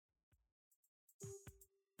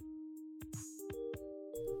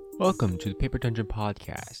Welcome to the Paper Dungeon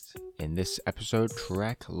Podcast. In this episode,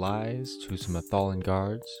 Trek lies to some Athalan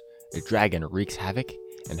guards, a dragon wreaks havoc,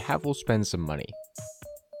 and Hav will spend some money.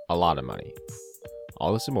 A lot of money.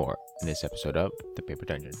 All this and more in this episode of the Paper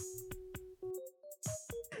Dungeon.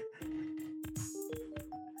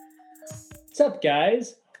 What's up,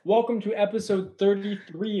 guys? Welcome to episode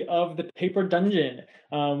 33 of the Paper Dungeon.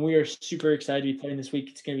 We are super excited to be playing this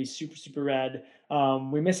week. It's going to be super rad.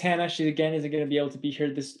 We miss Hannah. She again isn't going to be able to be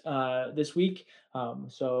here this week.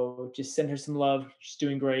 So just send her some love. She's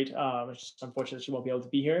doing great. It's just unfortunate she won't be able to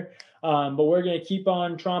be here. But we're going to keep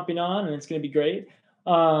on tromping on, and it's going to be great.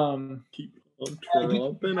 Keep on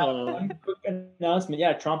tromping on. Announcement.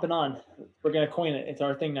 Yeah, tromping on. We're going to coin it. It's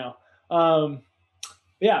our thing now.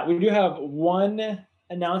 Yeah, we do have one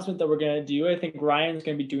announcement that we're going to do. I think Ryan's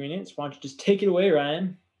going to be doing it. So why don't you just take it away,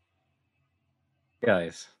 Ryan?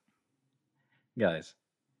 Guys,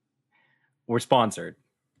 we're sponsored.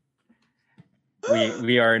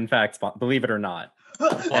 We are in fact, believe it or not.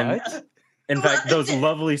 And in fact, those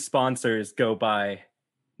lovely sponsors go by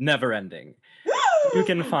Neverending. You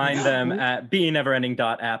can find them at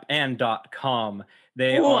beneverending.app and .com.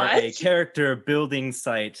 They are a character building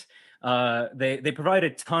site. They provide a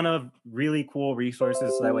ton of really cool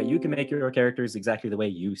resources so that way you can make your characters exactly the way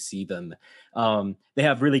you see them. They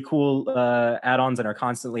have really cool add-ons and are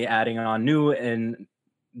constantly adding on new and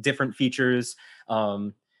different features,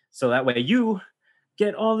 so that way you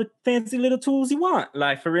get all the fancy little tools you want.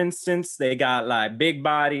 Like, for instance, they got like big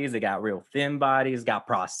bodies, they got real thin bodies, got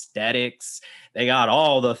prosthetics, they got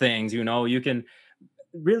all the things. You can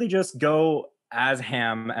really just go as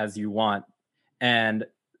ham as you want, and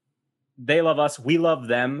they love us. We love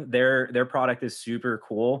them. Their product is super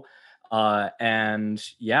cool. And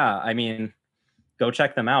yeah, I mean, go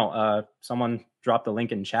check them out. Someone dropped the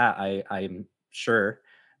link in chat, I'm sure.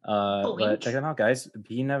 But check them out, guys.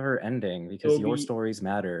 Be never ending, because your stories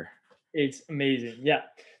matter. It's amazing. Yeah.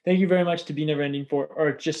 Thank you very much to Be Never Ending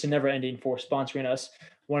or just to Never Ending for sponsoring us.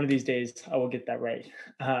 One of these days I will get that right.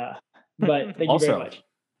 But thank you very much.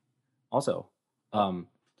 Also,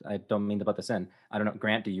 I don't mean to butt this in. I don't know,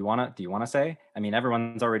 Grant, do you wanna say? I mean,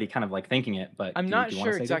 everyone's already kind of like thinking it, but I'm not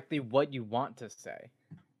sure exactly what you want to say.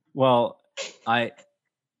 Well,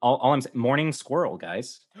 all I'm saying, morning squirrel,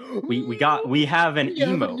 guys. We have an emote.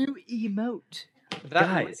 Have a new emote.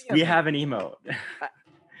 Guys, we have an emote.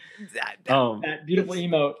 That beautiful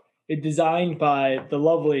emote is designed by the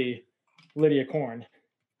lovely Lydia Korn.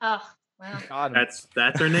 Oh, wow. God.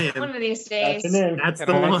 That's her name. One of these days. That's her name. That's Can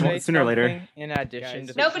the I one. say Sooner or later. something in addition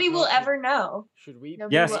to Nobody will ever know. Should we?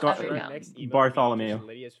 Nobody Yes, will go- ever know. Next emote Bartholomew. be just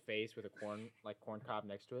Lydia's face with a corn cob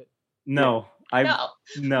next to it. No, No.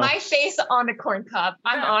 My face on a corn cob.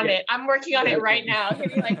 I'm on it. I'm working on it right now.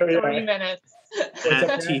 Give me like 30 minutes.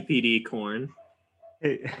 At TPD corn.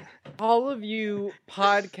 All of you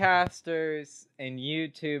podcasters and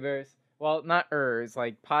YouTubers, well, not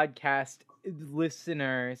like podcast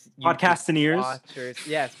listeners, Podcastineers. watchers,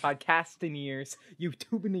 yes, podcastineers,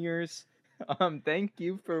 YouTubineers. Thank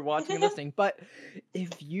you for watching and listening. But if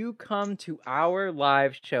you come to our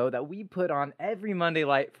live show that we put on every Monday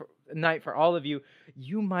night for all of you,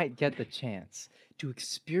 you might get the chance to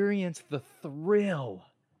experience the thrill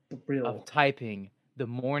of typing the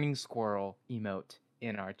morning squirrel emote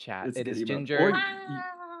in our chat. It's it is emote. Ginger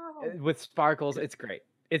Wow. with sparkles. It's great.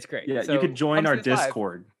 It's great. Yeah, So you could join come our to this live,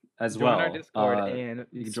 Discord as join well. our Discord and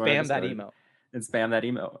you can join our spam that Discord emote. and spam that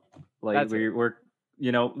emote. Like, That's we're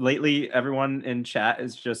lately everyone in chat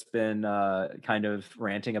has just been kind of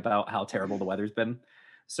ranting about how terrible the weather's been.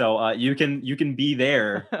 So you can be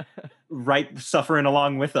there, right, suffering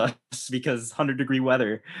along with us, because 100-degree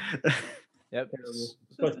weather. Yep. It's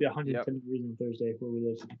supposed to be 110 degrees on Thursday where we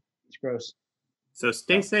live. It's gross. So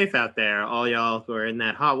stay safe out there, all y'all who are in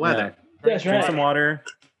that hot weather. That's Drink right. some water.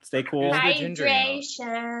 Stay cool. Hi. Ginger emote.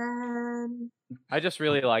 Hydration. I just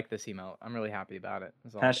really like this emote. I'm really happy about it.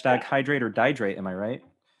 That's all. Hashtag hydrate or dihydrate. Am I right?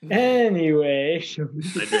 Anyway,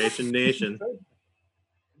 Hydration Nation.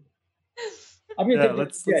 I'm gonna take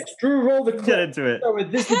let's Drew, roll the get clip. into it. Start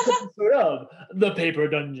with this week's episode of the Paper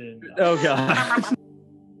Dungeon. Oh god.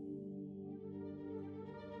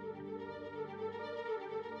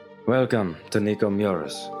 Welcome to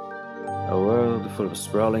Nicomuras, a world full of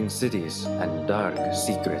sprawling cities and dark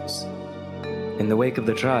secrets. In the wake of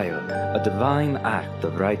the trial, a divine act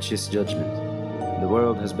of righteous judgment, the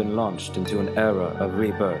world has been launched into an era of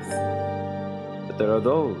rebirth. But there are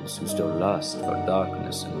those who still lust for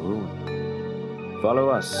darkness and ruin. Follow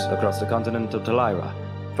us across the continent of Talira,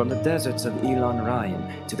 from the deserts of Elon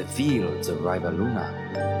Ryan to the fields of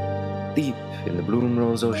Rivaluna. Deep in the Bloom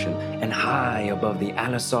Rose Ocean and high above the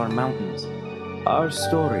Alisar Mountains, Our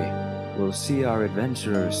story will see our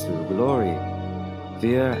adventurers through glory,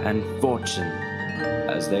 fear, and fortune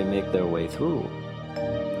as they make their way through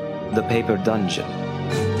the Paper Dungeon.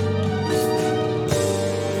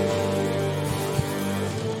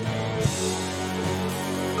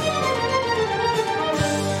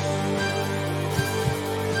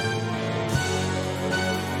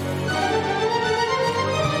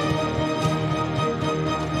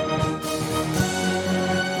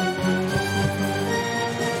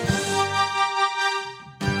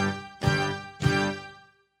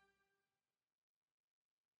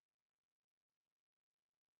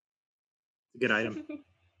 Good item.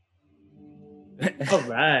 All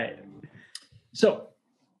right. So,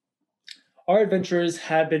 our adventurers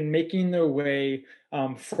have been making their way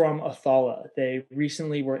from Athala. They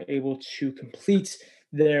recently were able to complete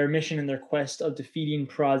their mission and their quest of defeating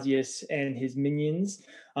Prazius and his minions.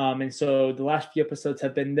 And so the last few episodes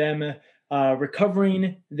have been them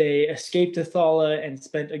recovering. They escaped Athala and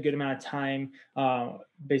spent a good amount of time,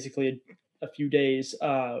 basically a few days,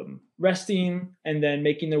 resting and then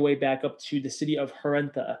making their way back up to the city of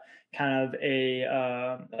Harentha, kind of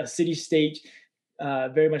a city-state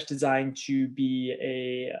very much designed to be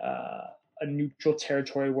a neutral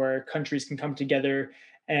territory where countries can come together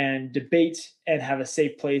and debate and have a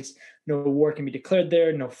safe place. No war can be declared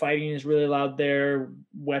there. No fighting is really allowed there.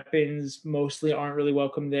 Weapons mostly aren't really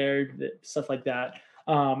welcome there, stuff like that.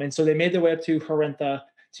 And so they made their way up to Harentha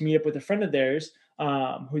to meet up with a friend of theirs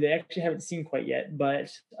who they actually haven't seen quite yet,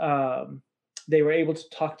 but they were able to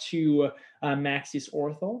talk to Maxius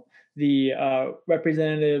Orthel, the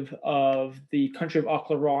representative of the country of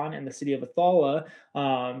Oclaron and the city of Athala,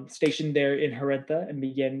 stationed there in Harentha, and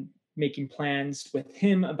began making plans with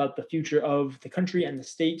him about the future of the country and the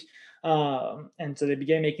state. And so they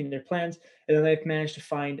began making their plans, and then they've managed to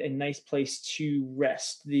find a nice place to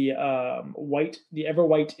rest. The Ever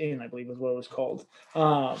White Inn, I believe, is what it was called.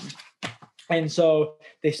 And so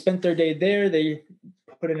they spent their day there. They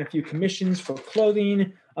put in a few commissions for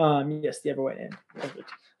clothing. Yes, the Ever White Inn. Perfect.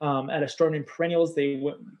 At a store named Perennials, they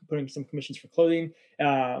went putting some commissions for clothing.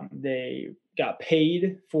 They got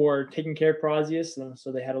paid for taking care of Prazius,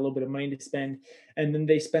 so they had a little bit of money to spend. And then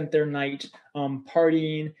they spent their night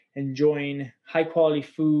partying, enjoying high quality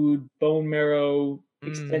food, bone marrow,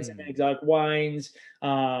 expensive and exotic wines.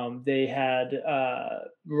 They had a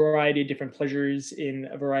variety of different pleasures in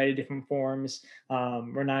a variety of different forms.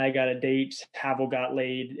 Renaya got a date. Havel got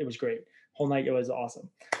laid. It was great. Whole night, it was awesome.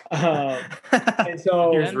 And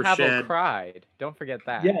so then Havel cried. Don't forget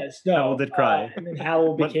that. Yes, no. Havel did cry. And then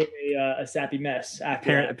Havel became a sappy mess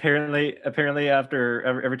after that. Apparently, after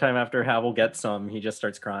every time after Havel gets some, he just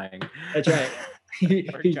starts crying. That's right.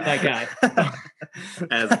 He's that guy.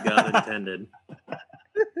 As God intended.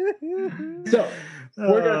 So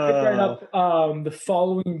we're gonna pick right up the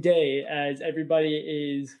following day as everybody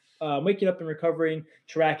is waking up and recovering.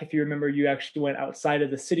 Tarak, if you remember, you actually went outside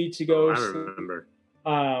of the city to go. I remember.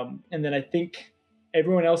 And then I think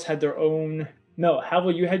everyone else had their own. No,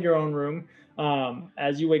 Havel, you had your own room.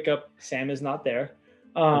 As you wake up, Sam is not there.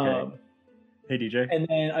 Okay. Hey, DJ. And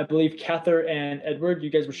then I believe Cather and Edward, you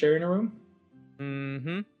guys were sharing a room.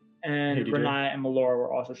 Mm-hmm. And Hey, DJ. Renaya and Melora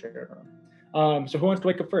were also sharing a room. So who wants to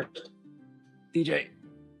wake up first? DJ.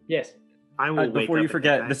 Yes. I will wake before up you and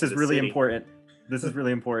forget, head this back is to the really city. important. This is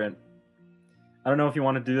really important. I don't know if you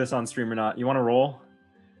want to do this on stream or not. You want to roll?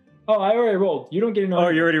 Oh, I already rolled. You don't get to know. Oh,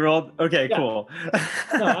 anything. you already rolled? Okay, Yeah. cool.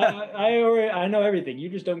 No, I know everything. You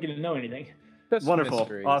just don't get to know anything. Just Wonderful.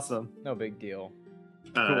 mysteries. Awesome. No big deal.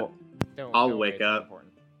 Cool. I'll Don't wake worry, it's not up.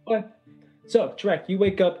 important. Okay. So, Trek, you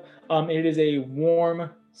wake up. It is a warm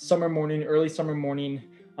summer morning, early summer morning.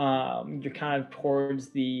 You're kind of towards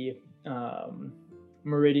the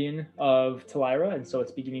meridian of Talira, and so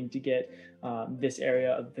it's beginning to get this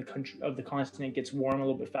area of the country of the continent gets warm a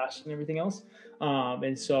little bit faster than everything else.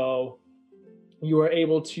 And so you are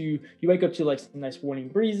able to you wake up to like some nice morning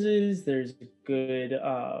breezes. There's a good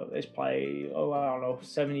it's probably I don't know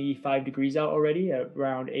 75 degrees out already at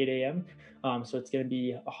around 8 a.m. So it's going to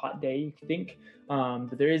be a hot day, you think.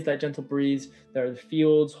 But there is that gentle breeze. There are the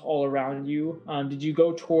fields all around you. Did you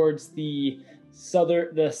go towards the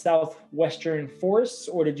southwestern forests,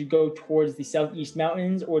 or did you go towards the southeast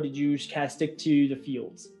mountains, or did you kind of stick to the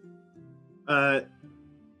fields?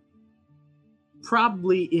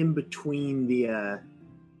 Probably in between the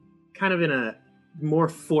kind of in a more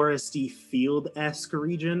foresty field-esque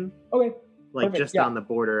region. Okay. Like Perfect, just yeah. on the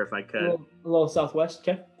border if I could. A little southwest,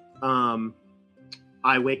 okay.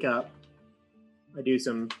 I wake up, I do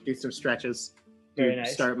some stretches, Very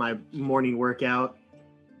nice. start my morning workout,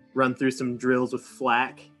 run through some drills with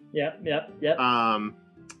Flack. Yep.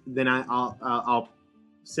 Then I'll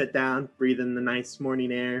sit down, breathe in the nice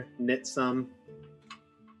morning air, knit some,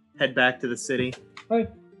 head back to the city. Okay.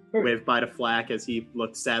 Wave bye to Flack as he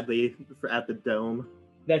looks sadly at the dome.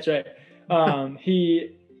 That's right.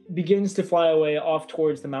 He begins to fly away off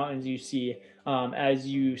towards the mountains you see as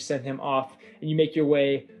you send him off, and you make your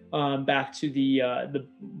way back to the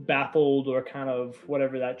baffled, or kind of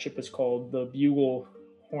whatever that chip is called, the bugle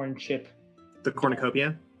horn chip. The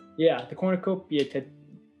cornucopia? Yeah, the cornucopia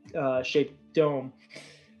shaped dome.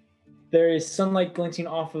 There is sunlight glinting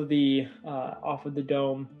off of the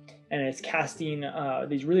dome, and it's casting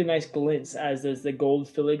these really nice glints as there's the gold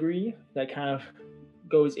filigree that kind of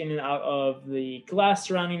goes in and out of the glass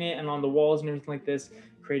surrounding it and on the walls and everything like this,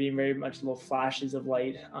 creating very much little flashes of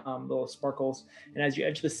light, little sparkles. And as you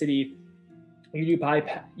enter the city, you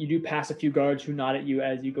do pass a few guards who nod at you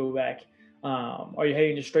as you go back. Are you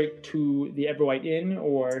heading just straight to the Everwhite Inn,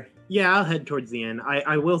 or? Yeah, I'll head towards the inn.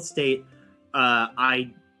 I will state,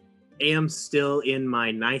 I am still in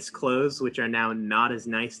my nice clothes, which are now not as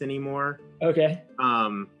nice anymore. Okay.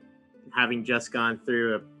 Having just gone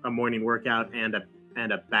through a morning workout and a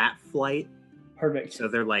bat flight. Perfect. So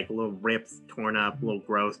they're like a little ripped, torn up, a little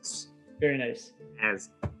gross. Very nice. As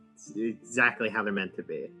exactly how they're meant to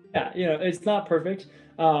be. Yeah, it's not perfect.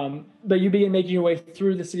 But you begin making your way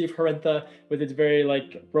through the city of Corintha with its very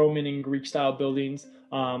like Roman and Greek style buildings,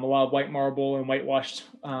 a lot of white marble and whitewashed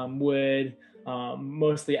wood,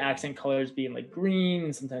 mostly accent colors being like green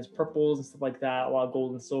and sometimes purples and stuff like that, a lot of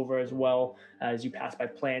gold and silver as well as you pass by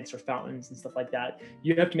plants or fountains and stuff like that.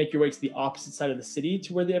 You have to make your way to the opposite side of the city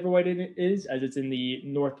to where the Everwhite Inn is, as it's in the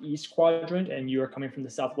northeast quadrant and you are coming from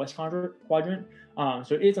the southwest quadrant. So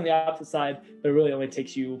it is on the opposite side, but it really only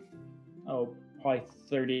takes you probably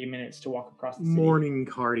 30 minutes to walk across the city. Morning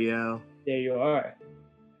cardio. There you are.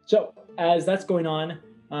 So as that's going on,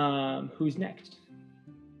 who's next?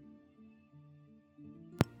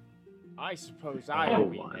 I suppose I will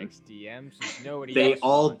be next, DM, since nobody They else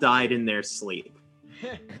all wants. died in their sleep.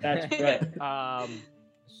 That's right.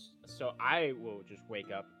 So I will just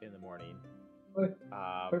wake up in the morning.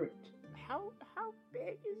 Perfect. How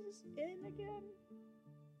big is this inn again?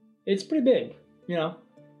 It's pretty big, How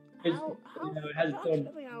it has its own.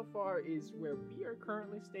 approximately how far is where we are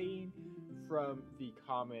currently staying from the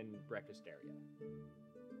common breakfast area?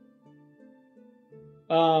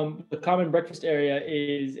 The common breakfast area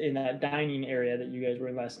is in that dining area that you guys were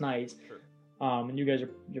in last night. Sure. And you're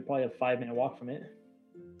probably a 5-minute walk from it.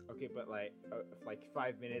 Okay, but like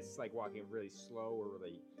 5 minutes, like walking really slow or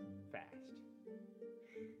really fast?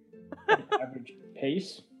 Average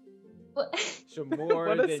pace. So more.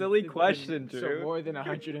 What a than, silly question, So Drew. more than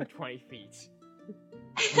 120 feet.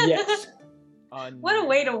 Yes. What a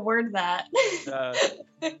way to word that.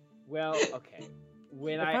 Well, okay.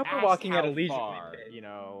 When If I I were asked walking at how a leisurely far, pace.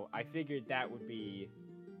 I figured that would be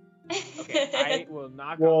okay. I will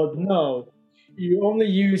knock. Well, on the door. no. You only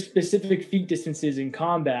use specific feet distances in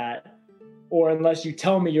combat, or unless you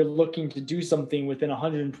tell me you're looking to do something within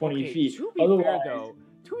 120 Okay, feet. To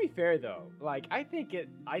be fair though, like I think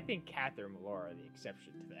Kath or Melora are the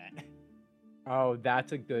exception to that. Oh,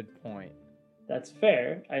 that's a good point. That's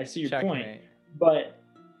fair. I see your point. Checkmate. But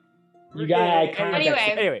you got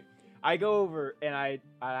Anyway. I go over and I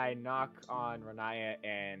knock on Renaya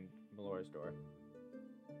and Melora's door.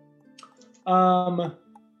 Renaya,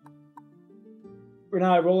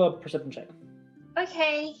 roll a perception check.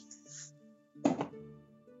 Okay.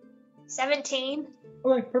 17.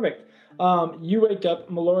 Okay, perfect. You wake up.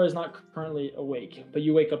 Melora is not currently awake, but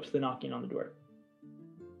you wake up to the knocking on the door.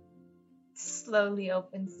 Slowly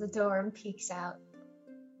opens the door and peeks out.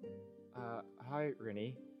 Hi,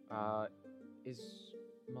 Rennie. Is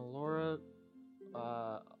Melora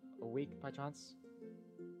awake by chance?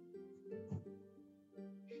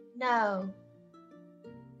 No.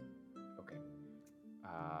 Okay.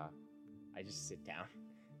 I just sit down,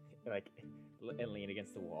 and lean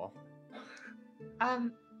against the wall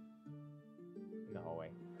in the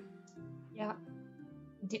hallway. Yeah.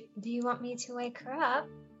 Do you want me to wake her up?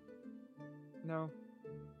 No.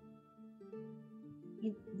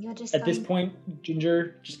 You're just At this point,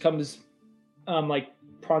 Ginger just comes,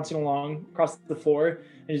 prancing along across the floor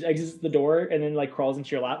and just exits the door and then crawls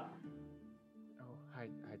into your lap. Oh, hi,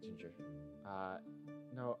 Ginger.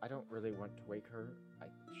 No, I don't really want to wake her.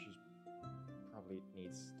 She probably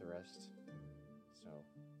needs the rest. So,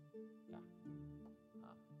 yeah.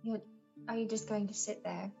 Are you just going to sit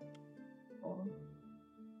there? Or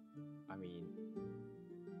I mean,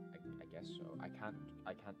 I guess so. I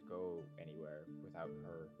can't go anywhere without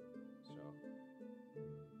her. So.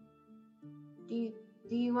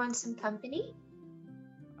 do you want some company?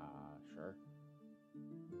 Sure.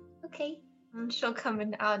 Okay. And she'll come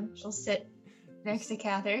and she'll sit next to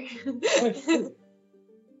Cather.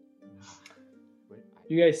 You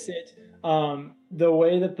guys sit. The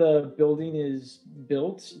way that the building is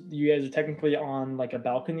built, you guys are technically on like a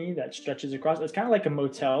balcony that stretches across. It's kind of like a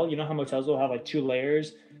motel. You know how motels will have like 2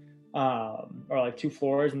 layers, or like 2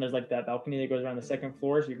 floors, and there's like that balcony that goes around the 2nd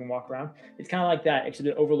floor, so you can walk around. It's kind of like that, except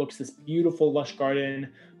it overlooks this beautiful lush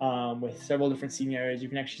garden with several different seating areas. You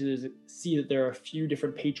can actually see that there are a few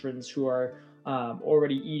different patrons who are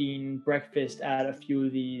already eating breakfast at a few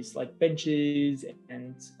of these like benches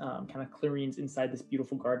and kind of clearings inside this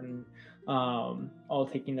beautiful garden, all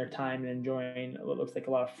taking their time and enjoying what looks like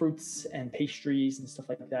a lot of fruits and pastries and stuff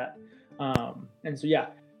like that. And so yeah,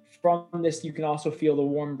 from this you can also feel the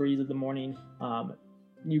warm breeze of the morning.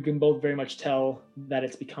 You can both very much tell that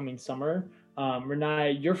it's becoming summer.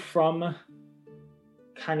 Renai, you're from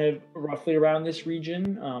kind of roughly around this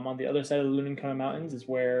region. On the other side of the Lunankana Mountains is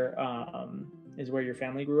where your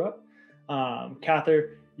family grew up.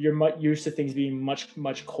 Cather, you're much used to things being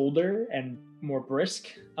much colder and more brisk,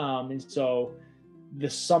 and so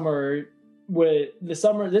this summer this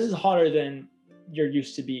is hotter than you're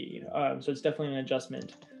used to be. So it's definitely an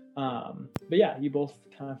adjustment. But yeah, you both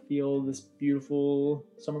kind of feel this beautiful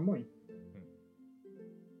summer morning.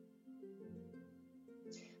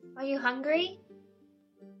 Are you hungry?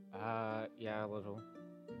 Yeah, a little.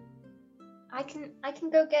 I can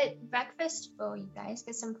go get breakfast for you guys.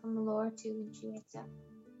 Get some from Laura too when she wakes up.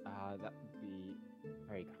 That would be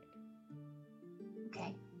very kind.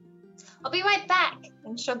 Okay. I'll be right back.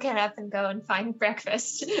 And she'll get up and go and find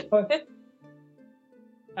breakfast.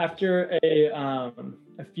 After a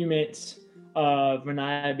few minutes of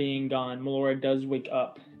Renaya being gone, Melora does wake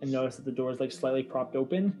up and notice that the door is like slightly propped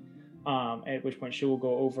open. At which point she will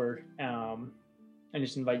go over and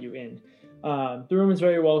just invite you in. The room is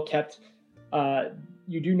very well kept.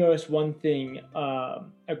 You do notice one thing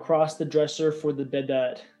across the dresser for the bed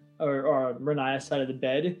that, or Renaya's side of the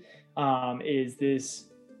bed, is this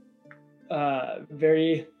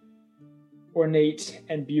very ornate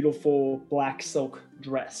and beautiful black silk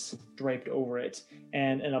dress draped over it,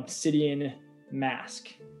 and an obsidian mask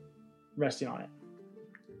resting on it.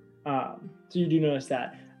 So you do notice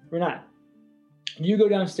that. Renaya, you go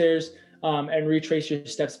downstairs and retrace your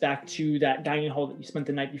steps back to that dining hall that you spent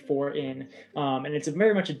the night before in. And it's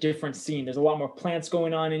very much a different scene. There's a lot more plants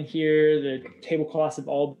going on in here. The tablecloths have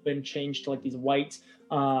all been changed to like these white,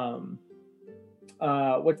 what's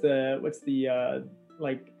the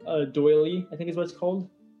doily, I think is what it's called. Is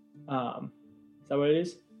that what it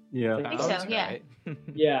is? Yeah. I think so, yeah.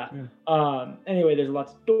 Yeah. Anyway, there's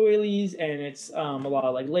lots of doilies, and it's a lot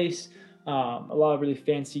of like lace, a lot of really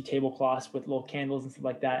fancy tablecloths with little candles and stuff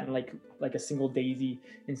like that, and like a single daisy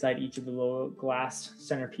inside each of the little glass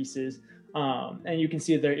centerpieces. And you can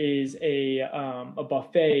see that there is a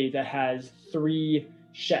buffet that has 3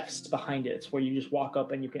 chefs behind it, where you just walk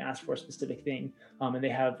up and you can ask for a specific thing. And they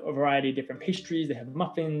have a variety of different pastries. They have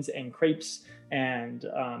muffins and crepes and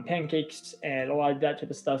pancakes and a lot of that type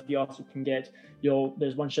of stuff. You also can get,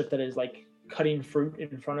 there's one chef that is like cutting fruit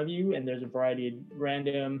in front of you, and there's a variety of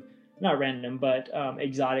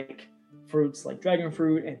exotic fruits like dragon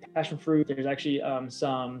fruit and passion fruit. There's actually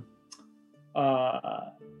some,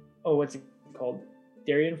 what's it called?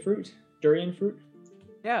 Durian fruit?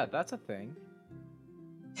 Yeah, that's a thing.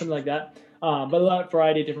 Something like that. But a lot of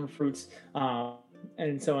variety of different fruits,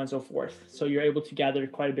 and so on and so forth. So you're able to gather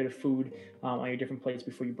quite a bit of food on your different plates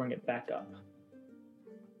before you bring it back up.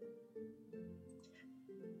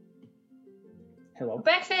 Hello.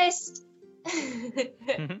 Breakfast.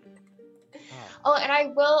 Oh, and I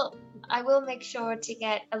will make sure to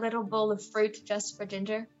get a little bowl of fruit just for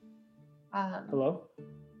Ginger. Hello.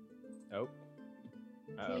 Nope.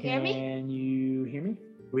 Can you hear me? Can you hear me?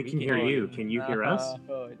 We can hear you. Can you hear us?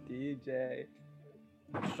 Oh, DJ.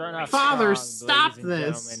 We're starting off Father, strong, stop ladies and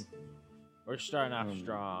this. gentlemen. We're starting off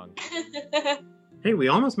strong. Hey, we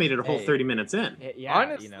almost made it a whole Hey. 30 minutes in. Yeah,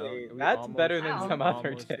 Honestly, we that's better than some other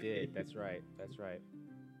almost days. did. That's right. That's right.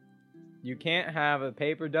 You can't have a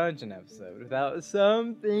Paper Dungeon episode without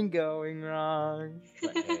something going wrong.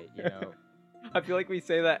 But hey, I feel like we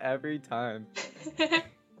say that every time.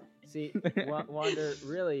 See, Wander,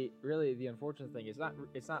 really, the unfortunate thing is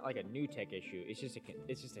it's not like a new tech issue. It's just a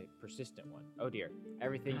persistent one. Oh dear,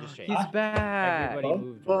 everything just changed. He's back. Everybody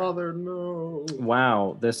moved around. Father, no.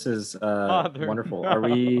 Wow, this is Father, wonderful. no.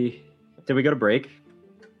 Did we go to break?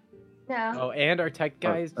 No. Oh, and our tech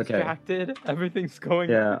guy is okay. distracted. Everything's going.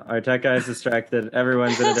 Yeah, our tech guy's distracted.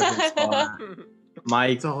 Everyone's in a different spot.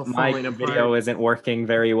 My all falling video apart. isn't working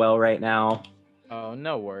very well right now. Oh,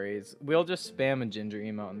 no worries. We'll just spam a Ginger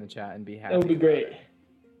emote in the chat and be happy. That would be great.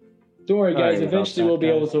 Don't worry, guys. Sorry about Eventually, that, we'll be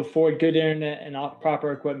able guys. to afford good internet and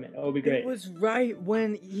proper equipment. It'll be great. It was right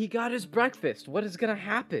when he got his breakfast. What is gonna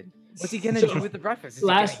happen? What's he gonna So, do with the breakfast? Is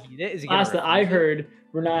last- he gonna eat it? Is he Last gonna that I refuse it? heard,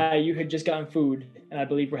 Renai, you had just gotten food, and I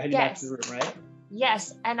believe we're heading back to the room, right?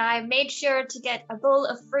 Yes, and I made sure to get a bowl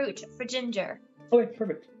of fruit for Ginger. Okay,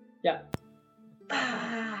 perfect. Yeah.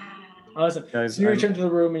 Awesome. Guys, So you I'm- return to the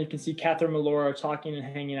room, and you can see Catherine and Melora talking and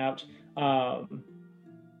hanging out. I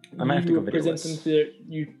might have to go videoless.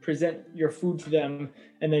 You present your food to them,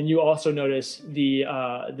 and then you also notice the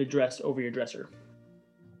dress over your dresser.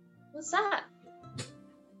 What's that?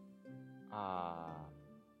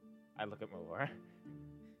 I look at Melora.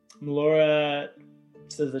 Melora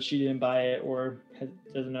says that she didn't buy it or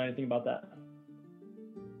doesn't know anything about that.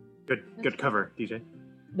 Good cover, DJ.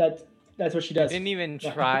 That's what she does. Didn't even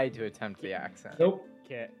try to attempt the accent. Nope.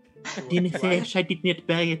 Okay. I did not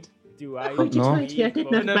buy it. Do I? Oh, no. I did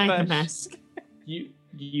not buy the mask. You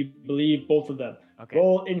believe both of them. Okay.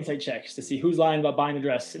 Roll insight checks to see who's lying about buying the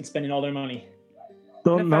dress and spending all their money.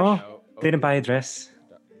 Don't know. No, Didn't buy a dress.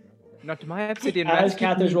 Not my obsidian. As mask.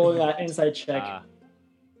 Catherine's rolling that insight check,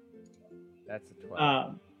 That's a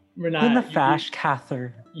 12. Renai, In the fash,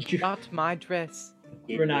 Cather. you, Not my dress.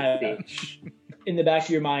 Renai, in the back of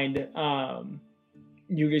your mind,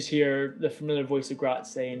 you just hear the familiar voice of Grot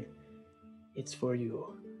saying, "It's for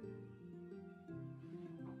you.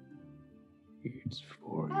 It's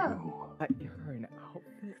for you." I her an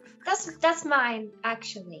outfit. That's mine,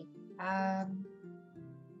 actually. Oh,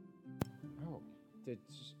 did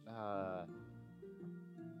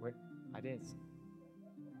what? I didn't.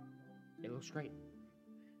 It looks great.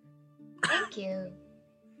 Thank you.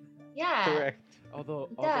 Yeah. Correct. Although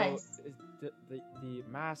does. The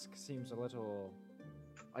mask seems a little.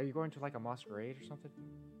 Are you going to like a masquerade or something?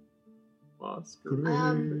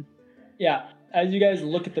 Yeah, as you guys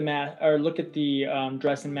look at the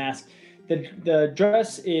dress and mask, the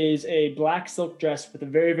dress is a black silk dress with a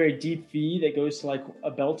very, very deep V that goes to like a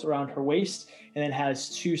belt around her waist, and then has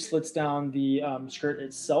two slits down the skirt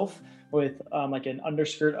itself with like an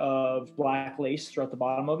underskirt of black lace throughout the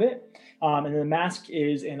bottom of it. And then the mask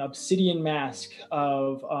is an obsidian mask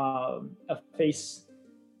of a face.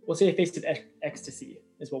 We'll say a face of ecstasy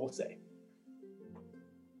is what we'll say.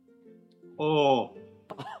 Oh.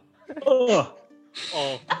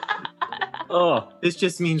 Oh. This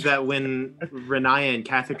just means that when Renaya and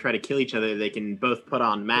Catherine try to kill each other, they can both put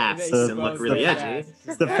on masks They and look really both edgy. masks.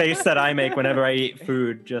 It's the face that I make whenever I eat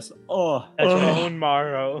food. Just, Bone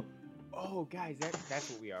marrow. Oh, guys, that's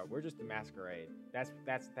what we are. We're just the masquerade. That's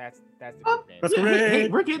the Oh, group name. That's Hey,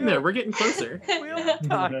 great. we're getting there. We're getting closer. We're talk working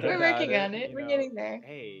about on it, it. you We're know. getting there.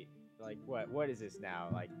 Hey, like what is this now?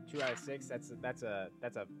 Like 2 out of 6? That's a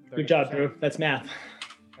 30%. Good job, Drew. That's math.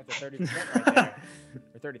 That's a 30% right there,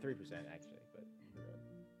 or 33% actually. But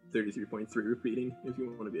 33.3 repeating, if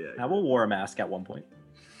you want to be I will wear a mask at one point.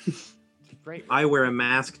 great. I wear a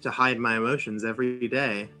mask to hide my emotions every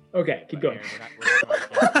day. Okay, keep going. Aaron,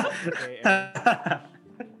 we're not okay, Aaron,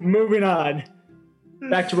 Moving on.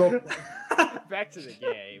 Back to roll. back to the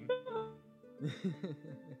game.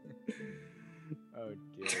 Oh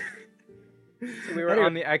dear. So we were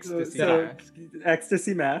on the ecstasy mask.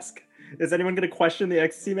 Ecstasy mask. Is anyone going to question the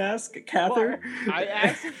ecstasy mask, Cather? I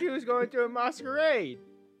asked if she was going to a masquerade.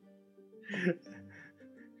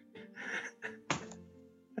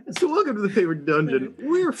 So welcome to the Paper Dungeon.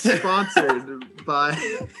 We're sponsored by...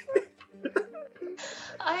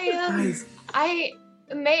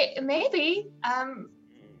 Maybe.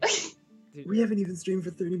 We haven't even streamed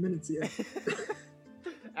for 30 minutes yet.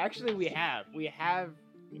 Actually, we have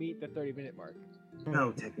meet the 30-minute mark.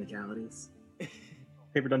 No technicalities.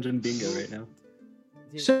 Paper Dungeon bingo right now.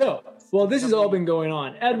 So, well, this has all been going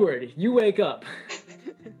on. Edward, you wake up.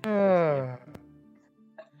 I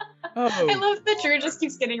love that Drew just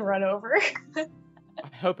keeps getting run over. I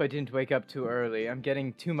hope I didn't wake up too early. I'm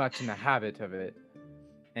getting too much in the habit of it.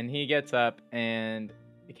 And he gets up, and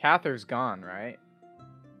Cather's gone, right?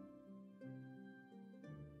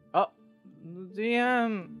 Oh,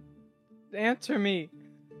 DM, answer me.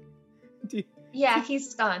 Yeah,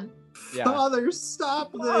 he's gone. Yeah. Father,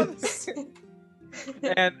 stop this!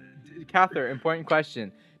 And Cather, important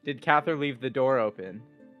question: did Cather leave the door open?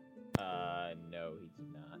 No, he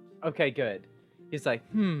did not. Okay, good. He's like,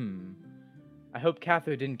 I hope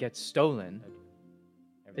Cather didn't get stolen.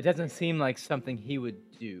 It doesn't seem like something he would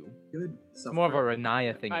do. Good. It's more of a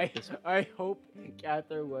Renaya thing. I hope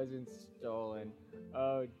Cather wasn't stolen.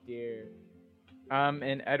 Oh dear.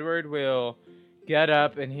 And Edward will get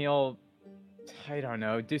up and he'll, I don't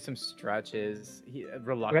know, do some stretches.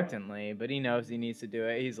 Reluctantly, but he knows he needs to do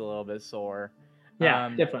it. He's a little bit sore. Yeah,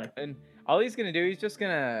 definitely. And All he's gonna do, he's just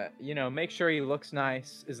gonna, make sure he looks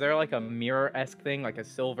nice. Is there like a mirror-esque thing, like a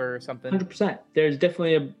silver or something? 100%. There's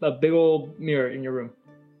definitely a big old mirror in your room.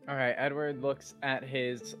 All right, Edward looks at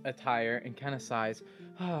his attire and kind of sighs.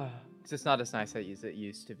 It's just not as nice as it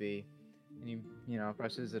used to be. And he,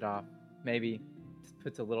 brushes it off. Maybe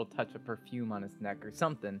puts a little touch of perfume on his neck or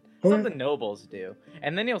something. Something nobles do.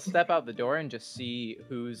 And then he'll step out the door and just see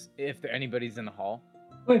if anybody's in the hall.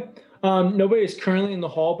 Okay. Nobody is currently in the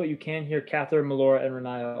hall, but you can hear Catherine, Melora, and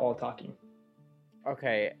Renaya all talking.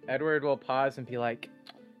 Okay, Edward will pause and be like,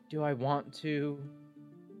 do I want to?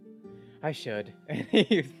 I should. And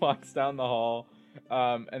he walks down the hall,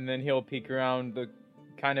 and then he'll peek into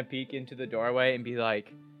the doorway and be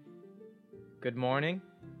like, good morning.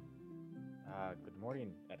 Good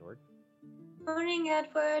morning, Edward. Morning,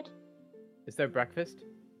 Edward. Is there breakfast?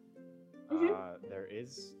 There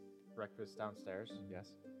is breakfast downstairs,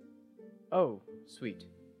 yes. Oh, sweet.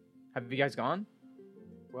 Have you guys gone?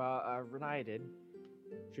 Well, Renaya did.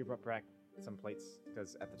 She brought back some plates,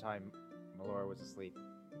 because at the time, Melora was asleep,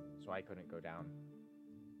 so I couldn't go down.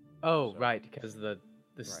 Oh, right, because the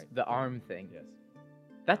arm thing. Yes.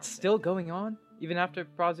 That's still going on? Even after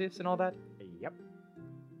Brasius and all that? Yep.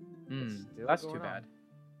 That's too bad.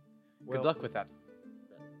 Good luck with that.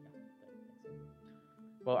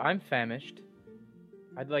 Well, I'm famished.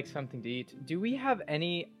 I'd like something to eat. Do we have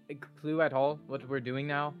any clue at all what we're doing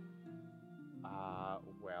now?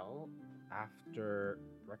 Well, after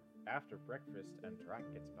breakfast and Track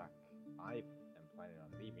gets back, I am planning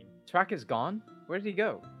on leaving. Track is gone? Where did he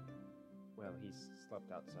go? Well, he's slept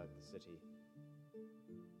outside the city,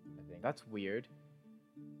 I think. That's weird.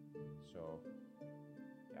 So,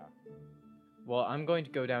 yeah. Well, I'm going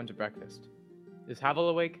to go down to breakfast. Is Havel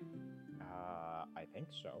awake? I think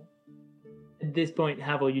so. At this point,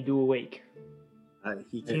 Havel, you do awake.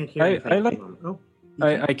 He can't hear anything.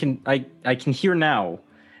 I can hear now.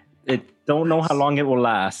 Don't know how long it will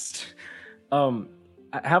last.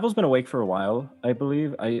 Havel's been awake for a while, I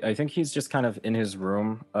believe. I think he's just kind of in his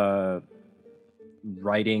room,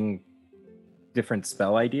 writing different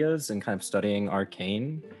spell ideas and kind of studying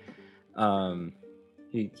arcane.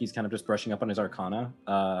 He's kind of just brushing up on his arcana.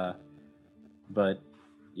 But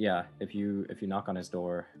yeah, if you knock on his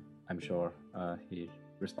door, I'm sure he'd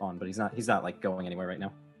respond. But he's not like going anywhere right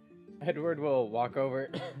now. Edward will walk over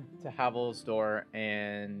to Havel's door,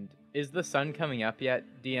 and is the sun coming up yet,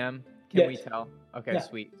 DM? Can we tell? Okay, Yeah.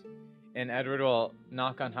 Sweet. And Edward will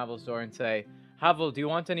knock on Havel's door and say, Havel, do you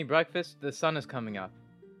want any breakfast? The sun is coming up.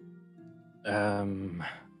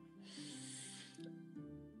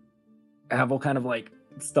 Havel kind of like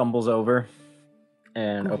stumbles over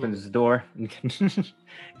and opens the door and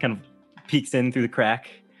kind of peeks in through the crack.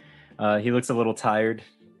 He looks a little tired.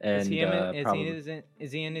 And is he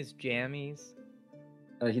in his jammies?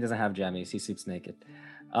 He doesn't have jammies. He sleeps naked.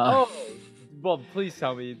 Well, please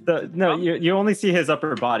tell me. You only see his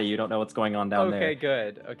upper body. You don't know what's going on down there. Okay,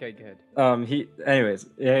 good. He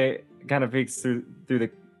kind of peeks through the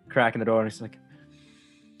crack in the door, and he's like,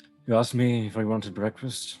 "You asked me if I wanted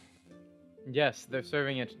breakfast." Yes, they're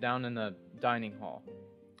serving it down in the dining hall.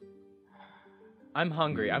 I'm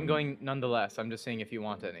hungry. I'm going nonetheless. I'm just seeing if you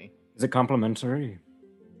want any. Is it complimentary?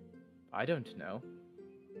 I don't know.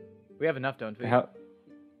 We have enough, don't we?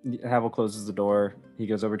 Havel closes the door. He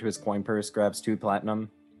goes over to his coin purse, grabs 2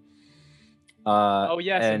 platinum.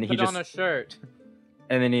 And put on a shirt.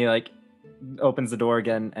 And then he opens the door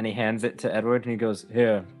again, and he hands it to Edward, and he goes,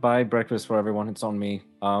 "Here, buy breakfast for everyone. It's on me.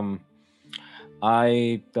 I'm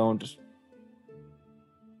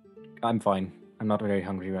fine. I'm not very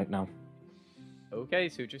hungry right now." Okay,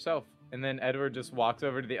 suit yourself. And then Edward just walks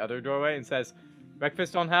over to the other doorway and says,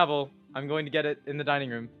 "Breakfast on Havel. I'm going to get it in the dining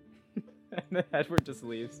room." And then Edward just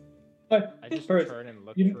leaves. I just turn and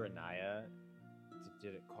look for Anaya.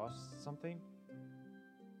 Did it cost something?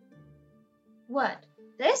 What?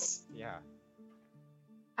 This? Yeah.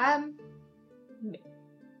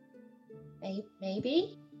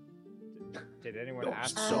 Maybe. Did anyone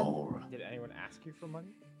ask? Did anyone ask you for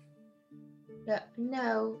money?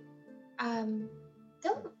 No.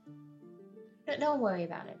 Don't worry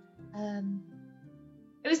about it.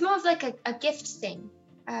 It was more of like a gift thing.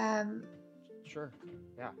 Sure.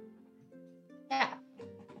 Yeah. Yeah.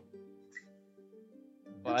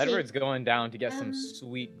 Well, Okay. Edward's going down to get some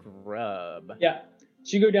sweet grub. Yeah.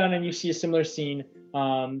 So you go down and you see a similar scene.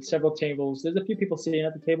 Several tables. There's a few people sitting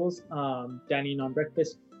at the tables, dining on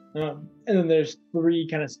breakfast. And then there's 3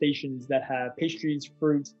 kind of stations that have pastries,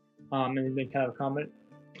 fruits, and then kind of a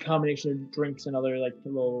combination of drinks and other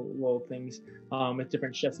little things with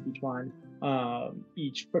different chefs of each one,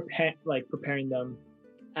 each preparing them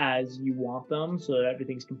as you want them, so that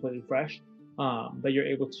everything's completely fresh. But you're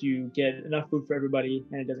able to get enough food for everybody,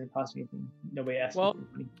 and it doesn't cost anything. Nobody asks you for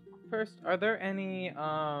money. First, are there any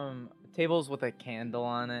tables with a candle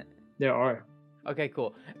on it? There are. Okay,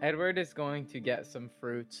 cool. Edward is going to get some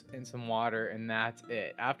fruits and some water, and that's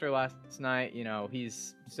it. After last night,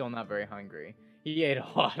 he's still not very hungry. He ate a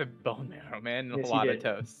lot of bone marrow, man, and Yes, a lot he of did.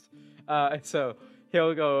 toast. So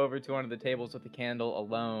he'll go over to one of the tables with the candle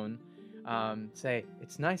alone, say,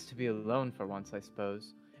 "It's nice to be alone for once, I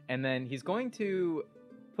suppose." And then he's going to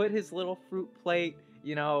put his little fruit plate,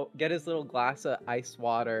 get his little glass of ice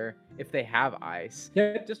water, if they have ice.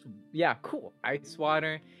 Yeah. Cool. Ice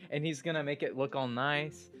water. And he's going to make it look all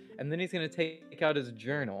nice. And then he's going to take out his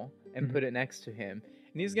journal and put it next to him.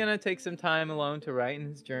 And he's going to take some time alone to write in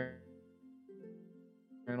his journal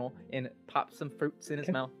and pop some fruits in his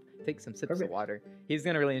mouth, take some sips of water. He's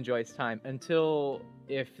going to really enjoy his time until,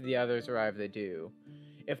 if the others arrive, they do.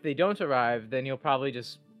 If they don't arrive, then you'll probably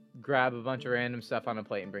just grab a bunch of random stuff on a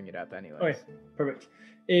plate and bring it up anyways. Okay, perfect.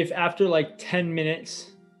 If after like 10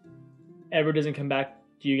 minutes Edward doesn't come back,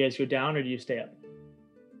 do you guys go down or do you stay up?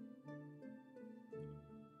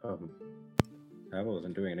 I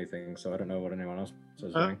wasn't doing anything, so I don't know what anyone else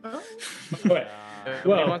was doing. Okay.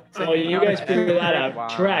 Well, you guys figure that out. Wow.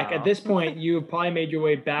 Track, at this point, you probably made your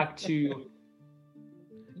way back to...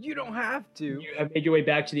 You don't have to. You have made your way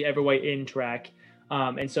back to the Everwhite Inn track.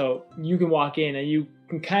 And so you can walk in and you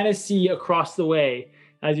can kind of see across the way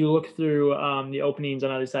as you look through the openings on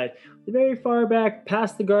the other side. Very far back,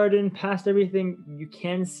 past the garden, past everything, you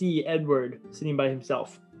can see Edward sitting by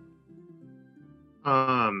himself.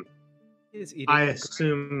 I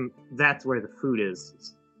assume that's where the food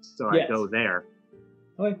is, so I go there.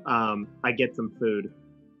 Okay. I get some food.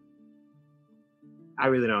 I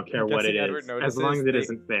really don't care what it is, as long as it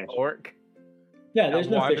isn't fish. Orc. Yeah, there's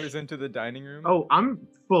no wanders fish. into the dining room. Oh, I'm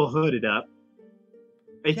full hooded up.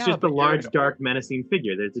 It's just a large, dark, menacing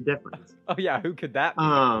figure. There's a difference. Oh yeah, who could that be?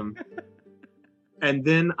 And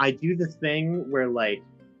then I do the thing where like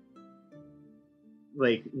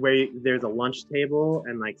where there's a lunch table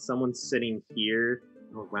and like someone's sitting here.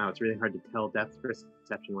 Oh wow, it's really hard to tell depth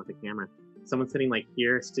perception with a camera. Someone's sitting like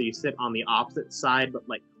here, so you sit on the opposite side, but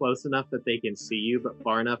like close enough that they can see you, but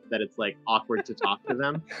far enough that it's like awkward to talk to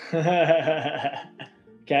them.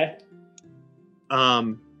 Okay.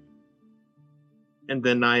 And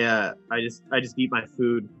then I just eat my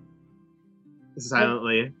food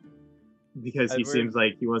silently because he seems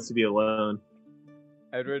like he wants to be alone.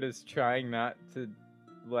 Edward is trying not to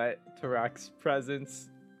let Tarak's presence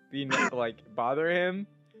be bother him,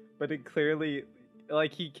 but it clearly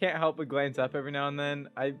he can't help but glance up every now and then.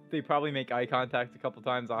 They probably make eye contact a couple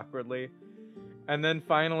times awkwardly. And then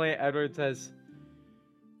finally Edward says,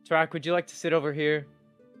 "Tarak, would you like to sit over here?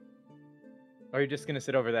 Or are you just gonna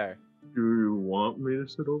sit over there?" Do you want me to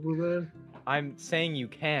sit over there? I'm saying you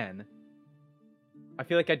can. I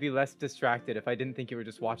feel like I'd be less distracted if I didn't think you were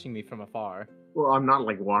just watching me from afar. Well, I'm not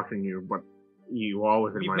watching you, but you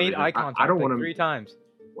always. We've made eye contact I don't want to 3 times.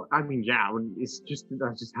 I mean, yeah, it's just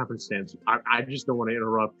happenstance. I just don't want to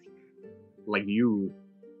interrupt, you.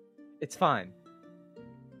 It's fine.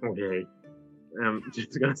 Okay, I'm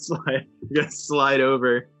just gonna slide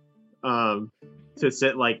over, to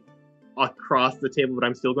sit across the table, but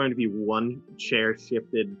I'm still going to be one chair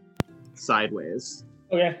shifted sideways.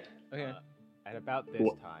 Okay. At about this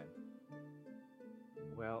time.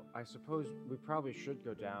 Well, I suppose we probably should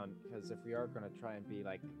go down, because if we are going to try and be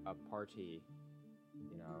a party,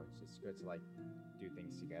 it's just good to do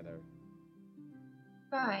things together.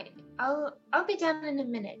 Right. I'll be down in a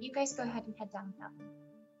minute. You guys go ahead and head down now.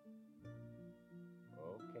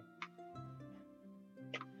 Okay.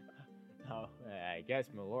 Oh, I guess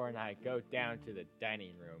Malor and I go down to the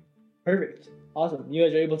dining room. Perfect. Awesome. You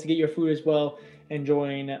guys are able to get your food as well and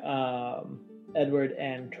join Edward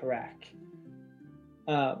and Tarak.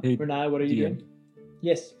 Hey, Renai, what are you doing?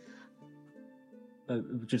 Yes.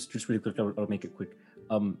 Just really quick, I'll make it quick.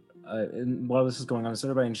 And while this is going on, is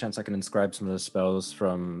there by any chance I can inscribe some of the spells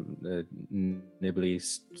from the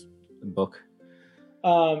Nibley's book?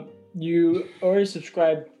 You already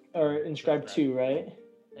inscribed 2, right?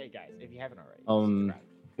 Hey guys, if you haven't already,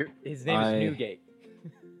 his name is Newgate.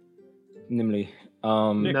 Nimley.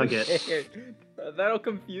 Nugget. That'll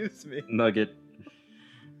confuse me. Nugget.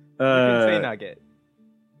 You can say Nugget.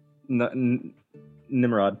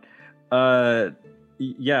 Nimrod.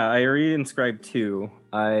 Yeah, I already inscribed 2.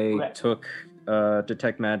 I took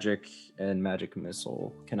Detect Magic and Magic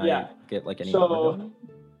Missile. Can I get any So,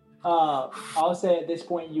 I'll say at this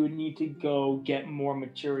point you would need to go get more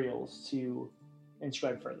materials to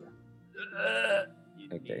inscribe further.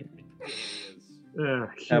 Okay. Human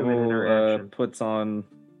Abel interaction. puts on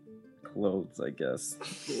clothes, I guess.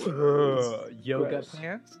 Yoga Gross.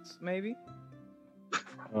 pants, maybe?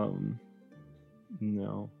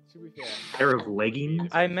 No. To be fair, Pair of Havel would be leggings?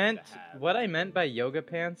 the I person meant to have. what I meant by yoga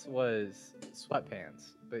pants was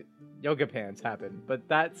sweatpants, but yoga pants happen. But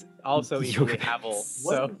that's also equally Yoga Havel. pants.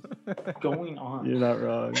 So Going on. You're not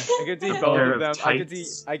wrong. I could see A both pair of of them.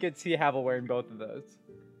 tights. I could see Havel wearing both of those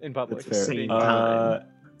in public. That's fair. Same being time.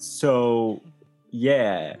 So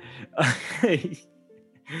yeah. Okay,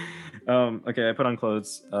 I put on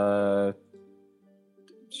clothes.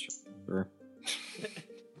 Sure.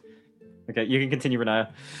 Okay, you can continue,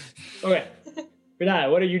 Renaya. Okay. Renaya,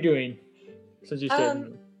 what are you doing? Since you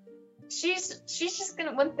stayed. She's just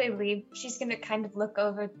gonna, once they leave, she's gonna kind of look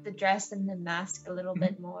over the dress and the mask a little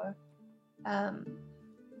bit more. And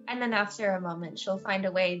then after a moment, she'll find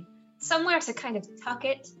a way somewhere to kind of tuck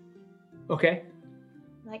it, Okay.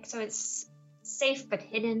 like so it's safe but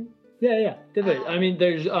hidden. Yeah, definitely. I mean,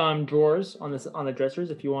 there's drawers on the dressers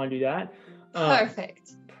if you want to do that.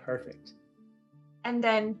 Perfect. Perfect. And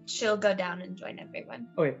then she'll go down and join everyone.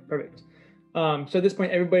 Okay, perfect. So at this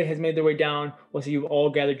point, everybody has made their way down. Once you've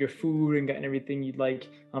all gathered your food and gotten everything you'd like,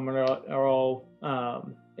 and are all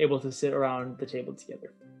able to sit around the table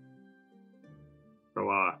together. So,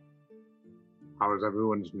 how was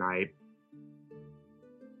everyone's night?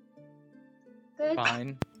 Good.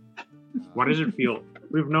 Fine. What does it feel?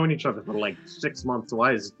 We've known each other for like 6 months.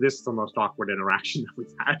 Why is this the most awkward interaction that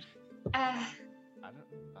we've had? Uh, I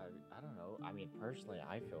don't know. I mean, personally,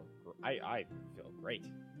 I feel great. You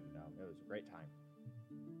know, it was a great time.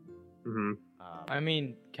 Mm-hmm. I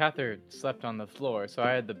mean, Cather slept on the floor, so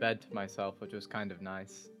I had the bed to myself, which was kind of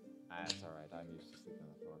nice. That's all right. I'm used to sleeping on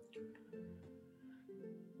the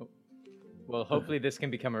floor. Well, hopefully this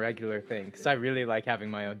can become a regular thing, because I really like having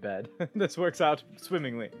my own bed. This works out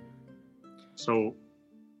swimmingly. So,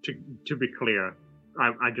 to be clear,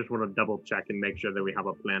 I just want to double check and make sure that we have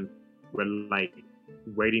a plan. We're like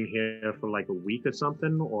waiting here for like a week or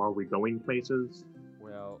something, or are we going places?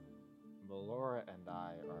 Well, Melora and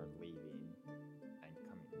I are leaving and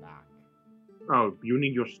coming back. Oh, you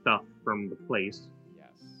need your stuff from the place. Yes.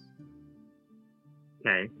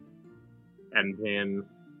 Okay. And then,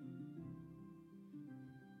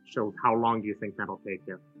 so how long do you think that'll take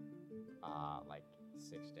you? Like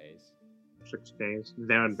 6 days. 6 days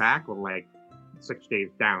there and back, or like 6 days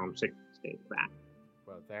down, 6 days back?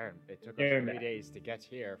 Well, it took us There and 3 back. days to get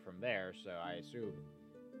here from there, so I assume, you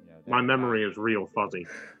know. there My and memory back. is real fuzzy.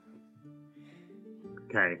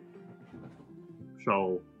 Okay.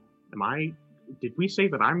 So, did we say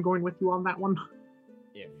that I'm going with you on that one?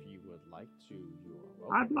 If you would like to, you are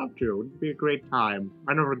welcome. I'd love to. It'd be a great time.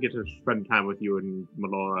 I never get to spend time with you and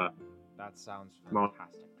Melora That sounds Well-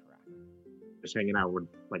 fantastic, correct? just hanging out with,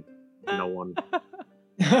 like, no one.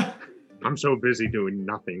 I'm so busy doing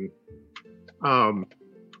nothing. And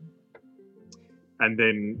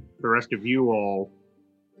then the rest of you all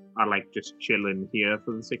are, like, just chilling here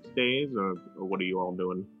for the 6 days, or what are you all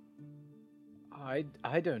doing? I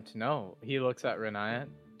don't know. He looks at Renaya.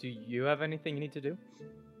 Do you have anything you need to do?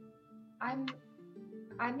 I'm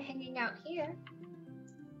hanging out here.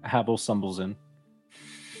 Havel stumbles in.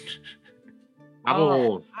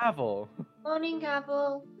 Oh, Havel. Morning,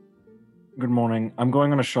 Apple. Good morning. I'm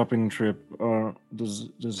going on a shopping trip.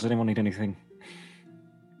 Does anyone need anything?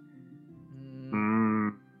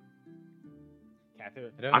 Mm,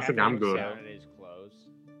 Catherine, I don't I think I'm Catherine good. Saturday's closed.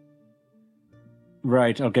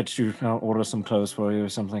 Right, I'll order some clothes for you or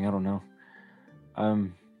something. I don't know.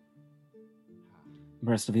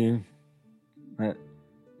 Rest of you,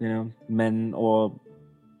 man or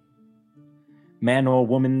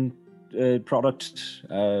woman product,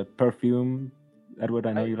 perfume. Edward,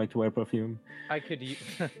 I know you like to wear perfume. I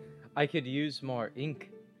could use more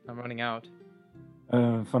ink. I'm running out.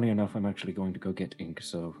 Funny enough, I'm actually going to go get ink,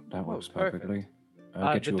 so that works perfect. perfectly.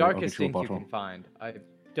 The darkest ink you can find. I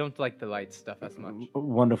don't like the light stuff as much.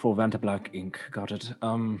 Wonderful Vanta Black ink. Got it.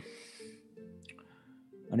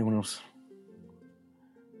 Anyone else?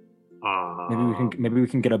 Maybe we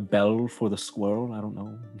can get a bell for the squirrel. I don't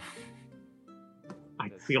know. I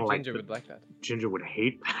feel like Ginger would like that. Ginger would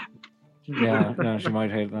hate that. Yeah, she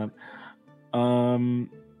might hate that.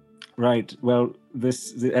 Right. Well,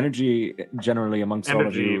 the energy generally amongst all of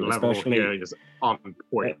Energy you, level especially here is on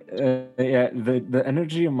point. the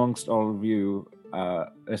energy amongst all of you,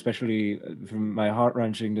 especially from my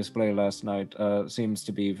heart-wrenching display last night, seems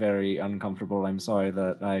to be very uncomfortable. I'm sorry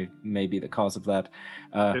that I may be the cause of that. Is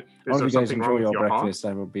All of there you guys something wrong enjoy with your your heart? breakfast.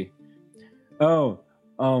 I will be. Oh,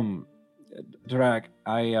 Drak,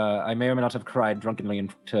 I may or may not have cried drunkenly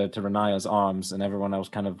to Renaya's arms, and everyone else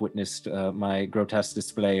kind of witnessed my grotesque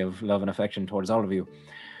display of love and affection towards all of you.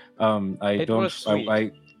 It was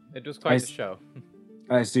sweet. It was quite a show.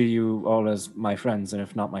 I see you all as my friends, and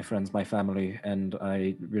if not my friends, my family, and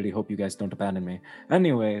I really hope you guys don't abandon me.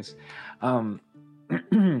 Anyways, I'm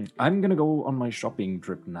gonna go on my shopping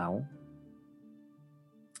trip now.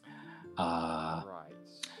 Right.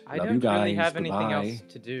 I love don't you guys. really have anything Goodbye. else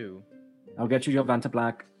to do. I'll get you your Vanta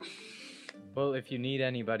Black. Well, if you need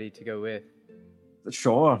anybody to go with.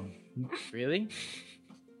 Sure. Really?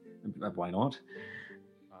 Why not?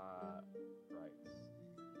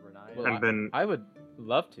 Right. And then I would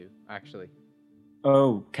love to, actually.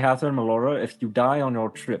 Oh, Catherine Melora, if you die on your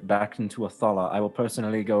trip back into Athala, I will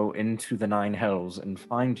personally go into the Nine Hells and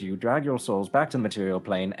find you, drag your souls back to the material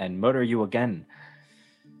plane, and murder you again.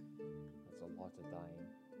 That's a lot of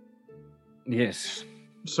dying. Yes.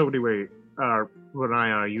 so anyway,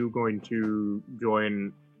 Renaya, are you going to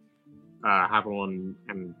join Havel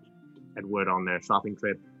and Edward on their shopping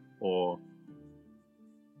trip, or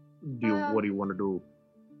what do you want to do?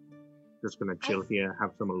 Just gonna chill here,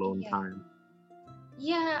 have some alone time.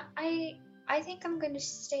 Yeah, I think I'm gonna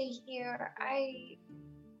stay here. I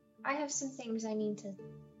have some things I need to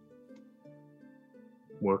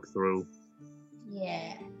Work through.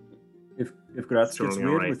 Yeah. If Gratz gets Certainly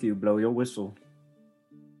weird alright. with you, blow your whistle.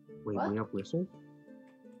 Wait, What? we have whistle?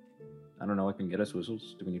 I don't know, I can get us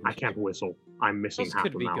whistles. Do we need I whistles? can't whistle. I'm missing Those half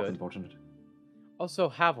could the be mouth. good. Unfortunate. Also,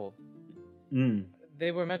 Havel. Mm.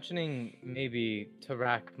 They were mentioning maybe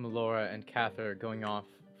Tarak, Melora, and Cather going off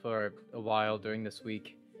for a while during this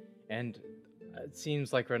week. And it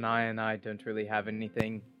seems like Renaya and I don't really have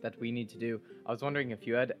anything that we need to do. I was wondering if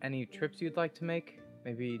you had any trips you'd like to make.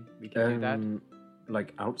 Maybe we could do that.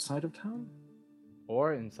 Like outside of town?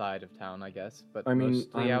 Or inside of town, I guess. But I mean,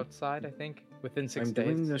 mostly outside, I think. Within 6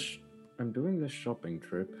 days. I'm doing this shopping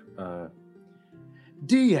trip.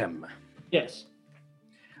 DM, Yes.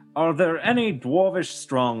 are there any dwarvish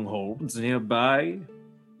strongholds nearby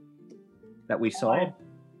that we saw?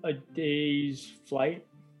 A day's flight.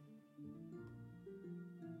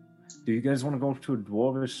 Do you guys want to go to a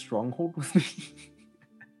dwarvish stronghold with me?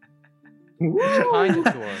 Which kind of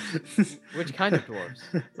dwarves? Which kind of dwarves?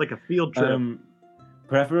 It's like a field trip.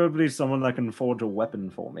 Preferably someone that can forge a weapon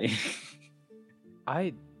for me.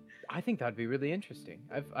 I think that'd be really interesting.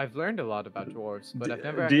 I've learned a lot about dwarves, but I've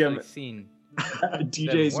never DM actually seen.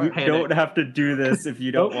 DJ's work. You don't have to do this if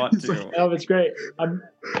you don't want to. Oh, it's great. I'm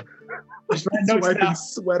just writing notes Wiping down.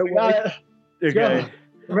 sweat away. Got it. Okay.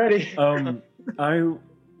 I'm ready.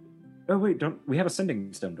 Oh wait, don't we have a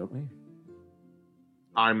sending stone, don't we?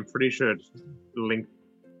 I'm pretty sure it's linked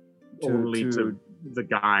only to the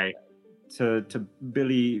guy. To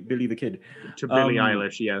Billy the Kid. To Billie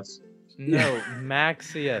Eilish, yes. No,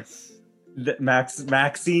 Maxius.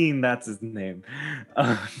 Maxine, that's his name.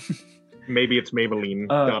 Maybe it's Maybelline.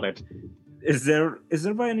 Got it. Is there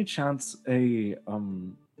by any chance a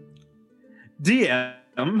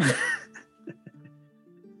DM?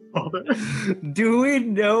 Do we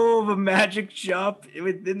know of a magic shop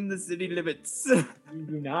within the city limits? You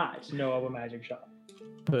do not know of a magic shop.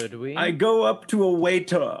 Could we? I go up to a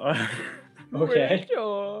waiter. Okay.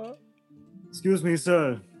 Excuse me,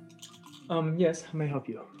 sir. Yes, how may I help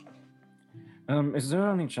you? Is there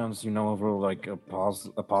any chance you know of like a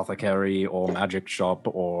apothecary or magic shop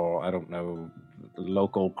or I don't know,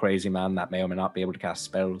 local crazy man that may or may not be able to cast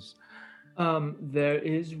spells? There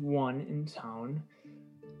is one in town.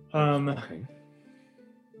 Okay.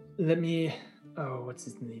 Let me. Oh, what's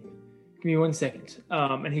his name? Give me 1 second.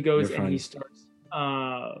 And he goes You're and he fine. starts.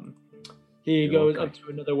 He You're goes okay. up to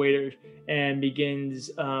another waiter and begins.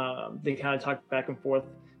 They kind of talk back and forth,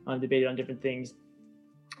 debate on different things.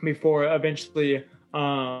 Before eventually,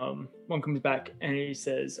 one comes back and he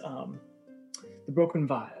says, "The Broken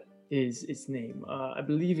Vial is its name. I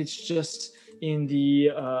believe it's just in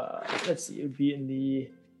the. Let's see, it would be in the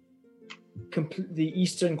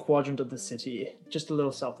eastern quadrant of the city, just a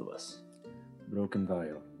little south of us." Broken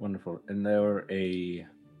Vial. Wonderful. And they're a...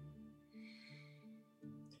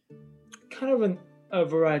 Kind of a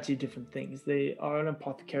variety of different things. They are an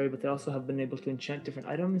apothecary, but they also have been able to enchant different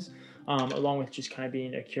items, along with just kind of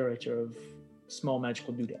being a curator of small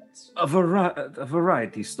magical doodads. A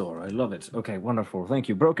variety store. I love it. Okay, wonderful. Thank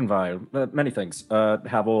you. Broken Vial. Many thanks.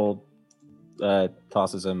 Havel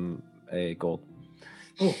tosses him a gold.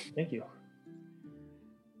 Oh, thank you.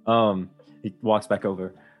 He walks back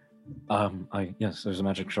over. Yes, there's a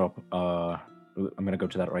magic shop. I'm gonna go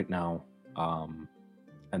to that right now.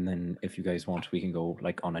 And then if you guys want, we can go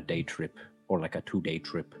like on a day trip or like a 2-day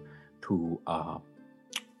trip to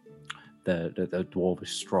the dwarvish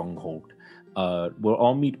stronghold. We'll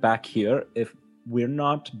all meet back here. If we're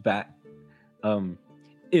not back,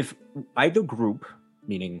 if either group,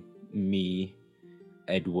 meaning me,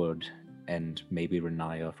 Edward, and maybe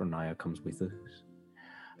Renaya, if Renaya comes with us,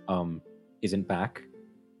 isn't back,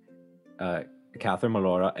 Catherine,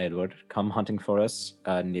 Melora, Edward, come hunting for us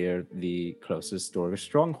near the closest dwarvish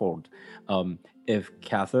stronghold. If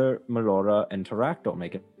Cather, Melora, and Tarak don't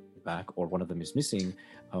make it back, or one of them is missing,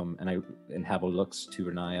 and Havel looks to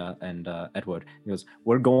Renaya and Edward. He goes,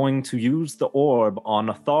 "We're going to use the orb on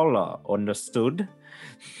Athala. Understood?"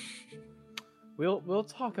 We'll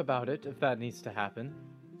talk about it if that needs to happen.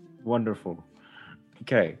 Wonderful.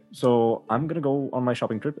 Okay, so I'm gonna go on my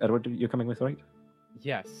shopping trip. Edward, you're coming with, right?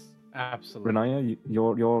 Yes, absolutely. Renaya,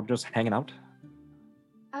 you're just hanging out.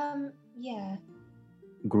 Yeah.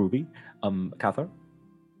 Groovy. Cather.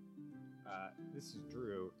 This is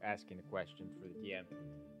Drew asking a question for the DM.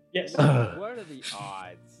 Yes. What are the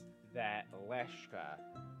odds that Leshka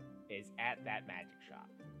is at that magic shop?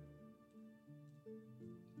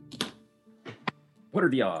 What are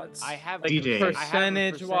the odds? I have DJ.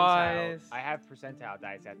 Percentage-wise. I have percentile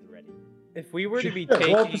dice at the ready. If we were to be Sure,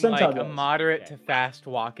 roll taking like percentile a dice. moderate Okay. to fast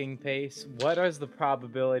walking pace, what is the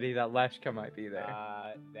probability that Leshka might be there?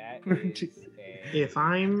 That is If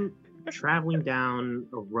I'm traveling down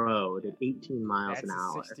a road at 18 miles that's an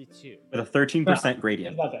hour, 62. With a 13% It's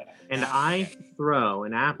gradient. not that. and I throw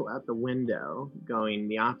an apple out the window going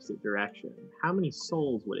the opposite direction, how many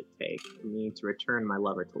souls would it take for me to return my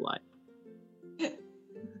lover to life?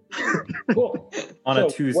 Cool. On So, a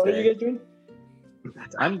Tuesday. What are you guys doing?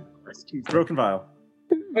 That's Tuesday. Broken Vial.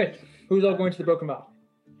 Okay. Who's all going to the Broken Vial?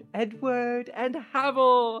 Edward and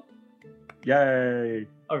Havel. Yay!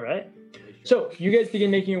 All right. So you guys begin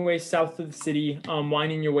making your way south of the city,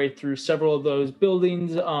 winding your way through several of those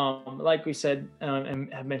buildings. Like we said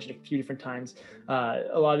and have mentioned a few different times,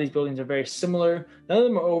 a lot of these buildings are very similar. None of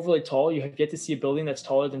them are overly tall. You have yet to see a building that's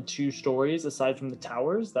taller than 2 stories, aside from the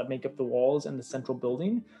towers that make up the walls and the central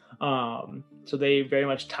building. So they very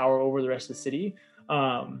much tower over the rest of the city.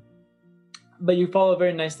 But you follow a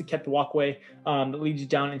very nicely kept walkway that leads you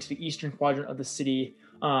down into the eastern quadrant of the city,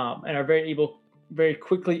 and are very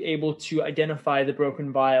quickly able to identify the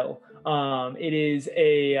Broken Vial. It is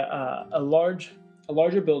a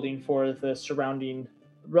larger building for the surrounding,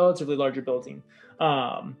 relatively larger building,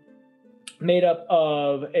 made up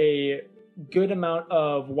of a good amount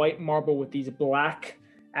of white marble with these black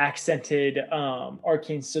accented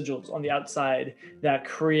arcane sigils on the outside that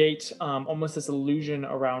create almost this illusion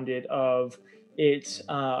around it of it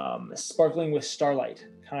sparkling with starlight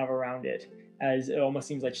kind of around it, as it almost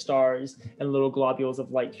seems like stars and little globules of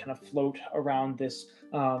light kind of float around this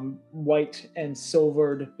white and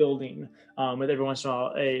silvered building, with every once in a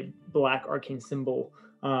while a black arcane symbol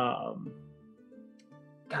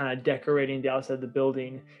kind of decorating the outside of the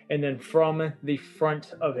building. And then from the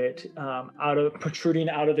front of it, protruding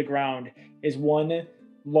out of the ground, is one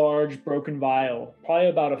large broken vial, probably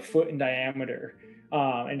about a foot in diameter,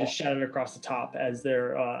 and just shattered across the top as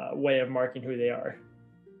their way of marking who they are.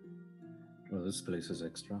 Well, this place is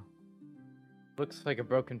extra. Looks like a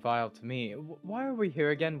broken vial to me. Why are we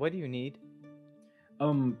here again? What do you need?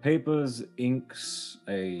 Papers, inks,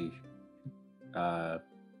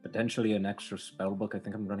 potentially an extra spell book. I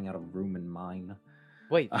think I'm running out of room in mine.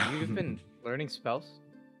 Wait, you've been learning spells?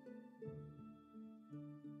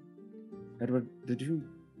 Edward, did you?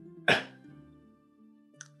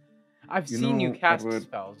 I've You seen you know, cast Edward-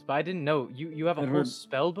 spells, but I didn't know. You have a whole Edward-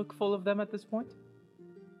 spell book full of them at this point?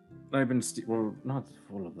 I've been well, not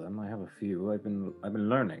full of them. I have a few. I've been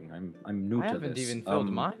learning. I'm new I to haven't this. even filled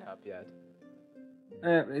mine up yet.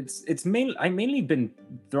 It's mainly I mainly been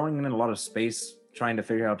throwing in a lot of space trying to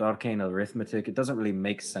figure out arcane arithmetic. It doesn't really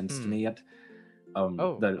make sense to me yet.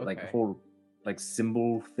 The like okay. whole like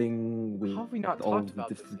symbol thing. How have we not all talked the about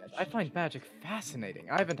this different- yet? I find magic fascinating.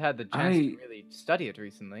 I haven't had the chance to really study it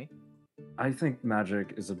recently. I think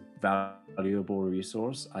magic is a valuable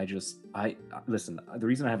resource. I listen. The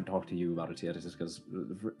reason I haven't talked to you about it yet is just because,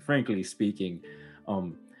 frankly speaking,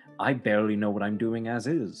 I barely know what I'm doing as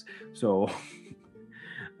is. So,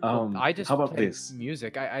 Well, I just how about play this?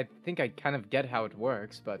 music. I think I kind of get how it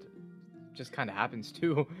works, but it just kind of happens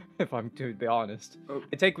too, if I'm to be honest. Oh,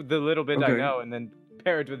 I take the little bit I okay. know and then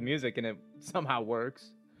pair it with music, and it somehow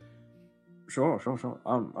works. Sure.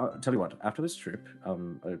 Tell you what. After this trip,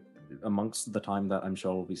 amongst the time that I'm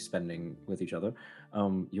sure we'll be spending with each other,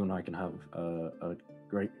 you and I can have a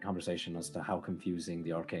great conversation as to how confusing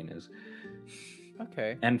the arcane is.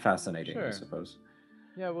 Okay. And fascinating, I Sure. suppose.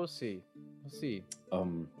 Yeah, we'll see. We'll see.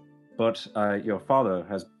 But your father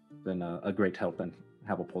has been a great help, and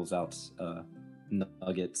Havel pulls out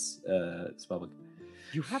Nugget's spellbook.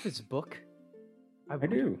 You have his book? I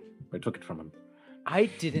do. I took it from him. I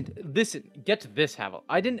didn't listen. Get this, Havel.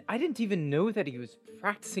 I didn't even know that he was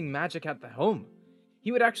practicing magic at the home.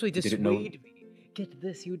 He would actually dissuade me. Get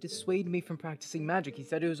this. He would dissuade me from practicing magic. He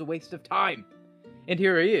said it was a waste of time. And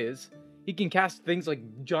here he is. He can cast things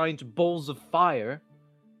like giant bowls of fire,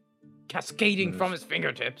 cascading from his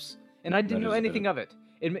fingertips, and I didn't know anything of it.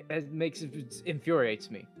 It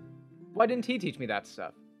infuriates me. Why didn't he teach me that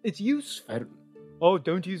stuff? It's useful. Oh,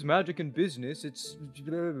 don't use magic in business. It's.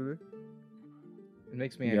 It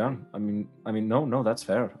makes me angry. Yeah, I mean, no, that's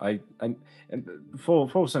fair. And for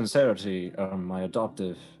full sincerity, my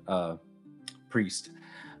adoptive priest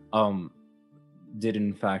did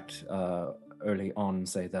in fact early on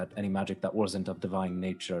say that any magic that wasn't of divine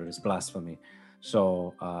nature is blasphemy.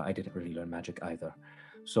 So I didn't really learn magic either.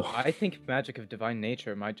 So I think magic of divine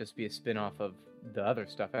nature might just be a spin-off of the other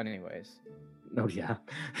stuff, anyways. Oh yeah.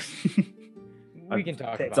 We can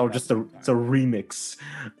talk about it's all that just sometime. it's a remix.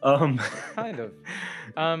 Kind of.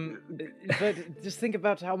 But just think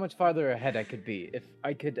about how much farther ahead I could be if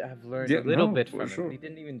I could have learned a little bit from him. He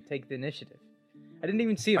didn't even take the initiative. I didn't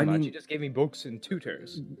even see him much. He just gave me books and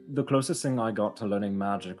tutors. The closest thing I got to learning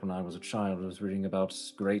magic when I was a child was reading about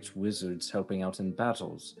great wizards helping out in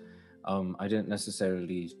battles. I didn't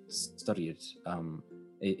necessarily study it.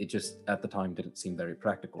 It just at the time didn't seem very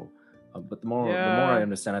practical. But the more I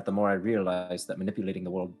understand it, the more I realize that manipulating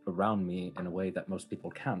the world around me in a way that most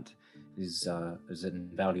people can't is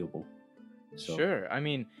invaluable. So. Sure. I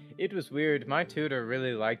mean, it was weird. My tutor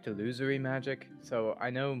really liked illusory magic, so I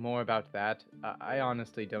know more about that. I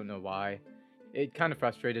honestly don't know why. It kind of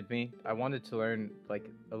frustrated me. I wanted to learn, like,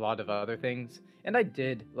 a lot of other things, and I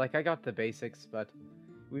did. Like, I got the basics, but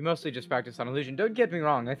we mostly just practiced on illusion. Don't get me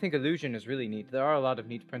wrong, I think illusion is really neat. There are a lot of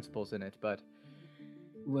neat principles in it, but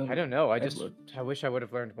well, I don't know. I wish I would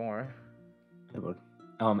have learned more. Edward.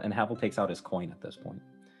 And Havel takes out his coin at this point.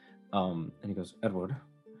 And he goes, Edward,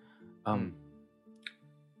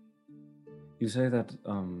 you say that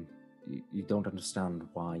you don't understand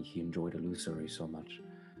why he enjoyed illusory so much,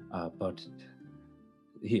 but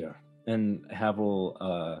here. And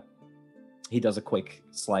Havel, he does a quick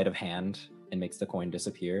sleight of hand and makes the coin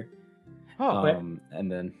disappear.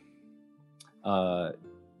 And then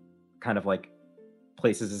kind of like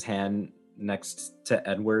places his hand next to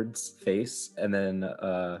Edward's face and then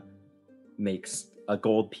makes a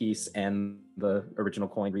gold piece and the original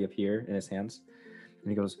coin reappear in his hands. And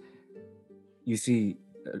he goes, you see,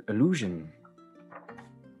 illusion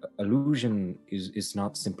is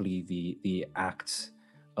not simply the act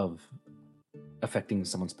of affecting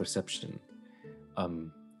someone's perception.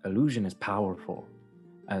 Illusion is powerful,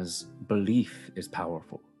 as belief is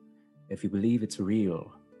powerful. If you believe it's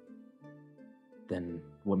real, then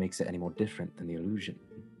what makes it any more different than the illusion,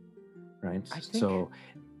 right? So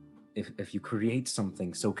if you create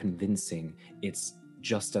something so convincing, it's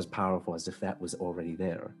just as powerful as if that was already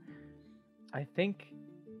there. I think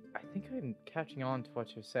I'm catching on to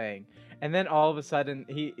what you're saying. And then all of a sudden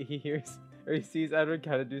he hears or he sees Edward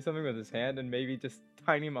kind of do something with his hand and maybe just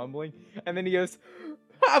tiny mumbling, and then he goes,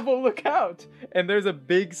 Havel, look out! And there's a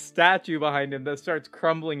big statue behind him that starts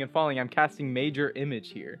crumbling and falling. I'm casting major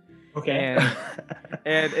image here. Okay.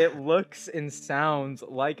 And it looks and sounds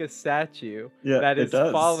like a statue that is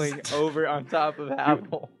falling over on top of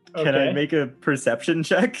Havel. Can I make a perception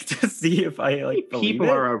check to see if I believe people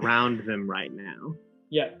it? are around them right now?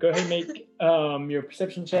 Yeah, go ahead and make your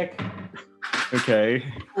perception check. Okay.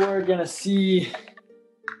 We're gonna see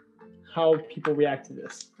how people react to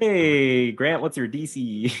this. Hey, Grant, what's your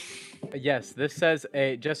DC? Yes, this says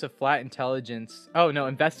just a flat intelligence. Oh no,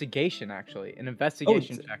 investigation actually. An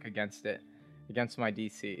investigation check against my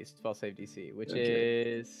DC, spell save DC, which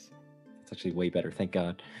is. It's actually way better, thank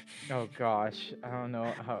God. Oh gosh, I don't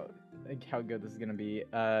know how good this is gonna be.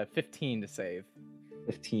 15 to save.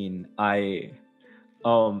 15.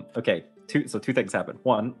 Okay. Two things happen.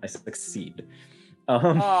 One, I succeed.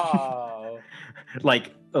 Oh.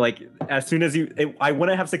 like as soon as I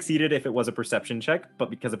wouldn't have succeeded if it was a perception check, but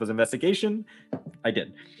because it was investigation, I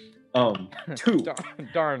did. Two.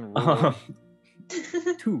 Darn rule.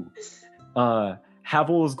 Two.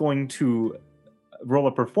 Havel is going to roll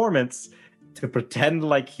a performance to pretend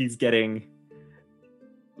like he's getting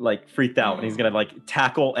freaked out, and he's gonna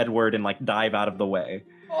tackle Edward and dive out of the way.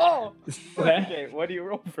 Oh. Okay. What do you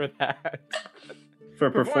roll for that? For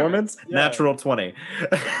performance? Yeah. Natural 20.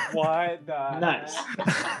 What the Nice.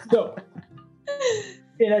 So,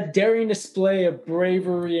 in a daring display of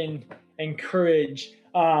bravery and courage,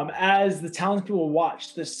 as the townspeople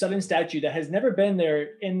watch, the sudden statue that has never been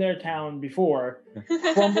there in their town before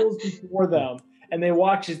crumbles before them, and they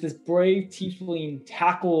watch as this brave tiefling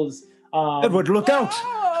tackles Edward, look out!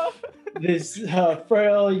 this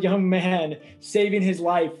frail young man, saving his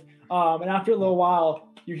life. And after a little while,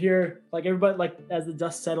 you hear like everybody, like as the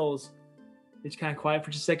dust settles, it's kind of quiet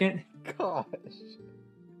for just a second. Gosh.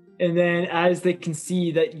 And then as they can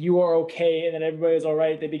see that you are okay and that everybody's all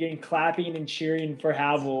right, they begin clapping and cheering for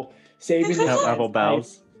Havel, saving this man's Havel life.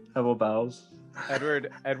 bows. Havel bows.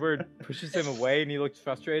 Edward pushes him away, and he looks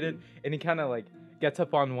frustrated, and he kind of like gets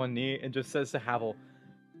up on one knee and just says to Havel,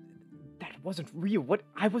 "That wasn't real. What?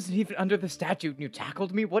 I wasn't even under the statue, and you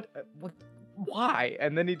tackled me. What? Why?"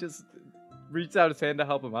 And then he just reaches out his hand to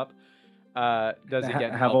help him up. Does he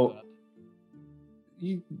get Havel? helped up?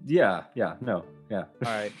 Yeah. All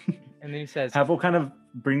right. And then he says, Havel kind of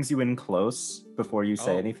brings you in close before you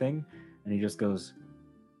say Oh. anything, and he just goes,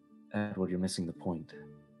 Edward, you're missing the point.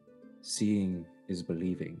 Seeing is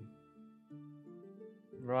believing.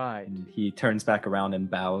 "Right. And he turns back around and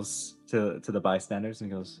bows to the bystanders and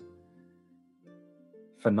goes,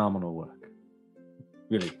 phenomenal work.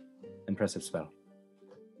 Really impressive spell.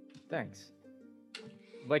 Thanks.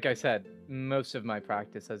 Like I said, most of my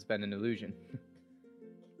practice has been an illusion."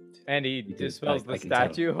 And he did, dispels I the can tell.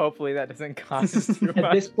 statue. Hopefully that doesn't cause us too At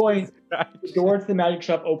much this point, the distraction. door to the magic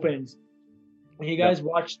shop opens, and you guys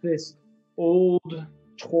watch this old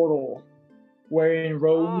turtle wearing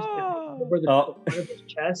robes over the front of his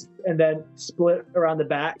chest and then split around the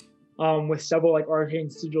back, with several like arcane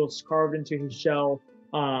sigils carved into his shell,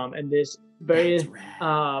 and this very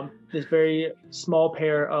small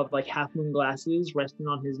pair of like half moon glasses resting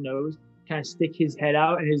on his nose, kind of stick his head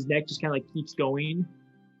out, and his neck just kind of like keeps going.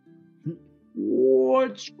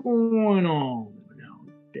 What's going on out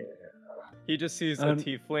there? He just sees a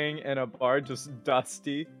tiefling and a bard just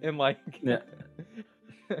dusty and like Yeah.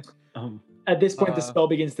 At this point, the spell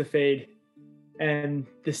begins to fade, and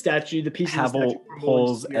the statue, the piece of the statue Havel crumbles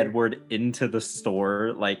pulls into the air. Edward into the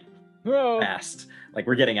store, like, "Oh." fast. Like,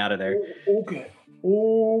 we're getting out of there. Okay.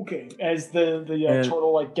 As the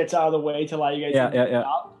turtle like gets out of the way to allow you guys to get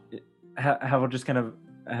out. Havel just kind of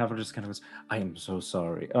goes, I am so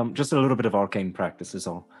sorry. Just a little bit of arcane practice is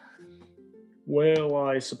all. Well,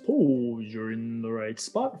 I suppose you're in the right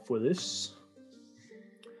spot for this.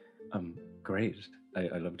 Great.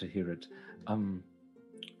 I love to hear it.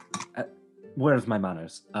 Where's my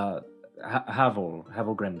manners? Havel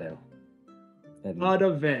Grendale.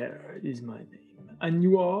 Adaver is my name. And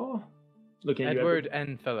you are? Looking at you, Edward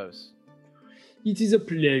and Fellows. It is a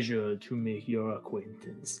pleasure to make your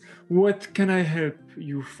acquaintance. What can I help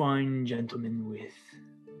you fine gentlemen with?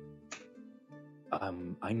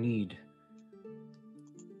 I need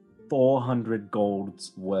 400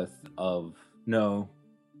 golds worth of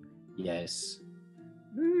yes.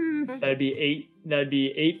 That'd be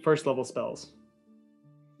eight first level spells.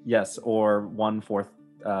 Yes, or 1/4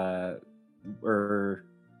 or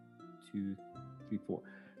 2, 3, 4.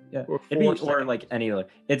 Yeah, or like any other.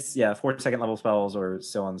 It's 4 second level spells or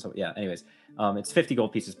so on. So yeah. Anyways, it's 50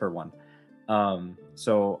 gold pieces per one.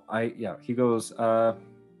 So he goes.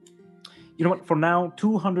 You know what? For now,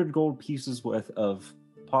 200 gold pieces worth of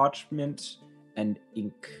parchment and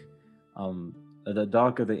ink. The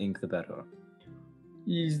darker the ink, the better.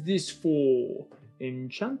 Is this for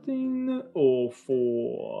enchanting or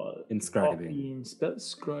for Inscribing.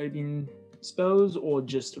 scribing spells, or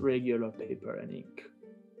just regular paper and ink?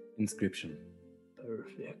 Inscription.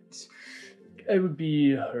 Perfect. I would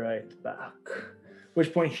be right back. At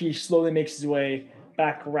which point he slowly makes his way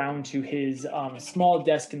back around to his small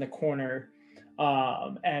desk in the corner,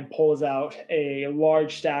 and pulls out a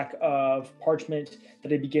large stack of parchment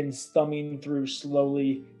that he begins thumbing through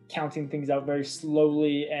slowly, counting things out very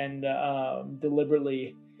slowly and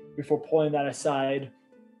deliberately before pulling that aside,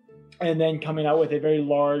 and then coming out with a very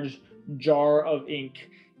large jar of ink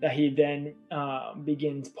that he then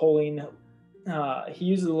begins pulling. He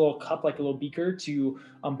uses a little cup, like a little beaker, to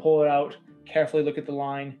pull it out, carefully look at the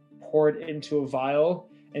line, pour it into a vial,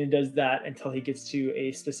 and he does that until he gets to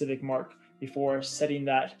a specific mark before setting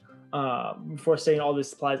all the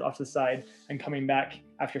supplies off to the side and coming back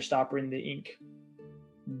after stopping the ink.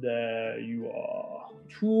 There you are.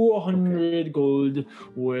 200 gold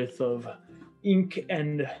worth of ink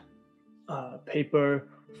and paper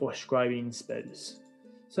for scribing spells.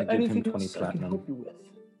 So I give him anything 20 else I can platinum. help you with?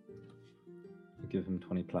 I give him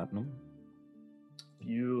 20 platinum.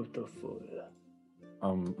 Beautiful.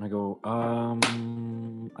 I go,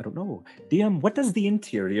 I don't know. DM, what does the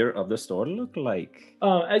interior of the store look like?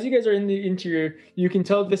 As you guys are in the interior, you can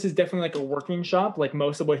tell this is definitely like a working shop. Like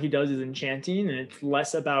most of what he does is enchanting, and it's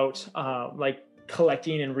less about like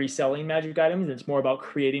collecting and reselling magic items. It's more about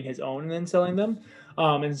creating his own and then selling them.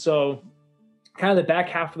 And so, kind of the back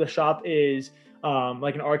half of the shop is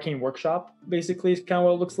like an arcane workshop, basically, is kind of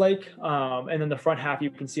what it looks like. And then the front half, you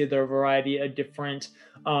can see there are a variety of different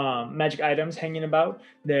magic items hanging about.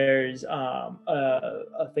 There's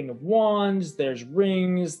a thing of wands, there's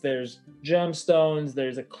rings, there's gemstones,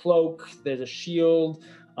 there's a cloak, there's a shield,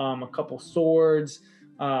 a couple swords,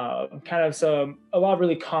 kind of a lot of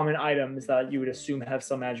really common items that you would assume have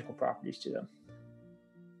some magical properties to them.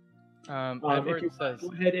 Edward says,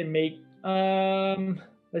 go ahead and make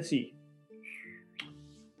let's see.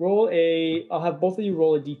 I'll have both of you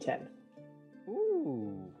roll a d10.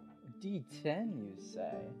 ooh, D10, you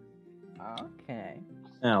say? Okay.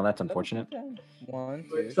 Oh, that's unfortunate. One,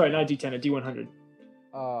 two. Sorry, not a d10, a d100.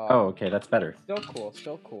 Oh, okay, that's better.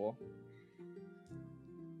 Still cool.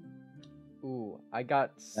 Ooh, I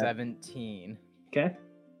got 17. Okay.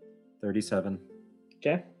 37.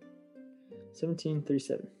 Okay. 17,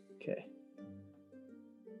 37. Okay.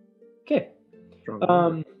 Okay.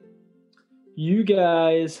 You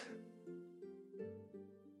guys.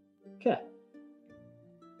 Okay.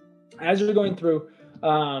 As you're going through,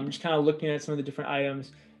 just kind of looking at some of the different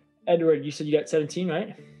items. Edward, you said you got 17,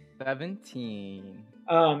 right? 17.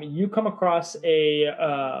 You come across a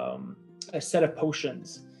set of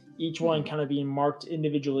potions, each one kind of being marked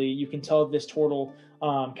individually. You can tell this turtle,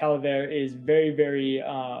 Calaver, is very, very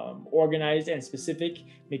organized and specific,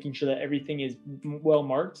 making sure that everything is well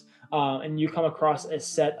marked. And you come across a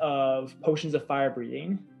set of potions of fire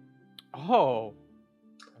breathing. Oh.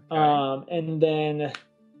 Okay. And then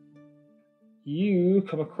you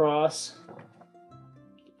come across.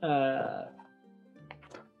 Oh,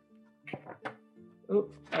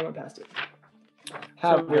 I went past it.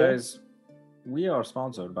 So, guys, we are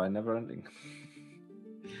sponsored by Neverending.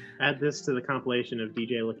 Add this to the compilation of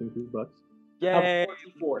DJ looking through books. Yay!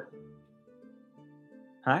 D4.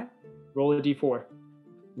 Hi? Roll a d4.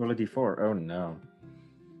 Roll a d4. Oh, no.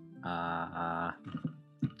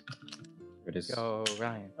 It is. Go,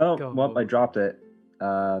 Ryan. Oh, go. well, I dropped it.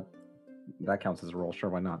 That counts as a roll. Sure,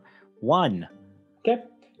 why not? 1. Okay.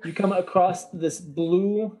 You come across this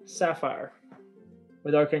blue sapphire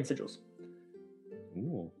with arcane sigils.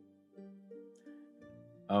 Ooh.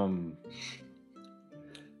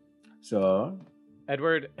 So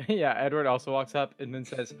Edward also walks up and then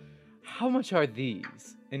says, "How much are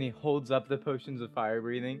these?" And he holds up the potions of fire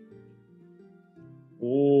breathing.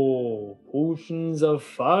 Oh, potions of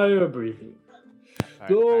fire breathing.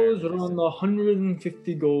 Those are on the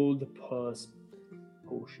 150 gold per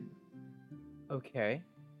potion. Okay.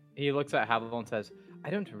 He looks at Havel and says, "I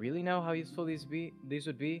don't really know how useful these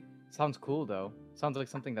would be. Sounds cool though. Sounds like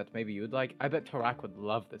something that maybe you'd like. I bet Tarak would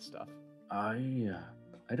love this stuff." I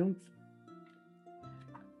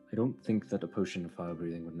don't think that a potion of fire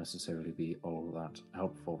breathing would necessarily be all that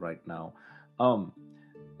helpful right now.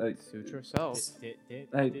 Suit yourself.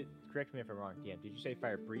 Correct me if I'm wrong, DM. Did you say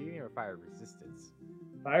fire breathing or fire resistance?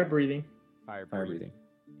 Fire breathing. Fire Fire breathing.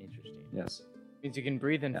 breathing. Interesting. Yes. Means you can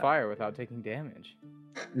breathe in Yeah. fire without taking damage.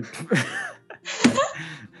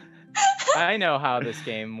 I know how this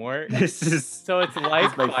game works. This is So it's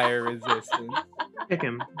like like- fire resistance. Kick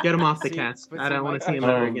him. Get him off the See, cast. but I don't want to see him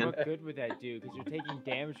Mike, ever you again. What good would that do? Because you're taking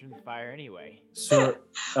damage from the fire anyway. Sir.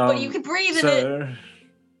 But you can breathe in it. sir,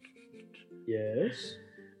 Yes.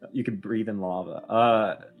 you can breathe in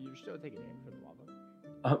lava. You're still taking damage from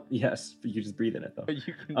the lava. Yes, but you just breathe in it though. But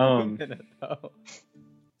you can Um, breathe in it though.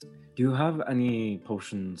 Do you have any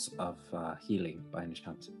potions of healing by any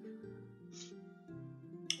chance?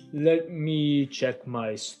 Let me check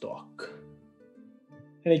my stock.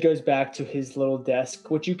 And he goes back to his little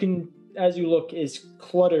desk, which you can, as you look, is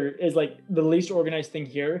cluttered, is like the least organized thing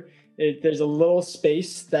here. There's a little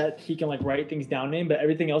space that he can like write things down in, but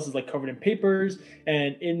everything else is like covered in papers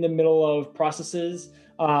and in the middle of processes.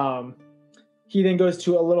 He then goes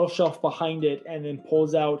to a little shelf behind it and then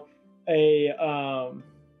pulls out a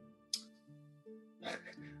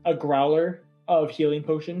growler of healing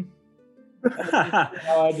potion.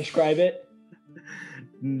 How I describe it.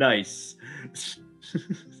 Nice.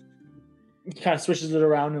 He kind of swishes it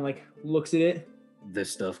around and like looks at it. This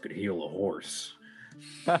stuff could heal a horse.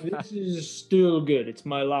 This is still good. It's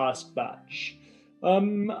my last batch.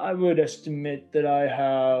 I would estimate that I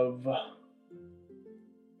have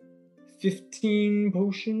 15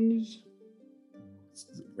 potions.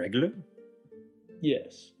 Regular?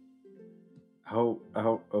 Yes.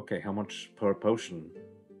 Okay, how much per potion?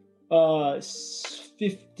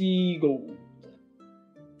 50 gold.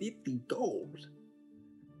 50 gold.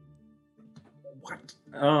 What?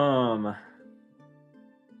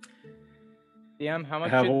 DM, how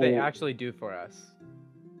much Have should they all- actually do for us?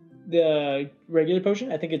 The regular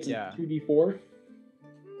potion, I think it's Yeah. a 2d4.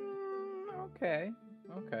 Okay.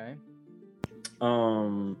 Okay.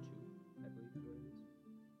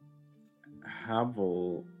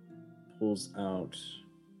 Havel pulls out.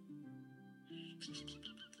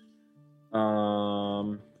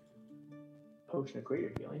 Potion of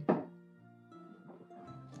greater healing.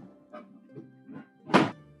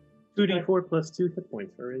 2d4 plus 2 hit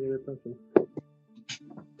points for a regular potion.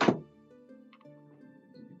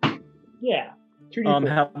 Yeah. 2d4.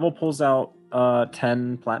 Havel pulls out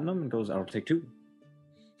 10 platinum and goes, I'll take 2.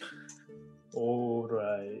 All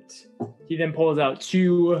right. He then pulls out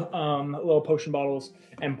 2 little potion bottles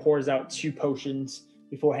and pours out 2 potions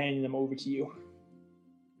before handing them over to you.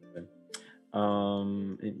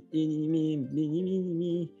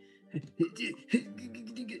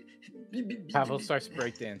 Pavel starts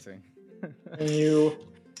breakdancing. And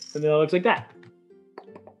something that looks like that.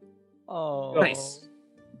 Oh. Nice.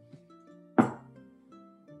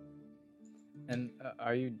 And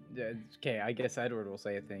are you okay? I guess Edward will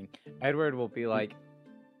say a thing. Edward will be like,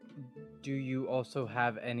 "Do you also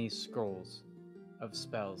have any scrolls of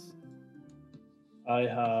spells?" I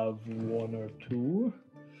have 1 or 2.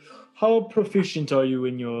 How proficient are you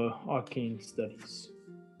in your arcane studies?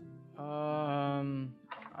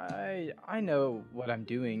 I know what I'm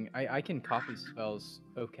doing. I can copy spells.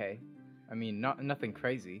 Okay, I mean nothing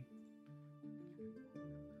crazy.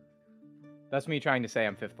 That's me trying to say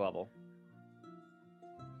I'm 5th level.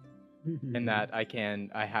 And that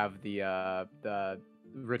I have the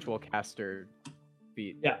ritual caster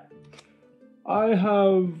feat. Yeah. I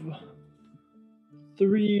have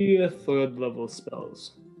 3 3rd level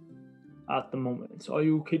spells at the moment. Are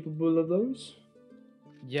you capable of those?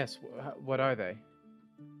 Yes. What are they?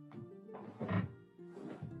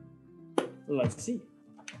 Let's see.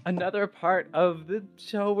 Another part of the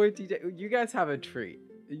show where you guys have a treat.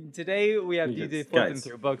 Today we have Yes, DJ flipping guys.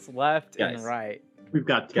 through books left and Guys. right. We've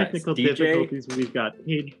got technical DJ? difficulties. We've got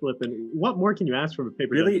page flipping. What more can you ask from a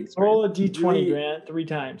paper Really? dungeon stream? Roll a d20, Really? Grant, 3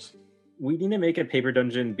 times. We need to make a paper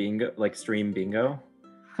dungeon bingo, like stream bingo.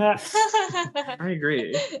 I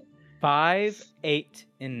agree. 5, 5, 8,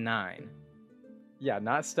 and 9. Yeah,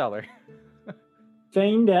 not stellar.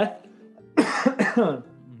 Feign death.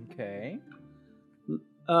 Okay.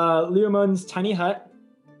 Leomund's tiny hut.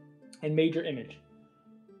 And major image.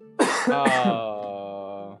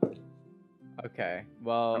 Oh. Okay.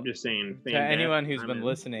 Well, I'm just saying. to fan death, anyone who's I'm been in.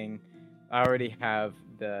 listening, I already have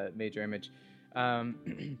the major image.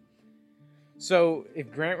 So,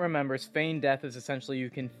 if Grant remembers, feign death is essentially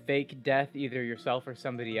you can fake death either yourself or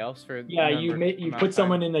somebody else for Yeah, you put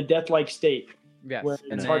someone in a death-like state. Yes, where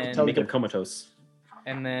and it's hard to then, tell Make them the comatose.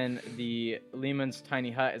 and then the Lehman's tiny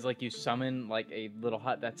hut is like you summon like a little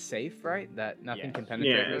hut that's safe, right? That nothing Yes. can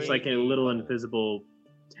penetrate. Yeah, it's really? like a little invisible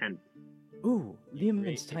tent. Ooh, Lehman's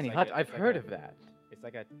It's tiny like hut. a- I've it's like heard a- of that. It's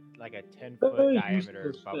like a 10-foot Very diameter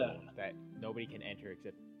useless bubble stuff. that nobody can enter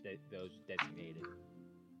except those designated.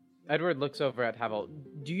 Edward looks over at Havel.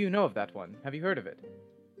 Do you know of that one? Have you heard of it?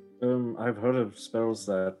 I've heard of spells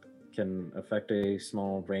that can affect a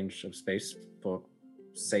small range of space for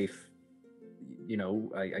safe,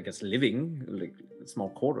 I guess living, like small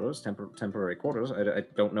quarters, temporary quarters. I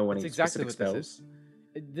don't know any That's exactly specific what this spells.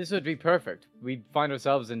 is. This would be perfect. We find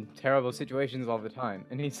ourselves in terrible situations all the time.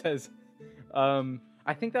 And he says,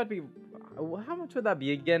 I think that'd be, how much would that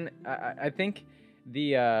be again? I think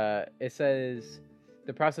it says,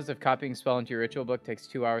 the process of copying spell into your ritual book takes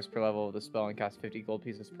 2 hours per level of the spell and costs 50 gold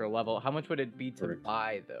pieces per level. How much would it be to Correct.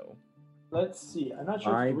 buy, though? Let's see. I'm not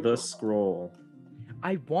sure. Buy if the ritual- scroll.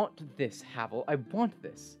 I want this, Havel. I want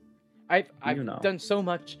this. I've know. done so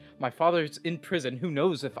much. My father's in prison. Who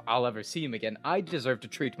knows if I'll ever see him again? I deserve to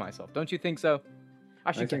treat myself. Don't you think so? I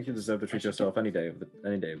I should think you get deserve to treat yourself any day of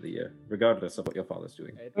the year, regardless of what your father's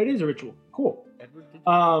doing. It is a ritual. Cool. Edward, did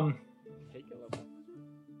take a level?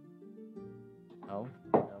 No,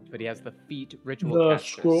 but he has the feat ritual The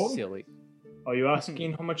caster. scroll? Silly. Are you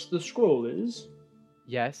asking how much the scroll is?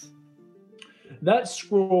 Yes. That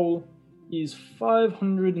scroll is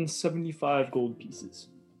 575 gold pieces.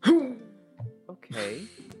 Okay.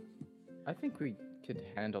 I think we could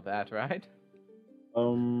handle that, right?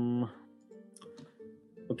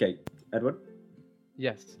 Okay, Edward.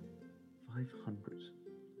 Yes. 500.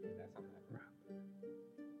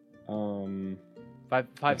 Five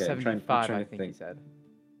Okay, I'm 575, trying I to think he think. said.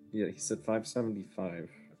 Yeah, he said 575.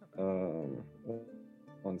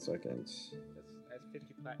 1 second. That's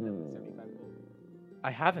 50 platinum and 75 gold. I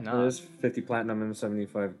have enough. There's 50 platinum and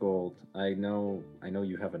 75 gold. I know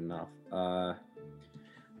you have enough.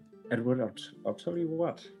 Edward, I'll tell you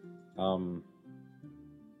what. How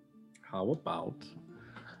about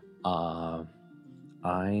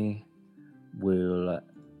I will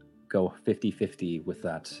go 50-50 with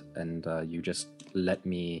that, and you just let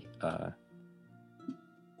me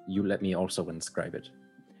also inscribe it.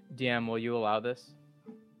 DM, will you allow this?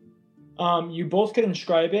 You both could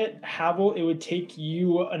inscribe it. Havel, it would take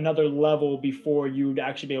you another level before you'd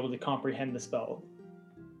actually be able to comprehend the spell.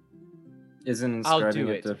 Isn't I'll inscribing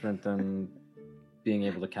do it it. different than being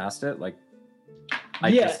able to cast it? Like, I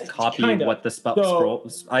Yeah, just copy kinda. what the spell So- scroll.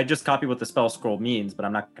 I just copy what the spell scroll means, but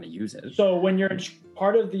I'm not going to use it. So when you're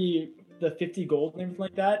part of the 50 gold and everything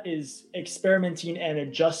like that is experimenting and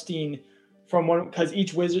adjusting from one, because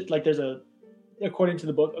each wizard, like there's a, according to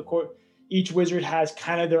the book, each wizard has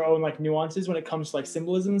kind of their own like nuances when it comes to like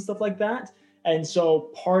symbolism and stuff like that. And so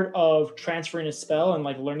part of transferring a spell and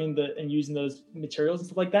like learning and using those materials and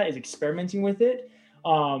stuff like that is experimenting with it.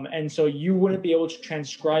 And so you wouldn't be able to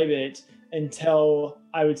transcribe it until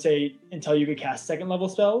you could cast second level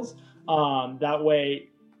spells. That way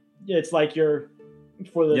it's like you're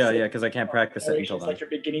because I can't practice it until it's then. like you're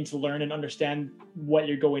beginning to learn and understand what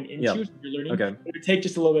you're going into. Yep. So you're learning. Okay. It would take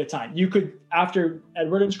just a little bit of time. You could, after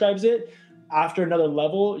Edward inscribes it, after another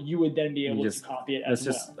level, you would then be able to copy it as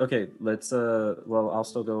well. Okay, let's I'll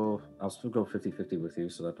still go 50-50 with you,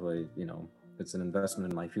 so that way, it's an investment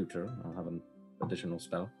in my future. I'll have an additional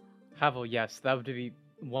spell. Havel, yes, that would be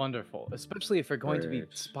wonderful, especially if we're going to be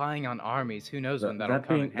Great. spying on armies. Who knows when that'll That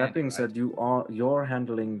come being in handy, being right? said, you're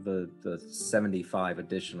handling the 75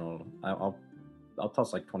 additional. I'll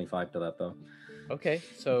toss like 25 to that though. Okay,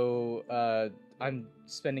 so I'm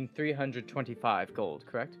spending 325 gold,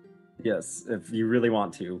 correct? Yes, if you really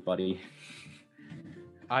want to, buddy.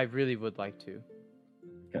 I really would like to.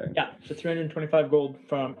 Okay. Yeah, so 325 gold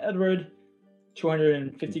from Edward,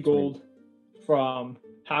 250 gold from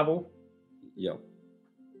Havel. Yep,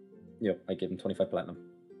 I gave him 25 platinum.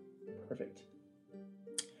 Perfect.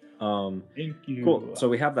 Thank you. Cool. So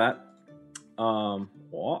we have that.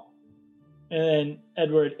 What? And then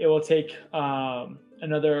Edward, it will take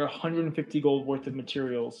another 150 gold worth of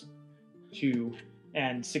materials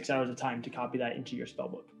and 6 hours of time to copy that into your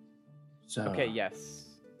spellbook. So Okay, yes.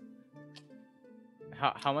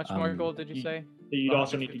 How much more gold did you say? You'd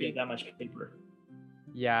also need to 150? get that much paper.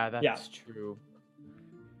 Yeah, that's true.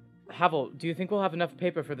 Havel, do you think we'll have enough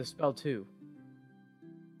paper for the spell too?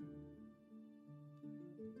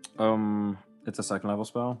 It's a second level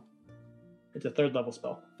spell. It's a third level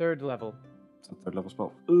spell. Third level. It's a third level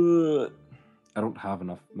spell. I don't have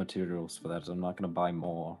enough materials for that, so I'm not going to buy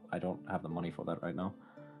more. I don't have the money for that right now.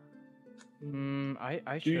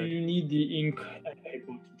 I Do should. you need the ink and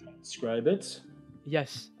paper to transcribe it?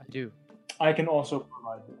 Yes, I do. I can also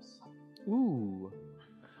provide this. Ooh.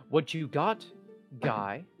 What you got,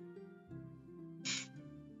 guy?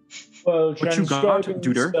 Well, What you got, transcribing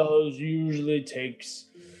duder? spells usually takes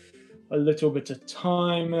a little bit of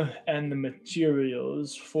time and the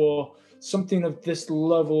materials. For something of this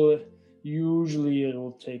level, usually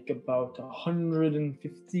it'll take about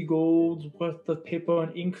 150 gold worth of paper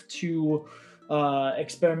and ink to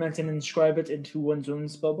experiment and inscribe it into one's own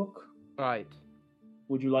spellbook. Right.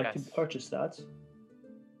 Would you like Yes. to purchase that?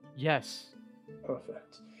 Yes.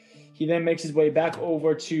 Perfect. He then makes his way back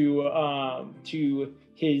over to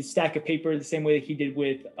his stack of paper the same way that he did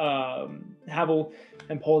with Havel,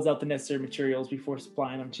 and pulls out the necessary materials before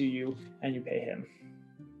supplying them to you, and you pay him.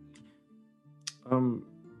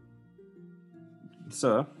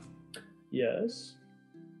 Sir, Yes.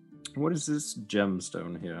 what is this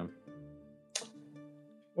gemstone here?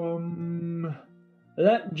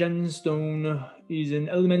 That gemstone is an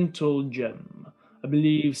elemental gem. I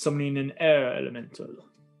believe summoning an air elemental.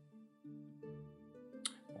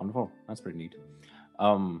 Wonderful. That's pretty neat.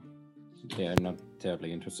 Yeah, I'm not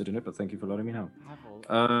terribly interested in it, but thank you for letting me know. Havel, you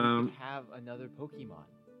could have another Pokemon.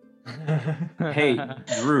 Hey,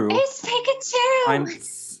 Drew, It's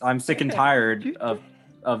Pikachu! I'm sick and tired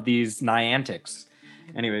of these Niantics.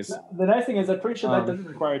 Anyways, The nice thing is, I'm pretty sure that doesn't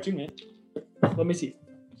require attunement. Let me see.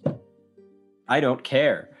 I don't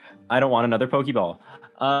care. I don't want another Pokeball.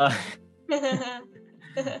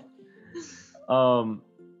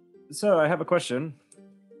 So I have a question.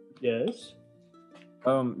 Yes,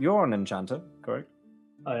 You're an enchanter, correct?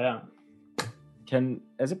 I am.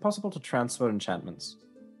 Is it possible to transfer enchantments?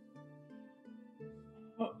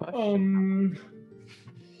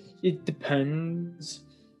 It depends.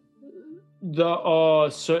 There are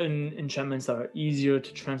certain enchantments that are easier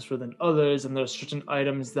to transfer than others, and there are certain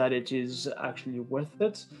items that it is actually worth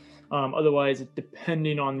it. Otherwise,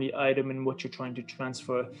 depending on the item and what you're trying to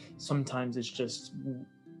transfer, sometimes it's just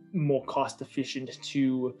more cost efficient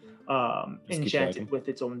to Just keep enchant the it item. with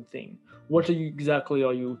its own thing. What exactly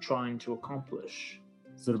are you trying to accomplish?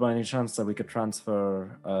 Is there by any chance that we could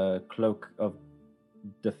transfer a cloak of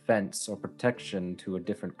defense or protection to a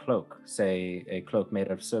different cloak? Say a cloak made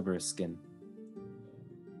of Cerberus skin.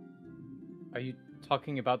 Are you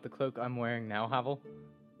talking about the cloak I'm wearing now, Havel?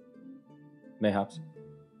 Mayhaps.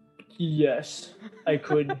 Yes, I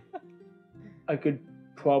could. I could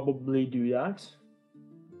probably do that.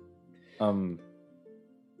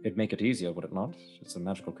 It'd make it easier, would it not? It's a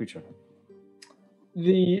magical creature.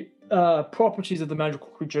 The properties of the magical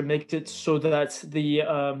creature makes it so that the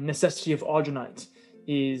necessity of Argonite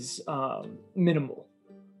is minimal.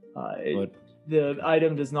 But The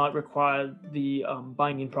item does not require the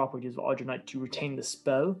binding properties of Argonite to retain the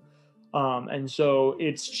spell, and so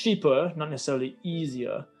it's cheaper, not necessarily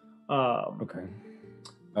easier. okay.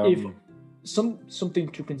 If something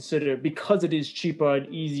to consider, because it is cheaper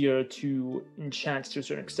and easier to enchant to a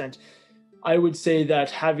certain extent, I would say that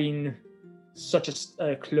having such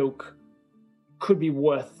a cloak could be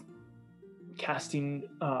worth casting,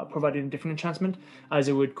 providing a different enchantment, as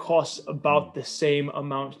it would cost about the same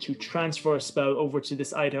amount to transfer a spell over to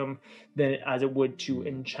this item than as it would to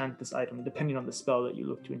enchant this item, depending on the spell that you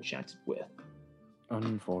look to enchant it with.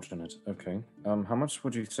 Unfortunate. Okay. How much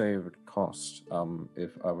would you say it would cost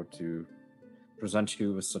if I were to present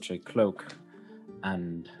you with such a cloak,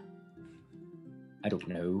 and I don't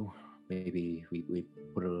know, maybe we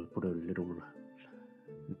put a little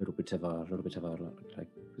bit of a like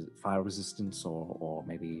fire resistance, or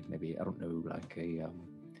maybe I don't know, like a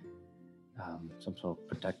some sort of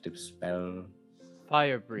protective spell.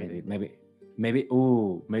 Fire breathing. Maybe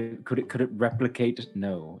could it replicate?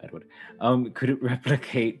 No, Edward. Could it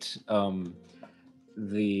replicate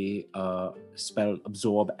the spell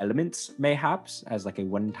absorb elements, mayhaps, as like a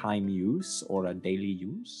one-time use or a daily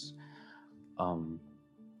use?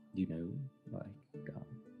 You know, like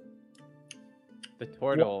The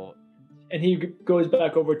turtle. And he goes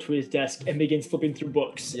back over to his desk and begins flipping through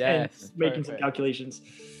books Yes, and making some perfect. calculations.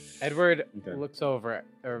 Edward Okay. looks over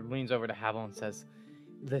or leans over to Havel and says,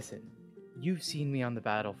 "Listen, you've seen me on the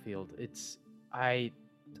battlefield. I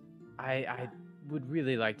would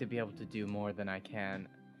really like to be able to do more than I can.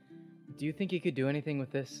 Do you think he could do anything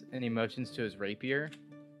with this?" And he motions to his rapier.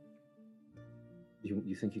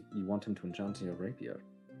 You think you want him to enchant your rapier?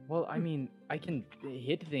 Well, I mean, I can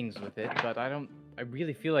hit things with it, but I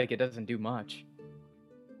really feel like it doesn't do much.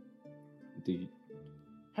 Do you,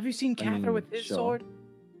 Have you seen I Cather mean, with his sure. sword?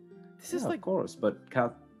 This is yeah, like of course, but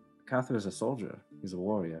Cather is a soldier. He's a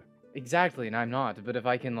warrior. exactly, and I'm not. But if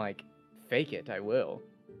I can like fake it, I will.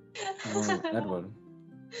 Well, Edward.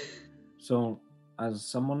 So, as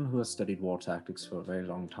someone who has studied war tactics for a very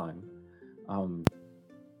long time,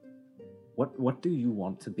 what do you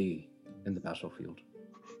want to be in the battlefield?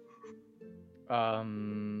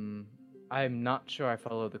 I'm not sure I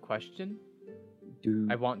follow the question.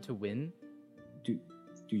 I want to win. Do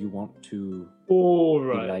you want to All be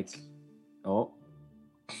right. like? Oh,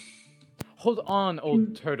 Hold on,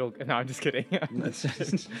 old turtle. No, I'm just kidding.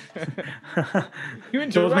 You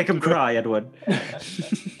don't make him interrupted cry, Edward.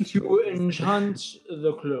 To enchant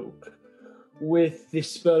the cloak with the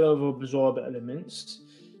spell of absorb elements,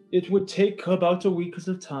 it would take about a week's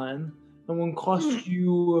of time and would cost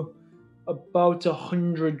you about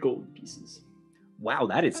 100 gold pieces. Wow,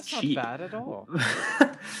 that is That's cheap. not bad at all.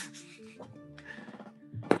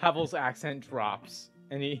 Havel's accent drops,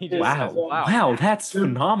 and he just Wow, says, wow, that's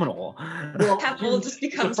phenomenal. Havel just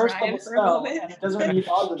becomes first Ryan level for a spell, moment. and it doesn't need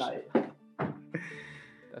Argonite.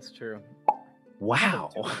 That's true.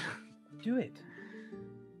 Wow, Do it.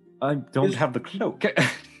 I don't have the cloak.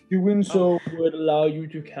 Doing so would allow you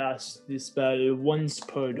to cast the spell once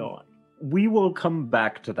per dawn. We will come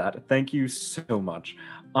back to that. Thank you so much.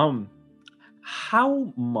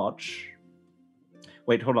 How much?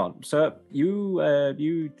 Wait, hold on, sir.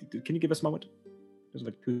 You can you give us a moment? Just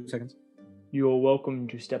like 2 seconds. You're welcome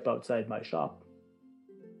to step outside my shop.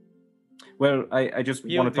 Well, I just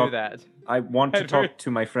He'll want to do talk. that. I want to Edward. talk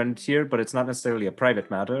to my friend here, but it's not necessarily a private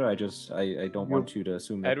matter. I don't want you to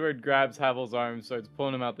assume that. Edward grabs Havel's arm and starts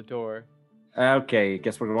pulling him out the door. Okay,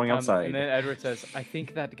 guess we're going outside. And then Edward says, "I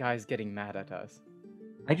think that guy's getting mad at us."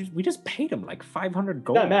 We just paid him like 500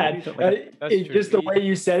 gold. Not mad. That's true. Just the way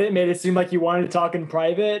you said it made it seem like you wanted to talk in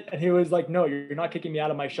private, and he was like, "No, you're not kicking me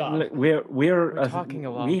out of my shop." We're talking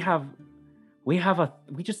a lot. We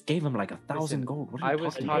just gave him like 1,000 gold. What are I you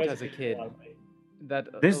was talking taught about? as a kid that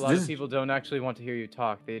a This- lot this- of people don't actually want to hear you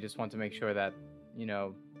talk. They just want to make sure that,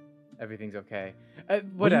 everything's okay.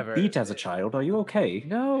 Whatever. Were you beat as a child? Are you okay?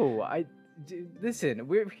 No, listen,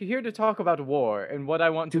 we're here to talk about war and what I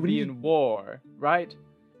want to Do we be need- in war, right?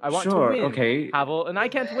 I want Sure, to win, okay. Havel, and I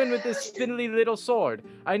can't win with this spindly little sword.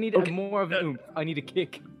 I need Okay, more of an oomph. I need a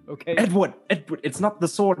kick, okay? Edward, it's not the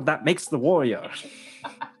sword that makes the warrior.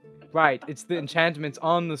 Right, it's the enchantments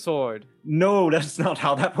on the sword. No, that's not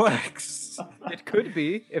how that works. It could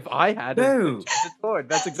be if I had an No. enchanted sword.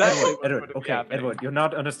 That's exactly what Edward, would be okay, happening. Edward, you're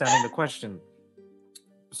not understanding the question.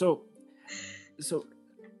 So,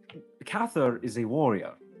 Cathar is a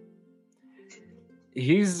warrior.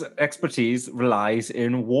 His expertise relies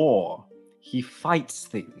in war. He fights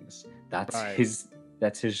things. That's Right. his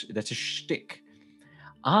shtick.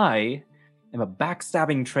 I am a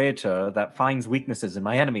backstabbing traitor that finds weaknesses in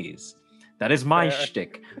my enemies. That is my Fair.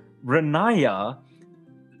 shtick. Renaya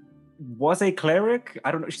was a cleric.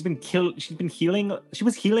 I don't know. She's been healing. She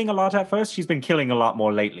was healing a lot at first. She's been killing a lot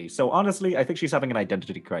more lately. So honestly, I think she's having an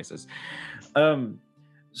identity crisis.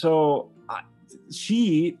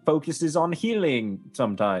 She focuses on healing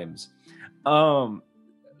sometimes.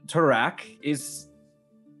 Tarak is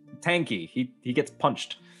tanky. He gets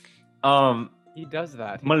punched. He does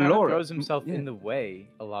that. He My kind of lord, throws himself yeah. in the way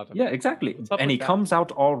a lot of Yeah, exactly. What's up And with he that? comes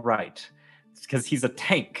out all right because he's a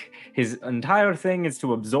tank. His entire thing is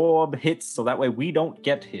to absorb hits so that way we don't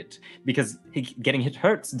get hit because getting hit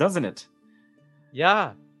hurts, doesn't it?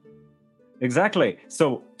 Yeah. Exactly.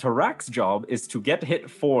 So Tarak's job is to get hit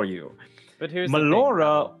for you. But here's the thing, Melora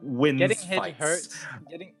Havel. wins Getting hit fights. hurts.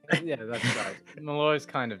 Yeah, that's right. Melora's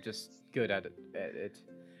kind of just good at it.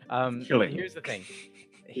 Killing. Here's the thing.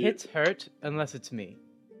 Hits hurt unless it's me.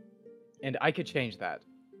 And I could change that.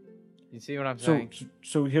 You see what I'm saying?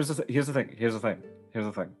 So here's the thing.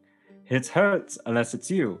 Hits hurts unless it's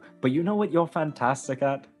you. But you know what you're fantastic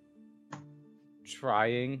at?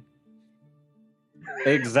 Trying.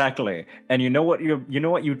 Exactly. And you know what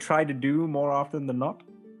you try to do more often than not?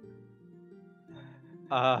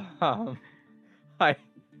 I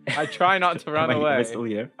try not to run Am away. I still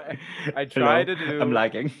here? I try Hello? to do I'm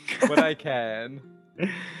lagging. what I can.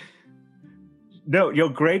 No, you're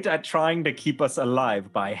great at trying to keep us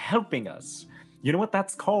alive by helping us. You know what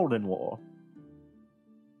that's called in war?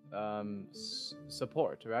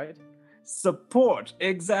 Support, right? Support,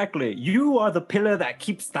 exactly. You are the pillar that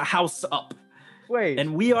keeps the house up. Wait.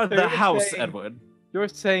 And we are so the you're house, saying- Edward. You're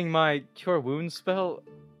saying my cure wounds spell,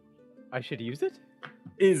 I should use it?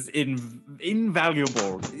 Is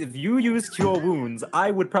invaluable. If you use cure wounds, I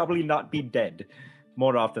would probably not be dead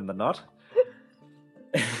more often than not.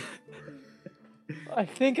 I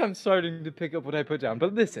think I'm starting to pick up what I put down.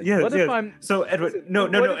 But listen, Yes, what if yes. I'm So Edward, no,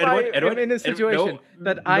 what if I Edward, am in a Edward, situation no,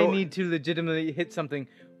 that I no. need to legitimately hit something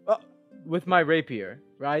with my rapier,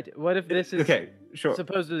 right? What if this is Okay, sure.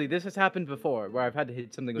 supposedly this has happened before where I've had to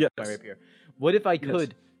hit something with my Yes. rapier. What if I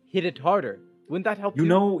could hit it harder? Wouldn't that help You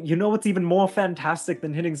know what's even more fantastic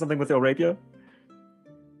than hitting something with your rapier?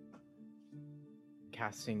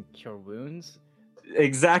 Casting cure wounds?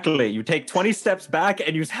 Exactly. You take 20 steps back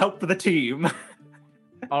and you help the team.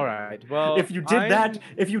 All right. Well, if you did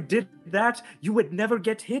that, you would never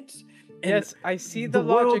get hit. And yes, I see the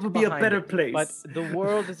world logic would be a behind better it, place. But the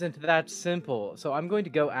world isn't that simple. So I'm going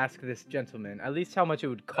to go ask this gentleman at least how much it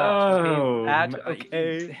would cost. Oh,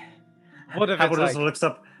 okay. What if Havel it's just like,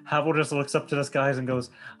 looks up to the skies and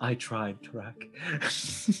goes, "I tried, Tarak."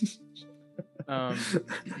 I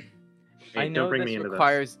Hey, know don't bring this me into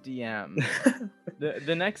requires DM.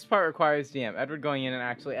 The next part requires DM. Edward going in and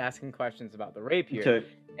actually asking questions about the rapier. Okay.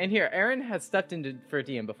 And here, Aaron has stepped into for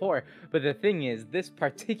DM before, but the thing is, this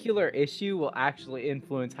particular issue will actually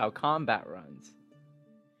influence how combat runs.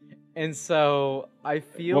 And so I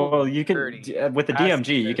feel Well, you can dirty with the asking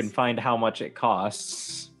DMG, you can this. find how much it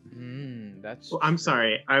costs. That's Well, I'm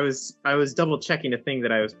sorry. I was double checking a thing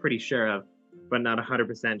that I was pretty sure of, but not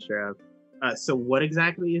 100% sure of. So what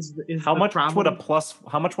exactly is How the much problem? would a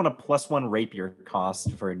 +1 rapier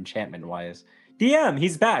cost for enchantment wise? DM,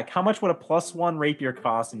 he's back. How much would a +1 rapier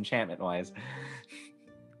cost enchantment wise?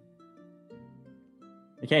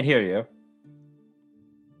 I can't hear you.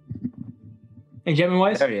 Enchantment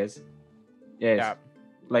wise? There he is. Yes. Yeah.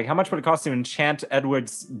 Like, how much would it cost to enchant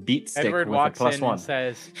Edward's beat stick Edward with a walks in +1? and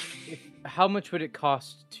says, "How much would it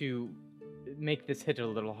cost to make this hit a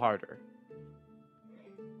little harder?"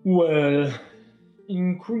 Well,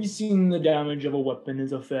 increasing the damage of a weapon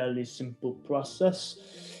is a fairly simple process.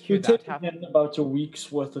 It Hear would that take happen? again about a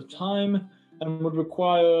week's worth of time and would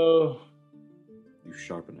require You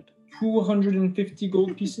sharpen it. 250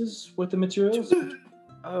 gold pieces worth of materials.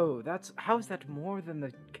 Oh, how is that more than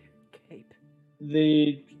the cape?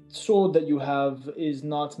 The sword that you have is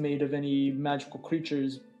not made of any magical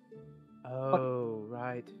creatures, Oh,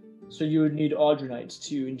 right. so you would need Aldronites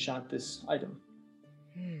to enchant this item.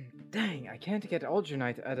 Dang, I can't get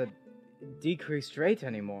Aldronite at a decreased rate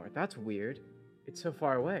anymore. That's weird. It's so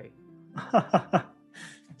far away.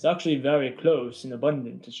 It's actually very close and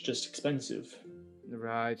abundant. It's just expensive.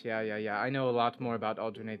 Right, yeah. I know a lot more about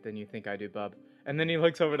Aldronate than you think I do, bub. And then he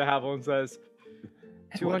looks over to Havel and says,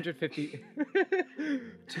 250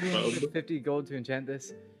 250 gold to enchant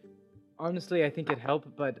this. Honestly, I think it'd help,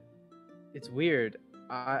 but it's weird.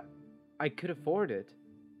 I could afford it.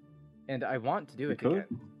 And I want to do it again.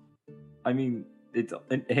 I mean, it's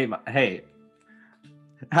hey.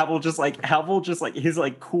 Havel just like his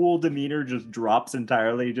like cool demeanor just drops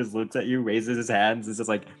entirely. He just looks at you, raises his hands, and is just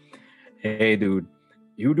like, "Hey, dude,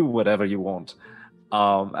 you do whatever you want."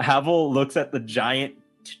 Havel looks at the giant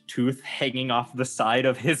tooth hanging off the side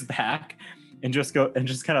of his back, and just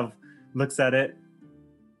kind of looks at it,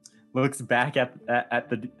 looks back at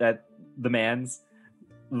the man's,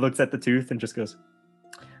 looks at the tooth, and just goes,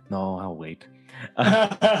 "No, I'll wait."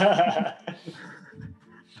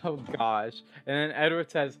 Oh gosh. And then Edward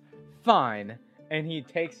says, fine. And he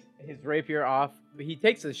takes his rapier off. He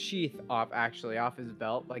takes the sheath off, actually, off his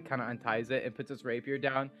belt, like kind of unties it and puts his rapier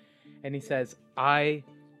down. And he says, I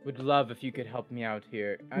would love if you could help me out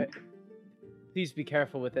here. Please be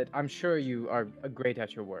careful with it. I'm sure you are great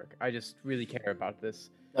at your work. I just really care about this.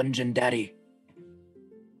 Dungeon Daddy.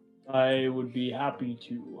 I would be happy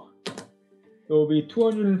to. It will be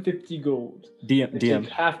 250 gold. DM. Take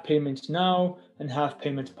half payment now and half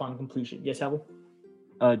payment upon completion. Yes, Havel?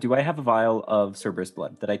 Do I have a vial of Cerberus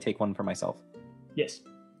blood? Did I take one for myself? Yes.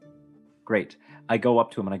 Great. I go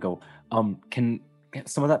up to him and I go, can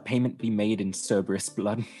some of that payment be made in Cerberus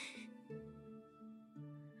blood?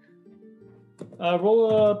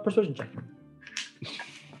 Roll a persuasion check.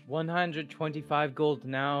 125 gold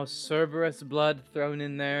now, Cerberus blood thrown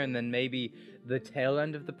in there, and then maybe the tail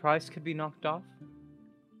end of the price could be knocked off?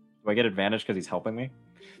 Do I get advantage because he's helping me?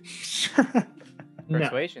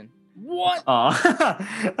 Persuasion. What?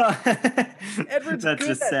 Edward's That's good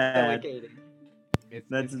just at sad. delegating.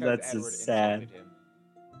 That's Edward just sad. insulted him.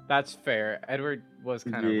 That's fair. Edward was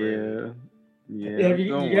kind of rude. Yeah. Have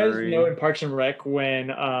you guys know in Parks and Rec when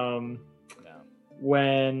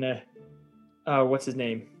what's his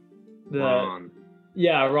name? Ron.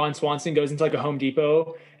 Yeah, Ron Swanson goes into like a Home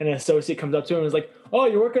Depot and an associate comes up to him and is like, "Oh,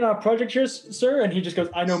 you're working on a project here, sir?" And he just goes,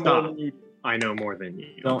 "I know more than you." I know more than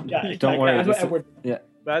you. Don't Yeah, worry. That's what Edward.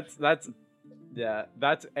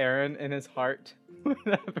 That's Aaron in his heart.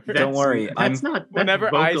 Don't worry. That's whenever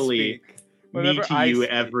vocally I speak. Whenever me to I you speak.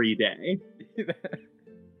 every day.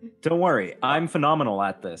 Don't worry. I'm phenomenal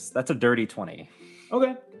at this. That's a dirty 20.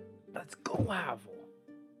 Okay. Let's go, Havel.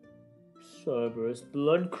 Cerberus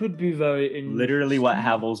blood could be very interesting. Literally what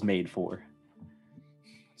Havel's made for.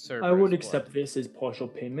 Cerberus I would blood. accept this as partial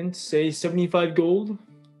payment. Say 75 gold.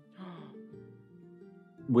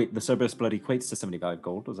 Wait, the Cerberus blood equates to 75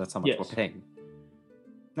 gold? Is that how much Yes. we're paying?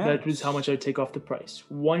 That was how much I'd take off the price.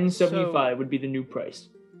 175 would be the new price.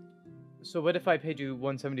 So what if I paid you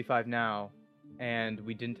 175 now, and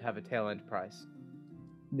we didn't have a tail end price?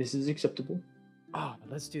 This is acceptable. Oh,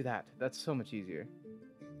 let's do that. That's so much easier.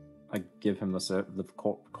 I give him the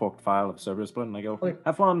corked vial of Cerberus blood and I go, Okay.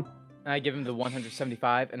 have fun. I give him the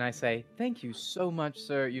 175, and I say, "Thank you so much,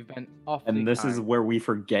 sir. You've been awfully And this is kind." where we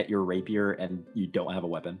forget your rapier and you don't have a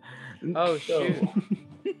weapon. Oh shoot!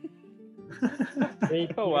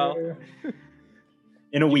 Oh well.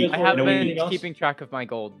 In a week. I have In a been week. Else? keeping track of my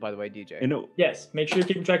gold, by the way, DJ. Yes, make sure you're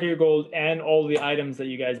keeping track of your gold and all the items that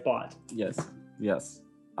you guys bought. Yes.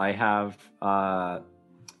 I have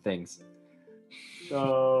things.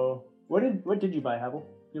 So, what did you buy, Havel?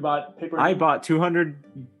 You bought paper. I bought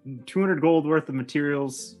 200 gold worth of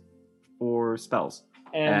materials for spells.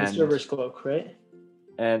 and the Cerberus cloak, right?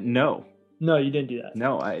 And no, you didn't do that.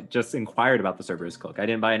 No, I just inquired about the Cerberus cloak. I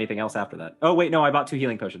didn't buy anything else after that. Oh, wait, no, I bought 2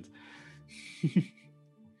 healing potions.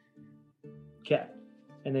 Okay.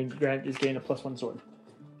 And then Grant is getting a +1 sword.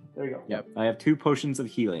 There you go. Yep, I have 2 potions of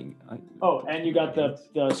healing. Oh, and you got the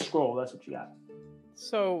scroll. That's what you got.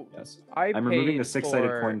 So Yes. I'm I'm removing the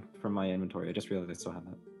 6-sided coin from my inventory. I just realized I still have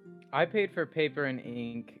that. I paid for paper and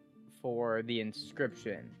ink for the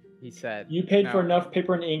inscription. He said You paid for Now- enough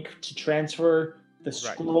paper and ink to transfer the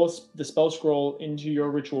scrolls, the spell scroll, into your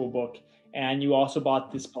ritual book, and you also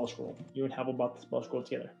bought the spell scroll. You and Havel bought the spell scroll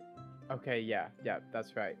together. Okay, yeah,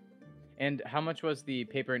 that's right. And how much was the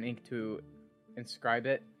paper and ink to inscribe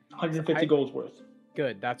it? 150 I- gold's worth.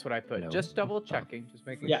 Good, that's what I put. No. Just double checking, just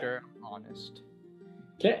making Yeah. sure I'm honest.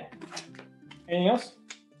 Okay. Anything else?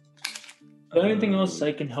 Is there anything else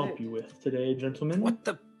I can help you with today, gentlemen? What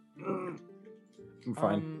the? I'm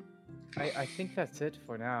fine. I think that's it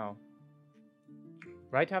for now.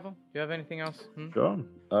 Right, Havel? Do you have anything else? Sure.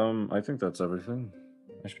 I think that's everything.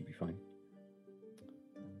 I should be fine.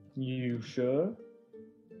 You sure?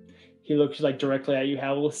 He looks like directly at you,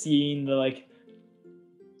 Howell, seeing the like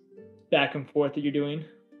back and forth that you're doing.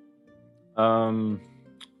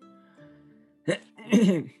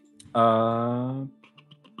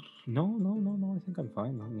 No. I think I'm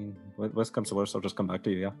fine. I mean, worst comes to worst, I'll just come back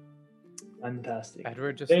to you. Yeah. Fantastic.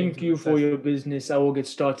 Edward just Thank you for says, your business. I will get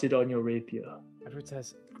started on your rapier. Edward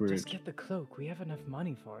says, Great. just get the cloak. We have enough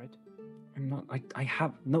money for it. I'm not. I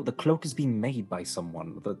have no. The cloak is being made by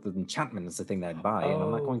someone. The enchantment is the thing that I buy, and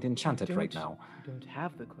I'm not going to enchant it right now. You don't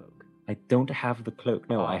have the cloak. I don't have the cloak.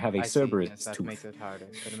 No, I have a see. Cerberus Yes, that tooth. makes it harder.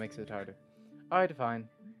 That makes it harder. All right, fine.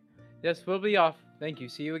 Yes, we'll be off. Thank you.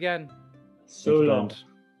 See you again. So Thank you, long. Brent.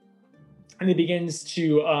 And he begins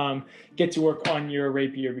to get to work on your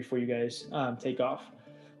rapier before you guys take off.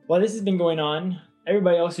 While this has been going on,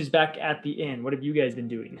 everybody else who's back at the inn, what have you guys been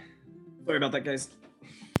doing? Sorry about that, guys.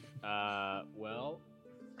 Well,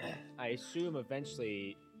 I assume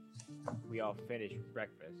eventually we all finish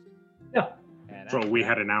breakfast. Yeah. And So after we that,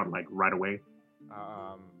 heading out like right away.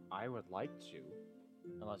 I would like to,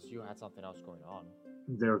 unless you had something else going on.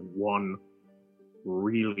 There's one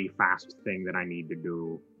really fast thing that I need to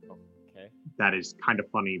do. Okay. That is kind of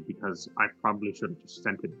funny because I probably should have just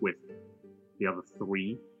sent it with the other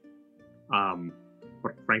three.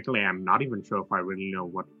 But frankly, I'm not even sure if I really know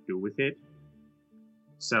what to do with it.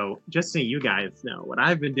 So just so you guys know, what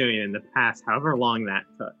I've been doing in the past, however long that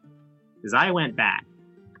took, is I went back,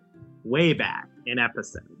 way back in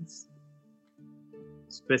episodes.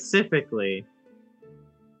 Specifically,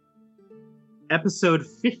 episode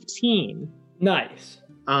 15. Nice.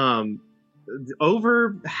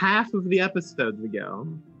 Over half of the episodes ago.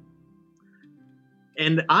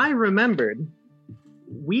 And I remembered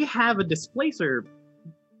we have a displacer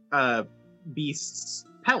beast's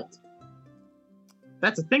pelt.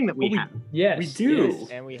 That's a thing that we have. Yes. We do. yes.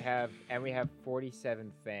 And we have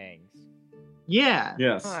 47 fangs. Yeah.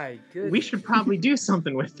 Yes. My goodness. We should probably do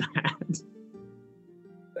something with that.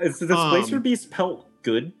 Is the Displacer Um, Beast pelt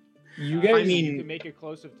good? You guys. I mean- you can make a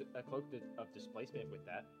cloak of displacement with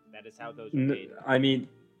that. That is how those are made, I mean,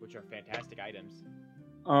 which are fantastic items.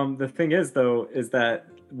 the thing is though, is that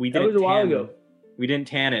we that didn't was a while tan ago. them. We didn't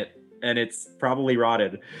tan it, and it's probably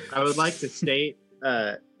rotted. I would like to state,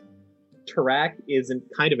 Tarak isn't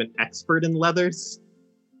kind of an expert in leathers.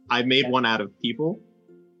 I made one out of people.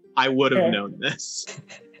 I would have Fair. known this.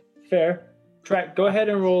 Fair. Track. Go ahead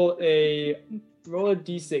and roll a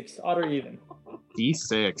d6, odd or even,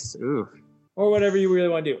 D6. Ooh. or whatever you really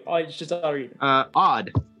want to do. Oh, it's just odd or even.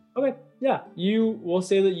 Odd. Okay. Yeah. You. We'll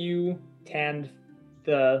say that you tanned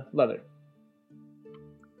the leather.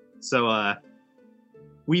 So,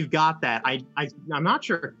 we've got that. I'm not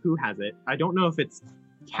sure who has it. I don't know if it's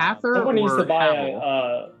Cather Someone or needs to buy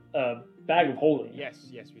Havel. a bag of holding. Yes,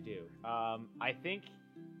 we do. I think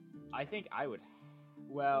I would.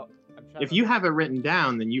 Well, I'm trying If to you have it written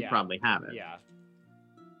down, then you Yeah. probably have it. Yeah.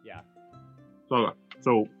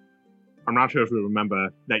 So I'm not sure if you remember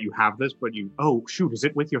that you have this, but you. Oh shoot! Is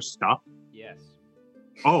it with your stuff? Yes.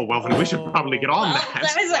 Oh well, then we should probably get on Well, that.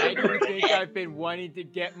 that is I do think I've been wanting to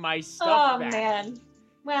get my stuff Oh back. man.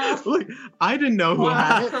 Well. Look, I didn't know who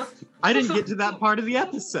had it. wow. I didn't get to that part of the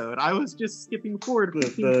episode. I was just skipping forward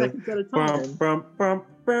 15 seconds at a time.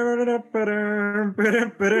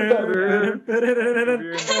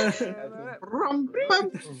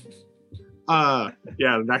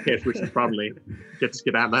 Yeah, in that case, we should probably get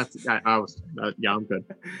out. Yeah, I'm good.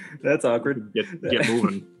 That's awkward. Get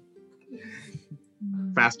moving.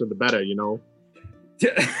 Faster the better, you know.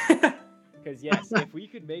 Because yes, if we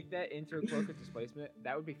could make that into a cloak of displacement,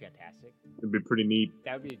 that would be fantastic. It'd be pretty neat.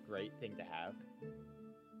 That would be a great thing to have.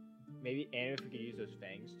 Maybe, and if we could use those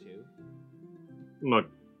fangs too. Look,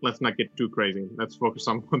 let's not get too crazy. Let's focus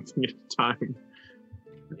on one thing at a time.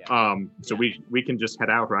 Yeah. So we can just head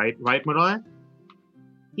out, right? Right, Malloy?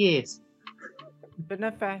 Yes.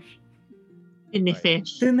 Benefash. In the Right.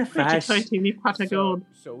 fish. In the Pretty fish. tight in the pot of gold.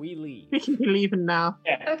 So we leave. We can be leaving now.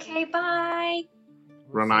 Yeah. Okay, bye.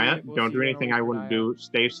 We'll Ranaya, see- we'll don't see do you anything on I wouldn't Ranaya. do.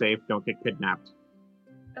 Stay safe. Don't get kidnapped.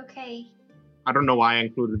 Okay. I don't know why I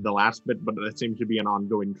included the last bit, but it seems to be an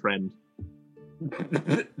ongoing trend.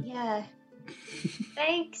 Yeah.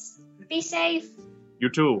 Thanks. Be safe. You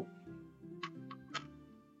too.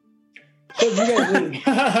 So you guys leave.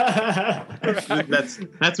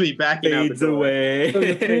 That's me backing out the Fades door. away. So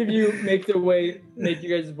the three of you make you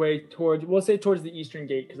guys' way towards, we'll say towards the eastern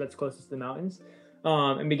gate because that's closest to the mountains,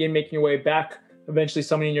 and begin making your way back, eventually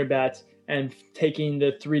summoning your bat and taking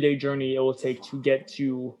the 3-day journey it will take to get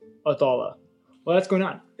to Athala. Well, that's going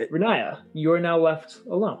on. Renaya, you are now left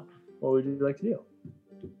alone. What would you like to do?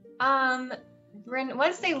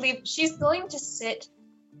 Once they leave, she's going to sit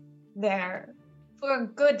there for a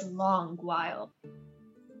good long while,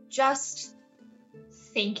 just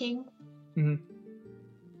thinking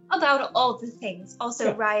about all the things. Also,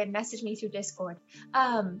 Yeah. Ryan messaged me through Discord.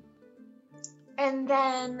 And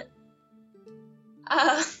then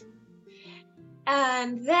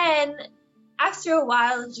after a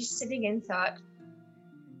while of just sitting in thought,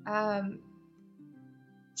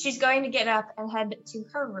 she's going to get up and head to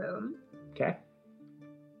her room. Okay.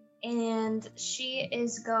 And she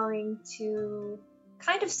is going to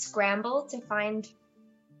kind of scramble to find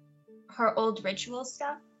her old ritual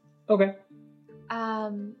stuff. Okay.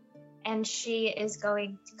 And she is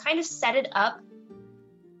going to kind of set it up.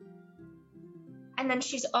 And then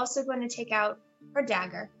she's also going to take out her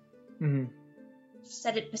dagger.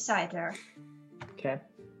 Set it beside her. Okay.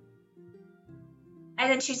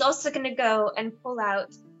 And then she's also going to go and pull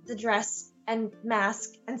out the dress and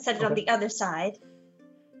mask and set it on the other side.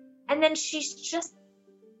 And then she's just...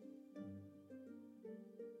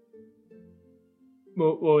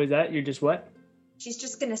 What was that? You're just what? She's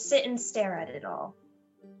just going to sit and stare at it all.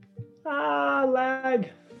 Ah, lag.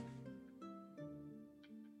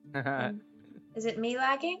 Is it me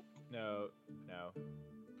lagging? No.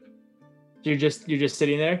 You're just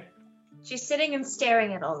sitting there? She's sitting and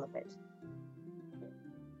staring at all of it.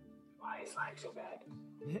 Why is lag so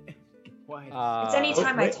bad? Why? It's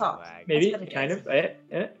anytime I wait. talk. Maybe, That's what it kind is.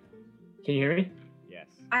 of. Can you hear me? Yes.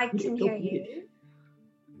 I can hear you.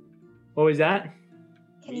 What was that?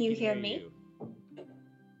 Can you hear me?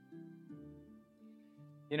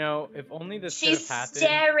 You know, if only this could have She's happened.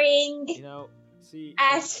 staring See,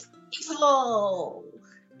 at it all.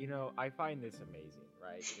 I find this amazing,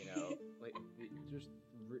 right? Like just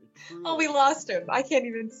truly. Oh, we lost him. I can't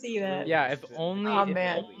even see that. Yeah, if only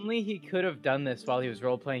man. he could have done this while he was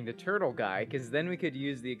role playing the turtle guy, because then we could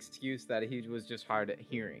use the excuse that he was just hard at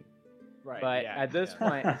hearing. Right. But yeah, at this yeah.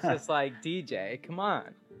 point, it's just like, DJ, come on.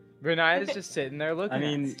 Renaya's just sitting there looking I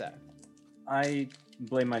mean, at stuff. I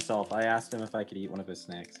blame myself. I asked him if I could eat one of his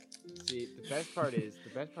snacks. See, the best part is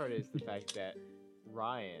the fact that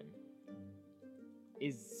Ryan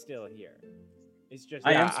is still here. It's just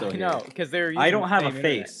I am still here. No, because they're. I don't using have the a same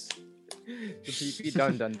face. internet. The PP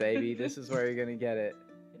dun dun baby. This is where you're gonna get it.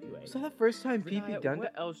 Anyway, Was that the first time Renaya, PP dun?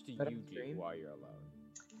 what else do that you on do stream? while you're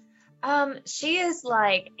alone? She is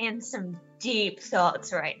like in some deep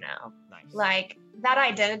thoughts right now. Nice. Like that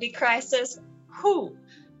identity crisis. Whew.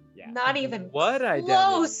 Yeah. Not even What identity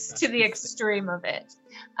close to the crisis? extreme of it.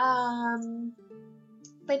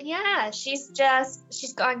 But yeah, she's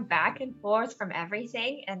going back and forth from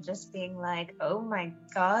everything and just being like, oh my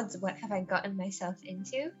god, what have I gotten myself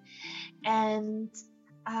into? And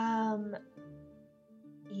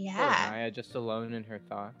yeah. Renaya just alone in her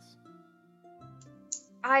thoughts.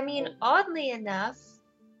 I mean, oddly enough,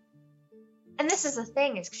 and this is the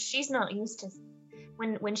thing, is 'cause she's not used to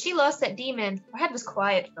when she lost that demon, her head was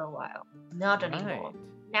quiet for a while. Not anymore. Right.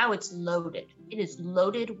 Now it's loaded. It is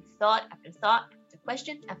loaded with thought after thought, after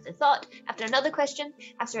question, after thought, after another question,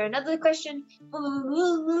 after another question. Well,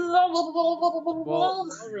 while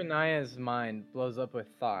Renaya's mind blows up with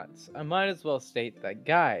thoughts, I might as well state that,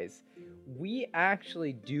 guys, we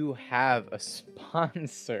actually do have a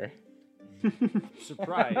sponsor.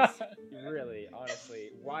 Surprise. Really, honestly,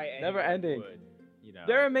 why anyone Never ending. would,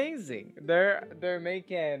 They're amazing. They're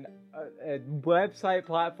making a website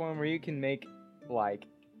platform where you can make like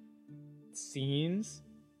scenes,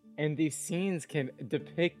 and these scenes can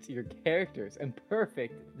depict your characters in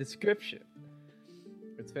perfect description.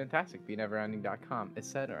 It's fantastic. BeNeverEnding.com,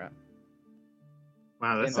 etc.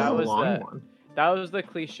 Wow, this And is that a was long the- one. That was the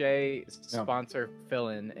cliche sponsor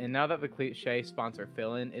fill-in, and now that the cliche sponsor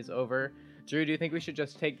fill-in is over, Drew, do you think we should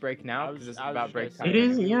just take break now? Because it's about break time. It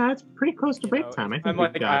is, yeah, it's pretty close to break time. I think I'm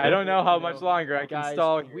we've like, got I it. don't know how much longer I can Guys,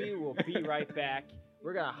 stall. we will be right back.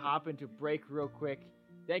 We're gonna hop into break real quick.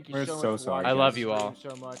 Thank you We're so much so for sorry. watching. I love the you all.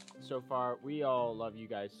 stream so much so far. We all love you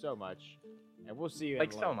guys so much, and we'll see you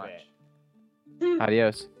Like in a so little much. bit.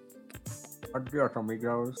 Adios. Adios,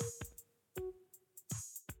 amigos.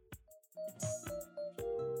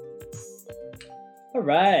 All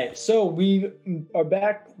right, so we are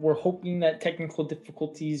back. We're hoping that technical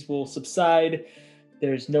difficulties will subside.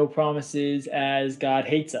 There's no promises, as God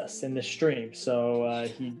hates us in the stream, so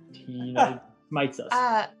he smites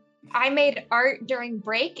us. I made art during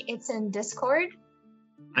break. It's in Discord.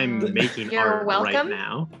 I'm making You're art right welcome.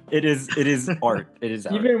 now. It is art. It is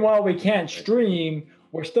art. Even while we can't stream,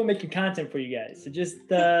 we're still making content for you guys. So just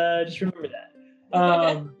remember that.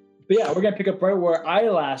 But yeah, we're gonna pick up right where I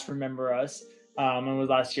last remember us. And it was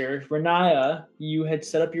last year. Renaya, you had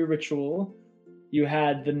set up your ritual. You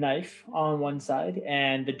had the knife on one side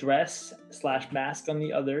and the dress / mask on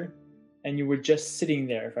the other, and you were just sitting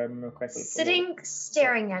there, if I remember correctly. Sitting,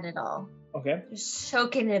 staring at it all. Okay. Just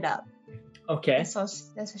soaking it up. Okay. That's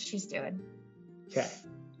what she's doing. Okay.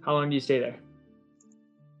 How long do you stay there?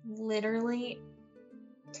 Literally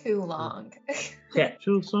too long. Okay.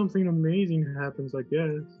 Till something amazing happens, I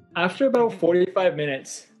guess. After about 45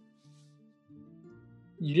 minutes,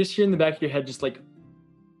 you just hear in the back of your head just like,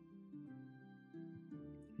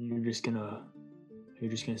 you're just gonna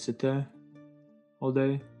sit there all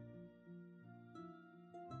day?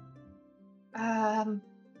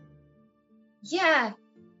 Yeah,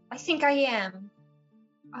 I think I am.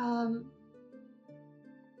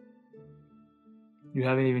 You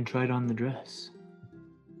haven't even tried on the dress.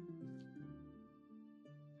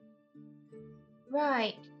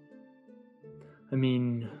 Right. I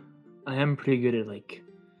mean, I am pretty good at like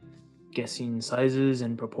guessing sizes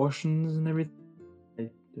and proportions and everything.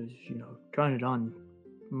 Trying it on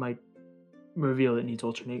might reveal it needs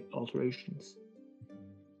alterations.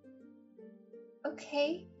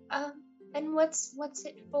 Okay. And what's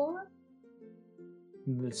it for?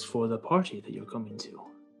 It's for the party that you're coming to.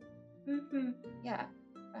 Yeah.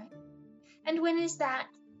 Right. And when is that?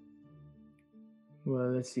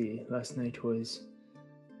 Well, let's see. Last night was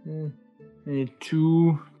 2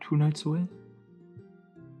 nights away.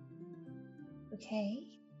 Okay.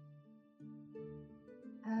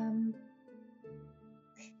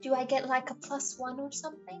 Do I get like a +1 or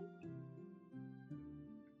something?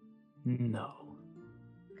 No.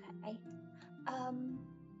 Okay.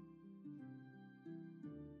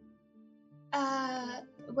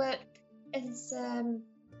 What is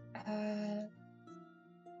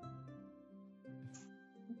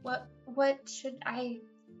what should I?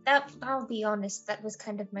 I'll be honest. That was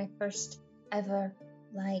kind of my first ever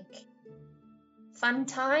like fun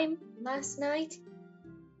time last night.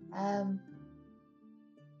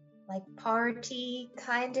 Like party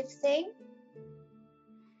kind of thing.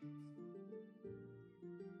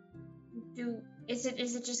 Is it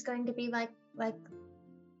just going to be like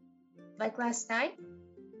last night?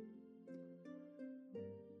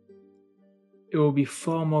 It will be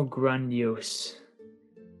far more grandiose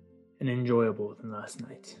and enjoyable than last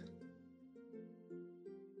night.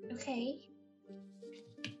 Okay.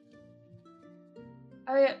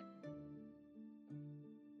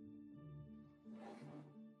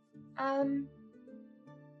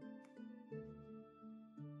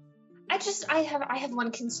 I have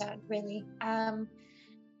one concern really.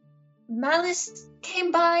 Malice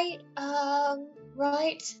came by,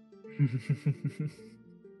 right?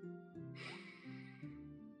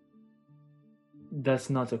 That's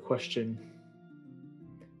not a question.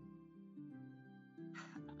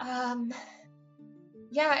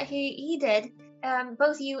 Yeah, he did.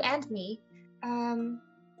 Both you and me.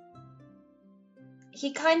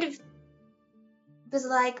 He kind of was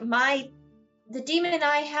like, the demon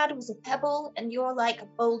I had was a pebble and you're like a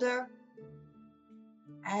boulder.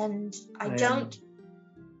 And I don't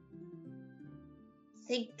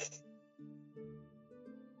think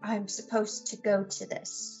I'm supposed to go to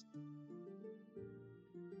this.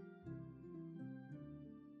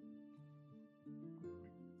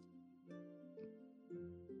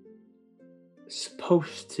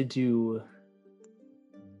 Supposed to do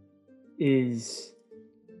is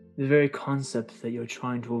the very concept that you're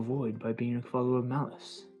trying to avoid by being a follower of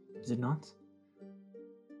Malice, is it not?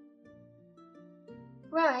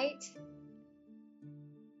 Right.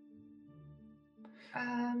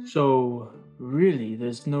 So, really,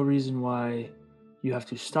 there's no reason why you have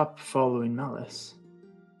to stop following Malice.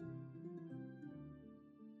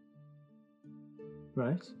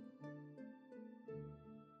 Right?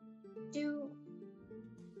 Do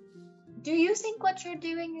you think what you're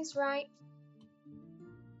doing is right?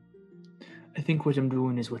 I think what I'm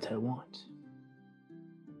doing is what I want.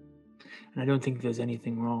 And I don't think there's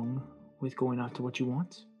anything wrong with going after what you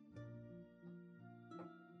want.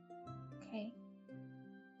 Okay.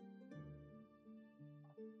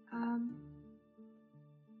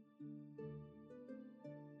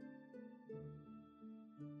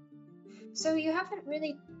 So you haven't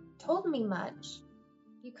really told me much.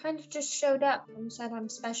 You kind of just showed up and said I'm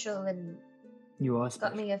special and You are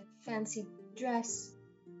special. got me a fancy dress.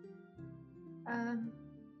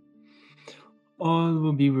 All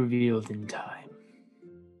will be revealed in time.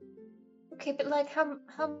 Okay, but like how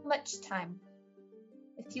much time?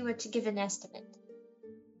 If you were to give an estimate.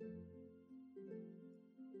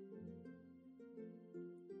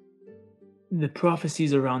 The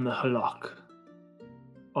prophecies around the Halak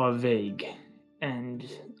are vague and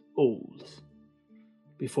old.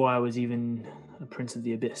 Before I was even a prince of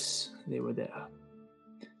the abyss, they were there.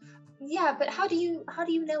 Yeah, but how do you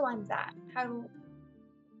know I'm that? How?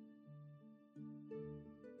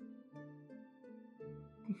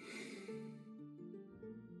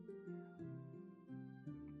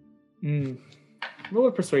 Roll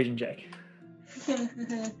a persuasion check.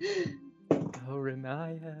 Oh,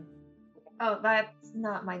 Renaya. Oh, that's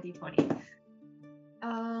not my d20.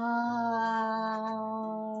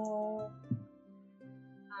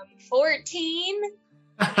 14.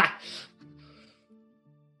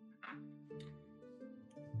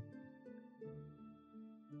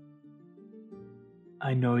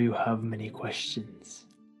 I know you have many questions.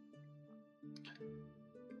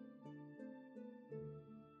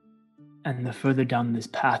 And the further down this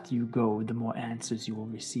path you go, the more answers you will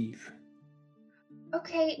receive.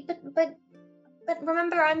 Okay, but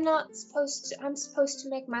remember, I'm supposed to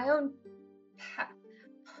make my own path.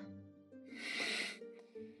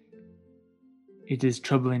 It is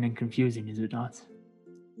troubling and confusing, is it not?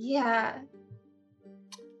 Yeah.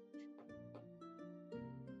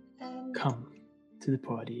 Come to the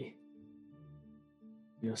party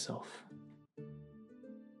yourself.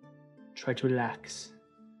 Try to relax.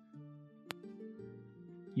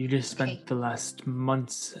 You just spent the last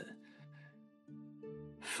months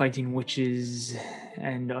fighting witches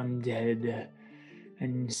and undead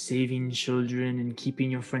and saving children and keeping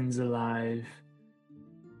your friends alive.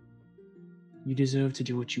 You deserve to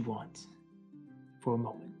do what you want for a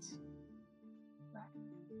moment.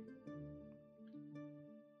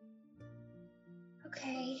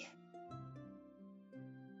 Okay.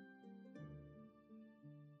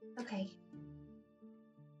 Okay.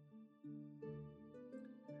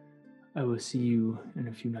 I will see you in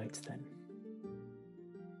a few nights then.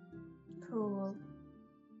 Cool.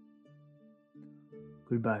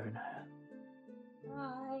 Goodbye, Renaya.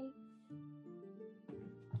 Bye.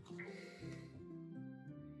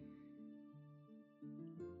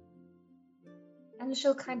 And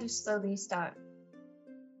she'll kind of slowly start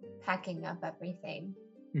packing up everything.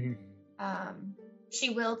 Mm-hmm. She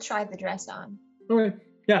will try the dress on. Okay.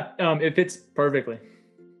 Yeah, it fits perfectly.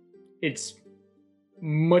 It's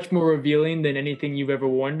much more revealing than anything you've ever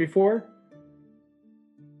worn before.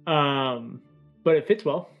 But it fits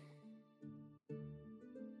well.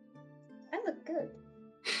 I look good.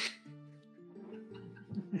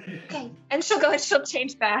 Okay. And she'll go and she'll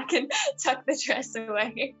change back and tuck the dress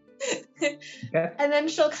away. Okay. And then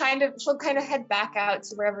she'll kind of head back out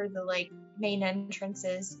to wherever the like main entrance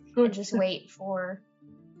is and just wait for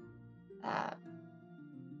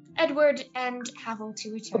Edward and Havel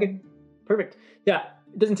to return. Okay. Perfect. Yeah,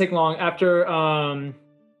 it doesn't take long. After a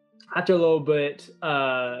little bit,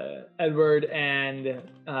 Edward and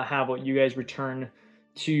Havel, you guys return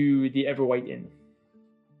to the Everwhite Inn.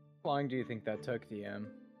 How long do you think that took, DM?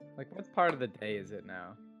 Like, what part of the day is it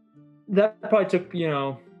now? That probably took, I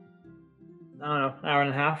don't know, hour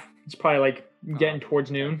and a half. It's probably like getting towards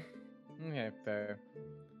noon. Okay, fair.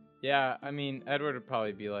 Yeah, I mean, Edward would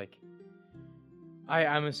probably be like,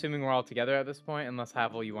 I'm assuming we're all together at this point, unless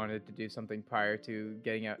Havel, you wanted to do something prior to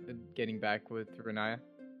getting back with Renaya.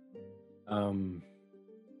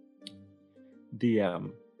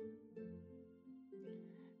 DM,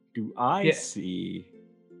 do I see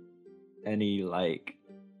any like?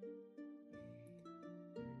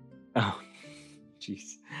 Oh,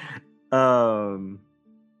 jeez. How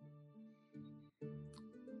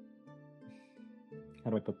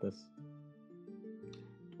do I put this?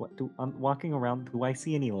 I'm walking around. Do I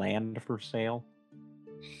see any land for sale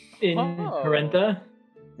In Harentha?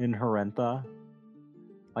 in Harentha?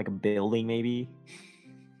 Like a building, maybe?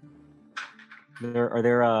 Are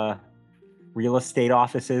there real estate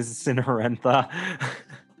offices in Harentha?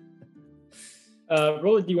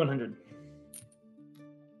 Roll a D100.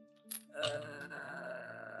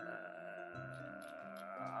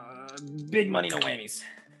 Big money, no whammies.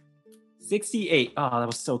 68. Oh, that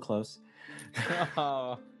was so close.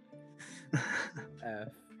 Oh. F.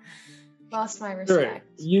 Lost my respect.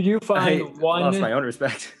 You do find one. Lost my own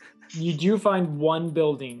respect. You do find one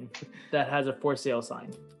building that has a for sale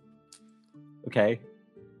sign. Okay.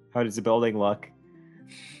 How does the building look?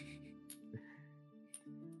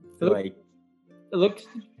 It looks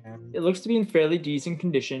to be in fairly decent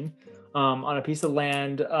condition. On a piece of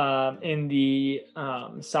land in the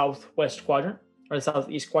southwest quadrant or the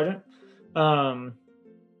southeast quadrant. So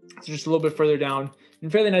just a little bit further down, in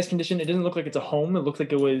fairly nice condition. It doesn't look like it's a home. It looks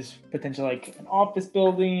like it was potentially like an office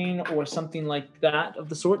building or something like that of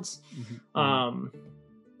the sorts.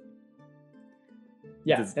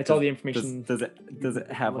 Yeah, that's all the information. Does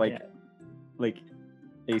it have like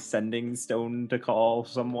a sending stone to call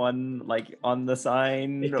someone like on the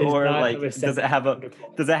sign, It does or not like have a does it sending have stone to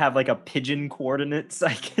call. does it have like a pigeon coordinates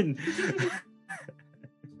I can?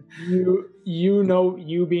 You know,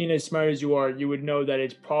 you being as smart as you are, you would know that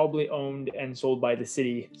it's probably owned and sold by the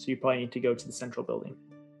city. So you probably need to go to the central building.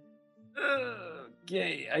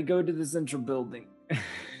 Okay, I go to the central building.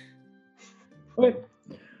 Okay.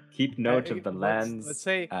 Keep note of the land's Let's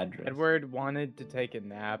say address. Edward wanted to take a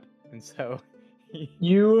nap, and so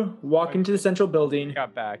You walk into the central building.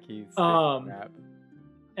 got back. He's taking a nap.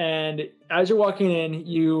 And as you're walking in,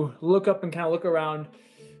 you look up and kind of look around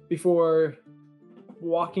before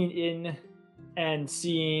walking in and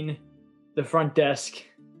seeing the front desk.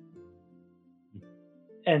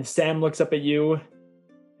 And Sam looks up at you,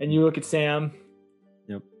 and you look at Sam.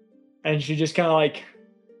 Yep. And she just kind of like,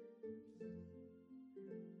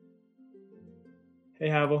 "Hey,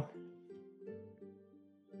 Havel."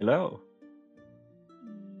 Hello.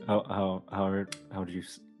 How do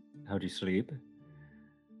you sleep?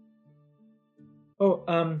 Oh,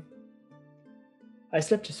 I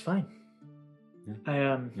slept just fine.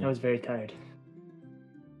 Yeah. I was very tired.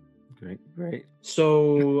 Great.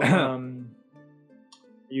 So, are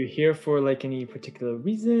you here for like any particular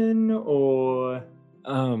reason, or?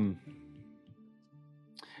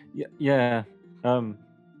 Yeah.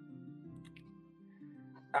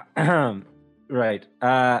 Right.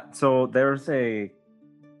 So there's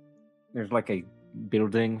like a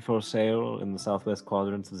building for sale in the southwest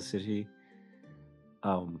quadrant of the city.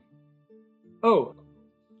 Oh,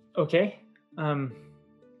 okay. Are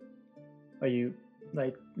you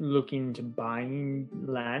like looking to buying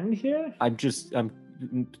land here? I'm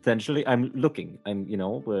looking.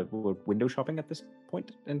 We're window shopping at this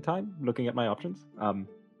point in time, looking at my options.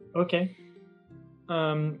 Okay.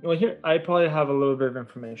 Well, here I probably have a little bit of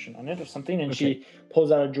information on it or something, and she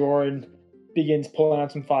pulls out a drawer and begins pulling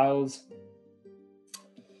out some files.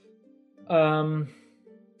 You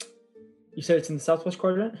said it's in the southwest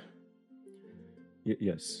quadrant?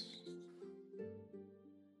 Yes.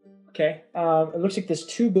 Okay. It looks like there's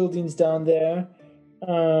 2 buildings down there.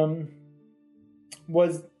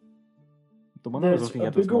 Was the one I was looking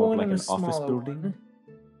at was more like an office building? One.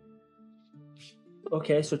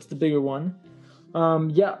 Okay, so it's the bigger one.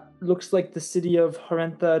 Yeah, looks like the city of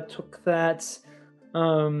Harentha took that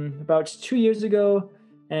about 2 years ago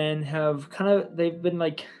and have they've been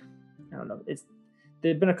like, I don't know,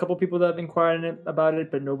 there've been a couple people that have inquired about it,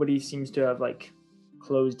 but nobody seems to have like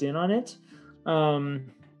closed in on it.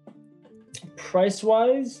 Price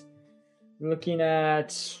wise, looking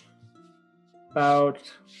at about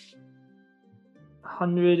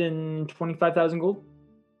 125,000 gold.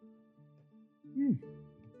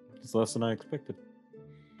 It's less than I expected.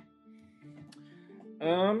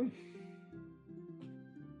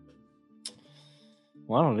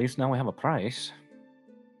 Well, at least now we have a price.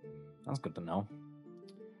 That's good to know.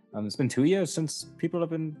 It's been 2 years since people have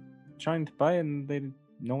been trying to buy, and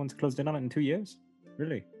no one's closed in on it in 2 years.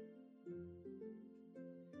 Really?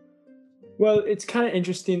 Well, it's kind of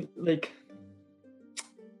interesting. Like,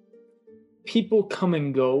 people come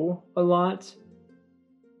and go a lot,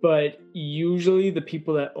 but usually the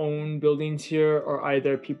people that own buildings here are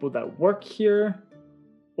either people that work here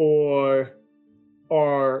or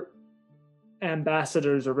are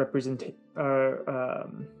ambassadors or representatives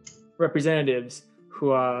who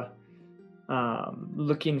are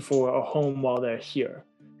looking for a home while they're here.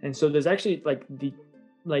 And so there's actually the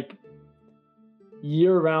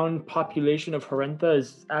year-round population of Harentha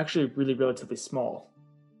is actually really relatively small.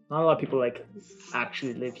 Not a lot of people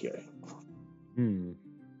actually live here.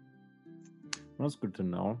 That's good to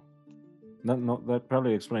know. That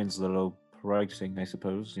probably explains the low pricing, I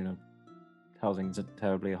suppose. Housing's a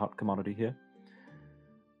terribly hot commodity here.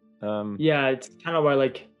 Yeah, it's kind of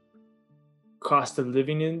why cost of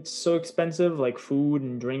living is so expensive, like food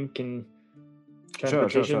and drink and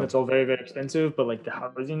transportation. Sure. That's all very, very expensive, but the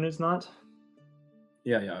housing is not.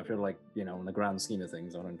 Yeah. I feel like, in the grand scheme of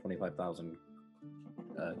things, 125,000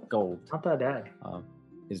 gold. Not that bad.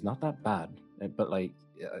 Is not that bad. But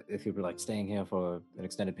if you were staying here for an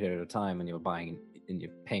extended period of time and you're buying and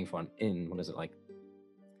you're paying for an inn, what is it,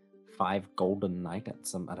 5 gold a night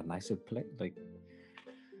at a nicer place?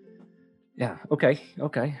 Yeah, okay.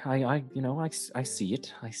 I see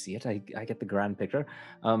it. I get the grand picture.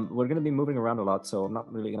 We're going to be moving around a lot, so I'm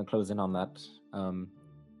not really going to close in on that.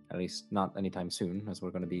 At least not anytime soon, as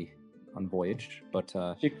we're going to be on voyage. But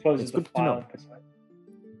She closes it's the good to know. file.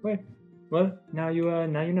 Wait. Well, now you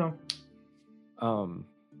know.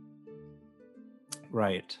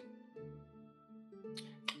 Right.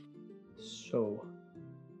 So.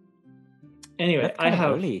 Anyway, Left I kind of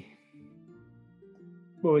have. early.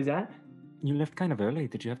 What was that? You left kind of early.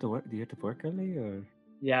 Did you have to work? Do you have to work early or?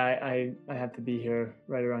 Yeah, I had to be here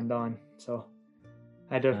right around dawn, so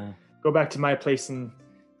I had to Uh, go back to my place and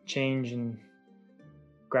change and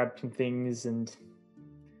grab some things. And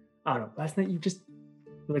I don't know. Last night you just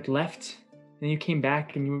like left, and you came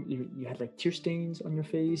back, and you had like tear stains on your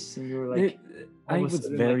face, and you were like, all I of a was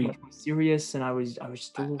sudden, very. like, much more serious, and I was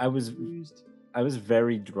still I was. confused. I was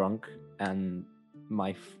very drunk, and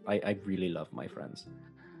I really love my friends.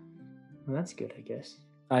 Well, that's good, I guess.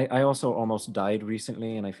 I also almost died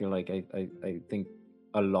recently, and I feel like I think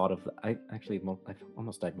a lot of I've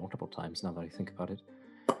almost died multiple times now that I think about it.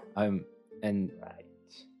 And Right.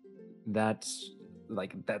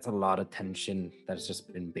 that's a lot of tension that's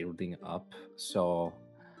just been building up. So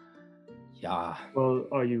yeah. Well,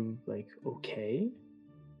 are you like okay?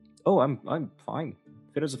 Oh, I'm fine.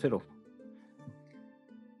 Fit as a fiddle.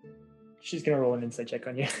 She's gonna roll an insight check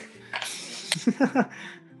on you.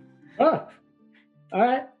 Oh, all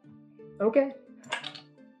right. Okay.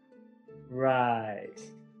 Right.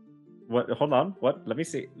 What? Hold on. What? Let me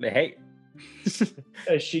see. Hey.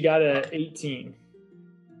 She got a 18.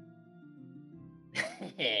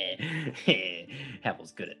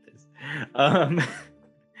 Havel's good at this.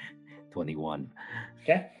 21.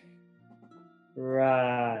 Okay.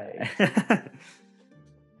 Right.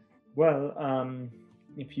 Well,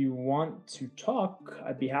 if you want to talk,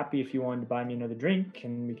 I'd be happy if you wanted to buy me another drink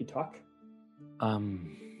and we could talk.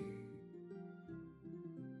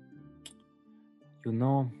 You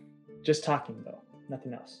know, Just talking though,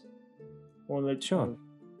 nothing else. Or like Sure.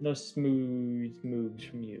 no smooth moves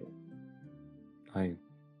from you. I'm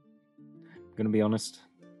gonna be honest.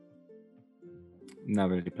 Not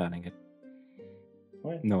really planning it.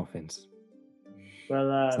 What? No offense.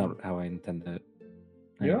 Well, It's not how I intended it.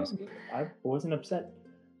 you know, Anyways. I wasn't upset.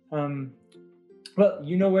 Well,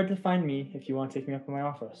 you know where to find me if you want to take me up on my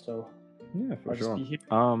offer. So Yeah, I'll just be here.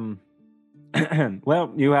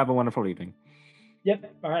 Well, you have a wonderful evening.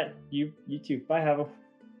 Yep. All right. You too. Bye, Havel.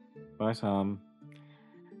 Bye, Tom.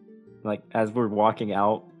 Like as we're walking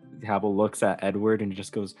out, Havel looks at Edward and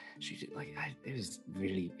just goes, it was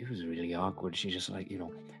really awkward. She just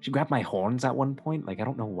she grabbed my horns at one point. Like I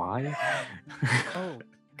don't know why. Oh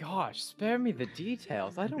gosh, spare me the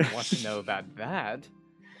details. I don't want to know about that.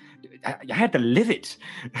 I had to live it.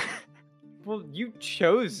 Well, you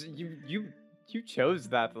chose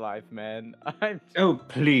that life, man. Oh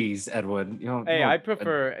please, Edward. Hey, I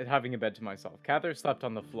prefer having a bed to myself. Cather slept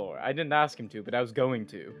on the floor. I didn't ask him to, but I was going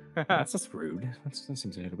to. That's just rude. That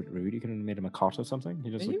seems a little bit rude. You could have made him a cot or something. He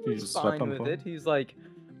He was just slept fine on the with floor. it. He's like,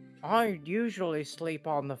 I usually sleep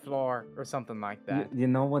on the floor or something like that. You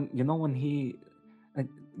know when he,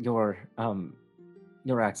 your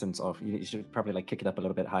accent's off. You should probably like kick it up a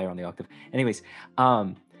little bit higher on the octave. Anyways,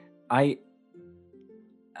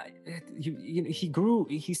 he grew.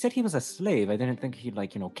 He said he was a slave. I didn't think he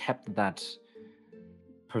kept that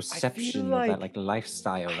perception of that like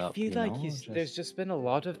lifestyle up. I feel like there's just been a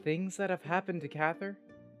lot of things that have happened to Cather.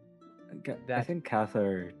 I think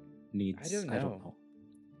Cather needs. I don't know.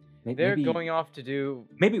 They're going off to do.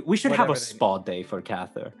 Maybe we should have a whatever they spa day for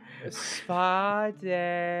Cather. A spa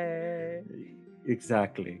day.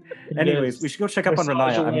 Exactly. Anyways, we should go check up on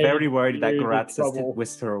Massage Renaya. I'm away very worried that your Gratz has trouble.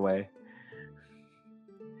 whisked her away.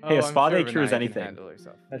 Hey, a spa day cures anything.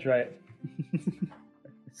 That's right.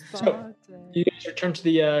 Spa So, day. You guys return to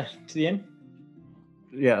the inn.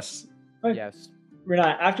 Yes. Yes.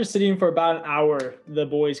 Renai, after sitting for about an hour, the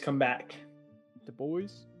boys come back. The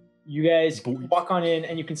boys. You guys walk on in,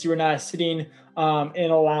 and you can see Renai sitting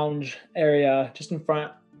in a lounge area just in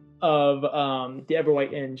front of the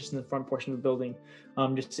Everwhite Inn, just in the front portion of the building.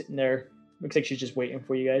 Just sitting there. Looks like she's just waiting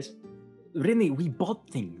for you guys. Rennie, we bought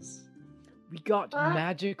things. We got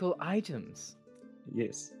magical items.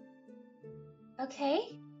 Yes.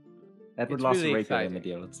 Okay. Edward It's lost really a rapier in the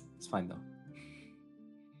exciting. deal. It's fine though.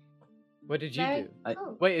 What did you Very do?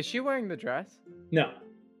 cool. Wait, is she wearing the dress? No.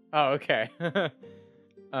 Oh, okay.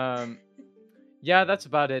 Yeah, that's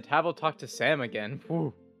about it. Havel talked to Sam again.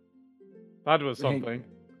 Whew. That was Hey. something.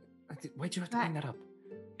 Why'd you have to bring that up?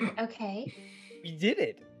 Okay. We did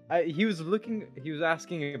it. He was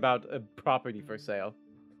asking about a property for sale.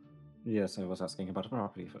 Yes, I was asking about a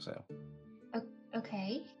property for sale.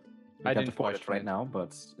 Okay. We I can't didn't afford finish it right it. now,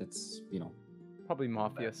 but it's Probably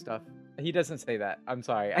mafia stuff. He doesn't say that. I'm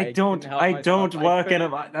sorry. I don't couldn't help myself. work in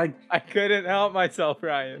I couldn't help myself,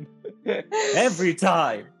 Ryan. every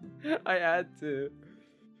time. I had to.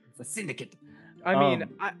 the syndicate. I mean,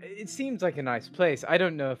 it seems like a nice place. I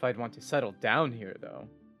don't know if I'd want to settle down here, though.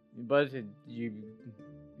 But you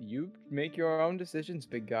make your own decisions,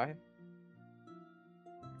 big guy.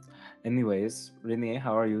 Anyways, Renee,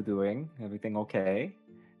 how are you doing? Everything okay?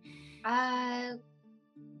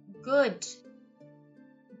 Good.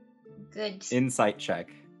 Good. Insight check.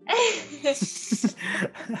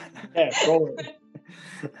 Yeah, roll it.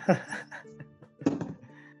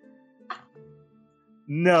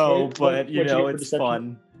 No, What- but you what'd you know, get for it's deception?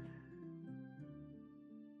 fun.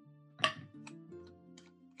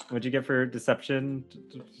 What'd you get for deception?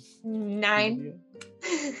 9.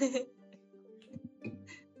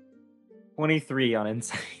 23 on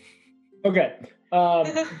insight. Okay.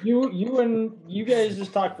 You guys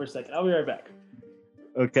just talk for a second. I'll be right back.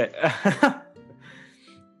 Okay.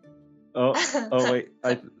 oh wait.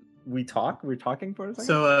 We're talking for a second?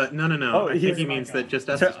 So no. Oh, I think he's- he means that just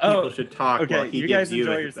us So- as people should talk okay, while he you gives guys you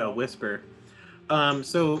enjoy a yourself. whisper.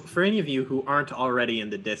 So for any of you who aren't already in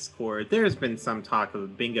the Discord, there's been some talk of a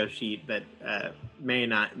bingo sheet that may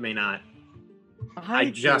not. I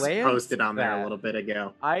just glanced posted on there a that. little bit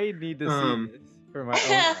ago. I need to see this for my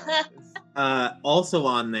own eyes. Also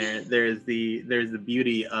on there's the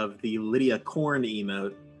beauty of the Lydia Corn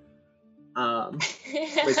emote,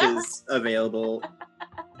 which is available.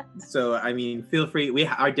 So I mean, feel free.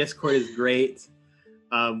 Our Discord is great.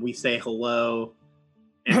 We say hello,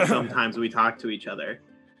 and sometimes we talk to each other,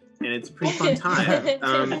 and it's a pretty fun time.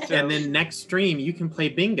 And then next stream you can play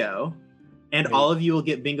bingo, and all of you will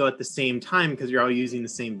get bingo at the same time because you're all using the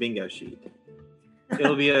same bingo sheet.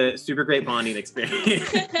 It'll be a super great bonding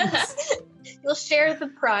experience. You'll share the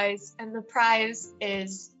prize, and the prize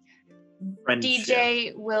is Friendship.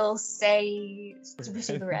 DJ will say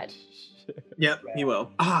super red. Yep, he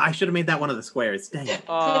will. I should have made that one of the squares. Dang it.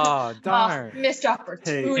 Oh, darn. Missed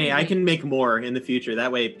opportunity. Hey, I can make more in the future.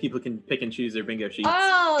 That way people can pick and choose their bingo sheets.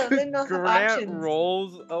 Oh, then they'll have Grant options.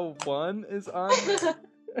 rolls a 1 is on there.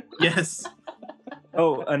 Yes.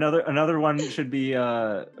 Oh, another one should be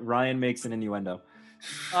Ryan makes an innuendo.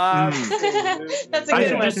 Absolutely. That's a I good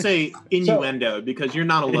should one. just say innuendo because you're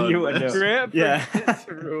not alone. in Innuendo. this. Grant Yeah. forgets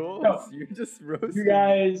rules. No. You just roast You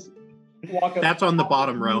guys walk up. That's on the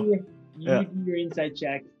bottom row. You Yeah. do your insight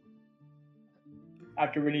check.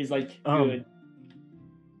 After Rennie's like, Um, good.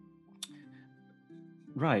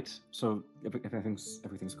 Right. So everything's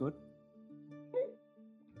good.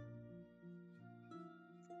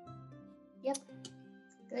 Yep.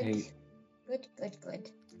 Good. Hey. Good.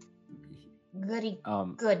 Goody.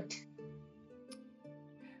 Good. Good.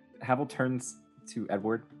 Havel turns to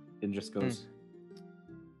Edward and just goes,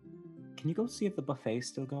 "Can you go see if the buffet's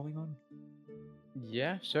still going on?"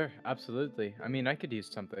 Yeah, sure, absolutely. I mean, I could use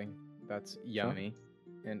something that's yummy.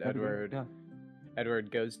 And That'd be great,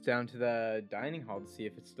 Edward goes down to the dining hall to see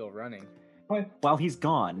if it's still running. While he's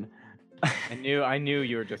gone. I knew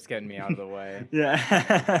you were just getting me out of the way.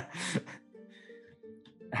 Yeah.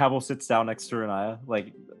 Havel sits down next to Renaya,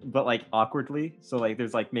 but awkwardly. So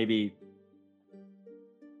there's maybe,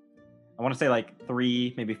 I want to say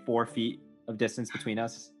 3, maybe 4 feet of distance between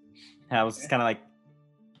us. Havel's just kind of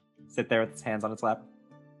sit there with his hands on its lap.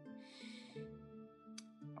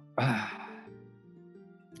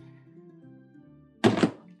 You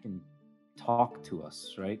can talk to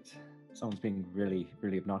us, right? Someone's being really,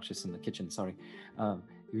 really obnoxious in the kitchen. Sorry.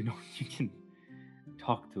 You can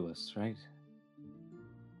talk to us, right?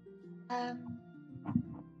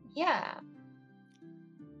 Yeah.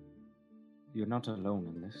 You're not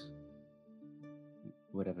alone in this.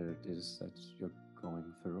 Whatever it is that you're going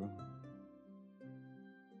through.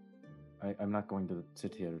 I'm not going to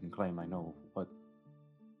sit here and claim I know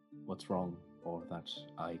what's wrong or that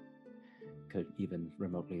I could even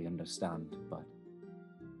remotely understand, but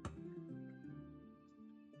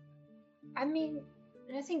I mean,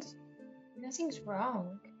 nothing's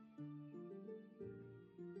wrong.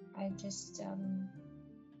 I just have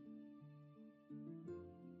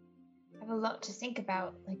a lot to think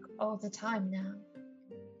about all the time now.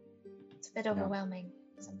 It's a bit Yeah. overwhelming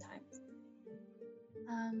sometimes.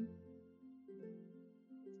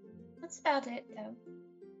 That's about it though.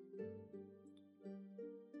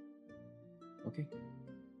 okay.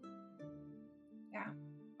 Yeah.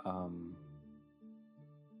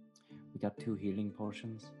 We got 2 healing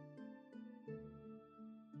potions.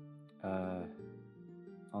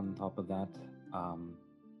 On top of that,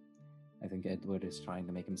 I think Edward is trying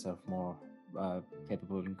to make himself more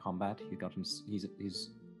capable in combat. He's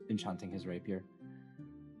enchanting his rapier.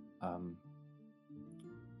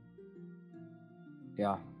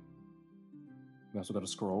 Yeah. We also got a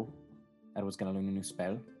scroll. Edward's gonna learn a new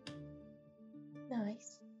spell.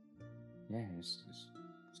 Nice. Yeah,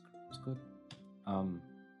 good.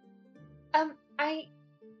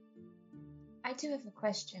 I do have a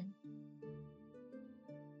question.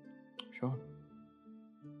 Sure.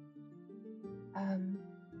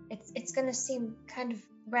 It's gonna seem kind of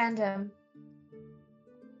random.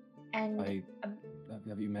 And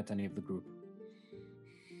Have you met any of the group?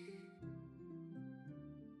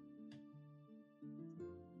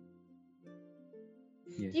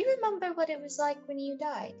 Yes. do you remember what it was like when you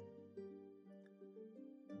died?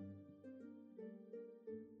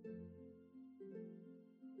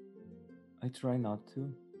 I try not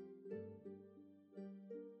to.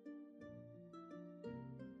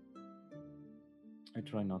 I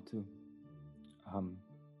try not to.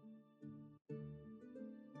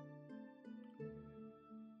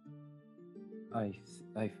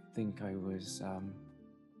 I think I was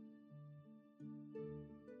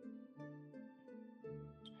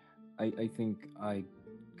I think I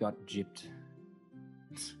got gypped.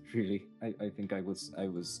 Really, I think I was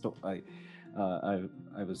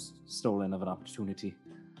stolen of an opportunity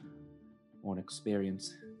or an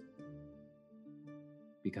experience,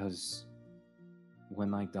 because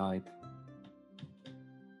when I died,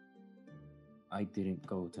 I didn't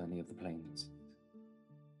go to any of the planes.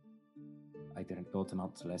 I didn't go to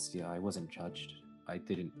Mount Celestia. I wasn't judged. I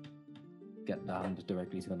didn't get damned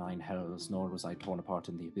directly to the nine hells, nor was I torn apart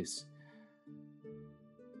in the abyss.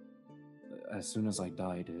 As soon as I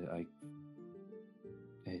died,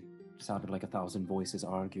 it sounded like 1,000 voices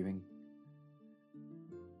arguing.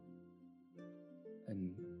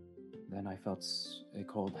 And then I felt a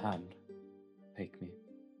cold hand take me,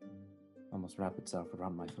 almost wrap itself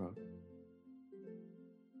around my throat.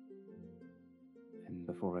 And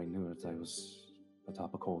before I knew it, I was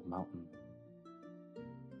atop a cold mountain,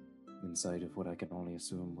 inside of what I can only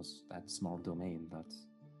assume was that small domain that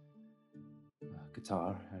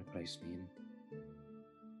guitar had placed me in.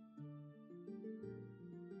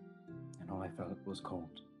 And all I felt was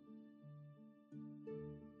cold.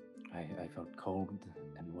 I felt cold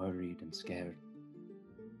and worried and scared.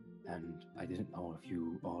 And I didn't know if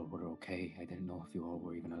you all were okay. I didn't know if you all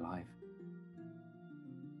were even alive.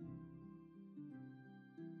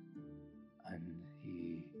 And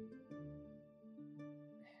he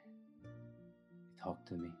talked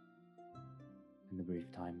to me in the brief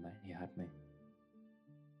time that he had me.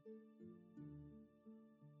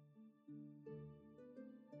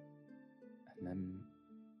 And then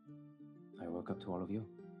I woke up to all of you.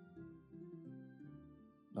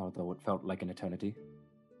 Although it felt like an eternity,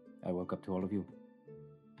 I woke up to all of you.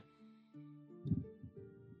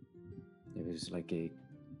 It was like a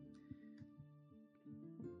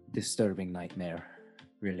disturbing nightmare,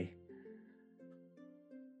 really.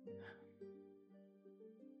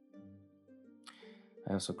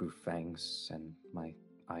 I also grew fangs and my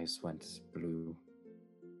eyes went blue.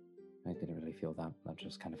 I didn't really feel that. That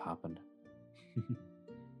just kind of happened.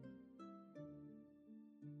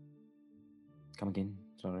 Come again,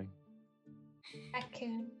 sorry.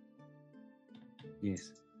 Raccoon.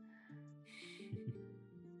 Yes.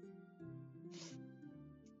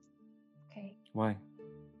 Okay. Why?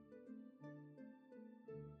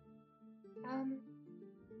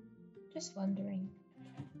 Just wondering.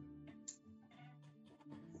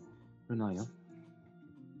 Renaya?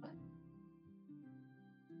 What?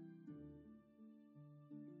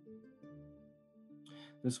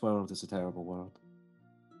 This world is a terrible world.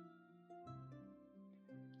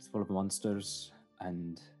 It's full of monsters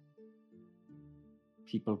and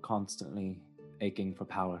people constantly aching for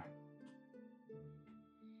power.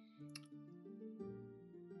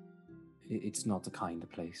 It's not a kind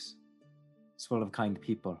place. It's full of kind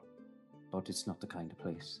people, but it's not the kind of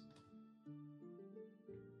place.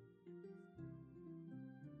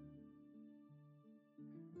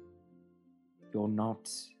 You're not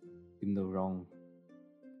in the wrong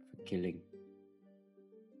for killing.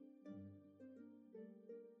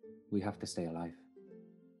 We have to stay alive.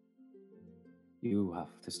 You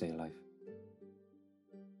have to stay alive.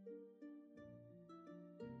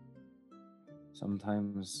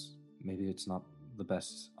 Sometimes maybe it's not the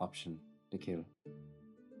best option to kill.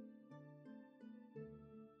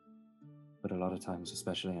 But a lot of times,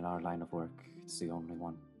 especially in our line of work, it's the only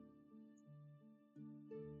one.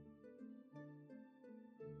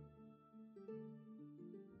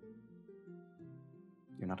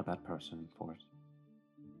 You're not a bad person for it.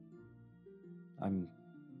 I'm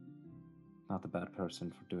not a bad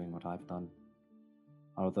person for doing what I've done.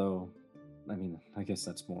 Although, I mean, I guess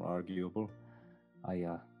that's more arguable.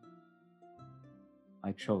 I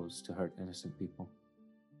chose to hurt innocent people.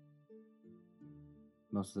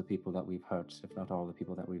 Most of the people that we've hurt, if not all the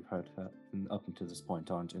people that we've hurt up until this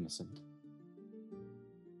point, aren't innocent.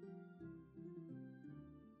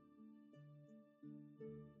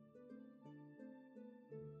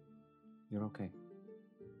 You're okay.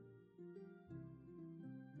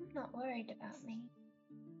 I'm not worried about me.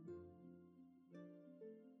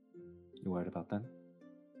 You worried about them?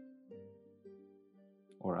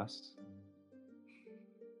 Or us?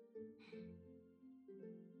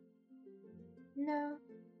 No,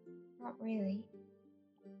 not really.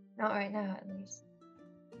 Not right now, at least.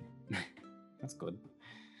 That's good.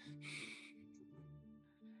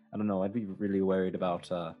 I don't know. I'd be really worried about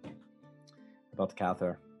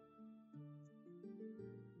Cather.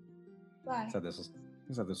 Why?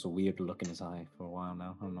 He's had this weird look in his eye for a while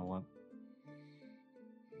now. I don't know what.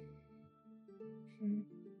 Hmm.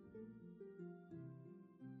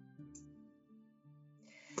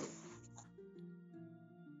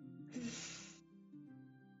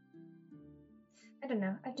 I don't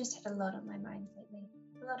know. I've just had a lot on my mind lately.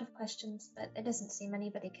 A lot of questions, but it doesn't seem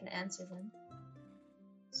anybody can answer them.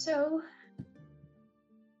 So,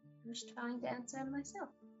 I'm just trying to answer them myself.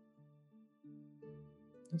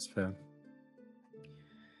 That's fair.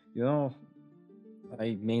 You know,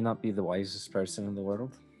 I may not be the wisest person in the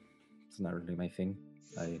world. It's not really my thing.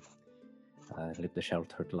 I lived a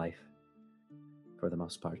sheltered life for the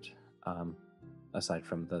most part. Aside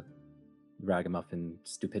from the ragamuffin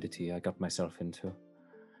stupidity I got myself into.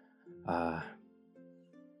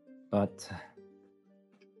 But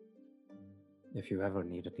if you ever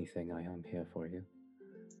need anything, I am here for you.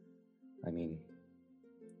 I mean,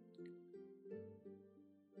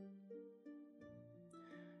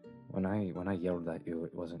 when I yelled at you,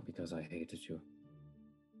 it wasn't because I hated you.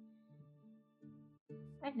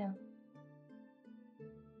 I know.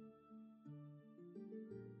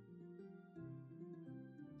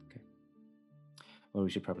 Okay. Well, we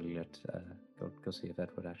should probably go see if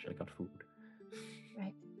Edward actually got food.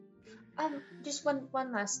 Right. Just one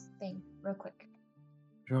last thing, real quick.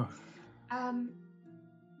 Sure.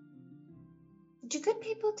 Do good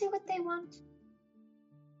people do what they want?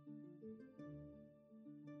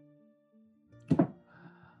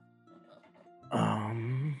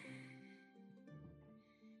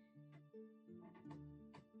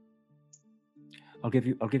 I'll give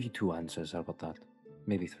you two answers. How about that?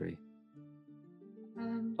 Maybe three.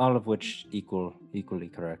 Um, All of which equally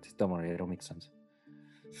correct. Don't worry, it'll make sense.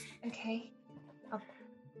 Okay.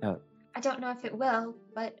 Uh, I don't know if it will,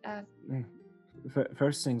 but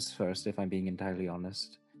First things first, if I'm being entirely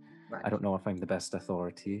honest, right. I don't know if I'm the best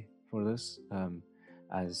authority for this,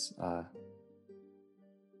 as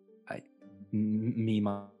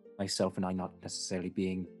myself and I not necessarily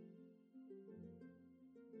being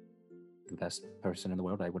the best person in the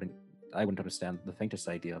world. I wouldn't understand the faintest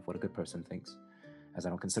idea of what a good person thinks, as I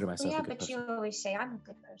don't consider Well, myself yeah, a good but person. you always say I'm a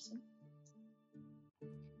good person.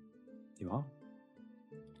 You are?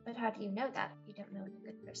 But how do you know that? You don't know what a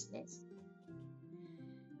good person is.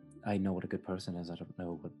 I know what a good person is. I don't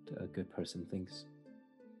know what a good person thinks.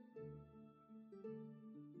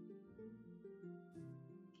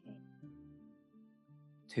 Okay.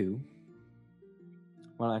 Two.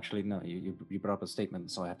 Well, actually, no. You brought up a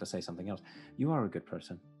statement, so I have to say something else. You are a good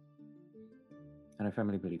person, and I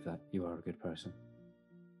firmly believe that you are a good person.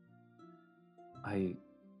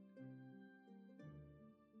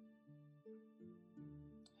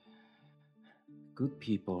 Good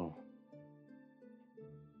people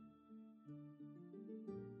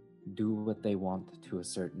do what they want to a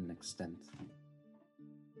certain extent.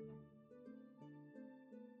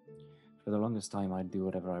 For the longest time, I'd do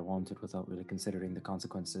whatever I wanted without really considering the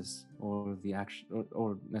consequences or the action,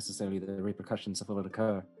 or necessarily the repercussions of what would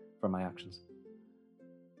occur from my actions.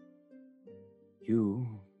 You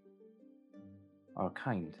are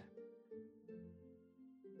kind.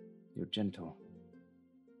 You're gentle.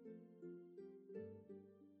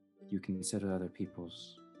 You consider other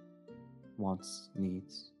people's wants,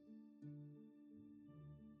 needs,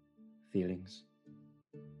 feelings.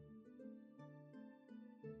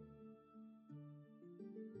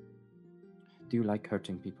 Do you like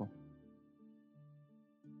hurting people?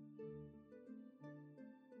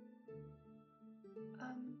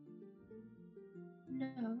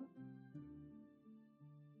 No.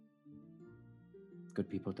 Good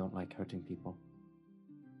people don't like hurting people.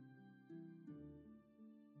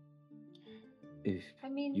 If I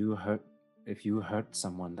mean, you hurt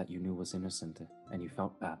someone that you knew was innocent and you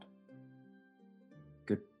felt bad,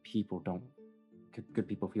 good people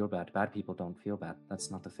feel bad. Bad people don't feel bad. That's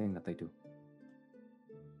not the thing that they do.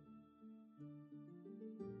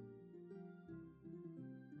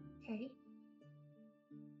 okay.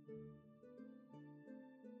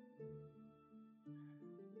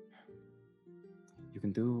 You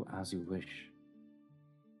can do as you wish,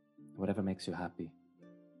 whatever makes you happy.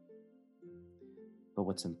 But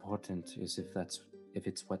what's important is if that's if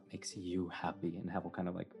it's what makes you happy. And Havel kind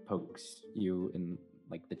of like pokes you in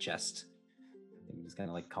like the chest. And just kind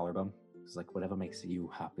of like collarbone. It's like whatever makes you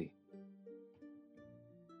happy.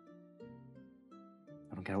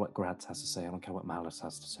 I don't care what Gratz has to say. I don't care what Malice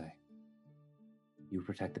has to say. You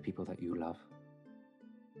protect the people that you love.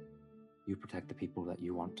 You protect the people that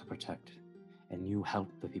you want to protect. And you help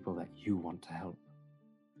the people that you want to help.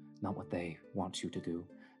 Not what they want you to do.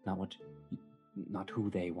 Not who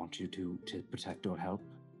they want you to protect or help.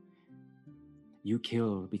 You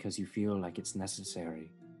kill because you feel like it's necessary.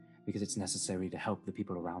 Because it's necessary to help the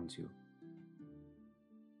people around you.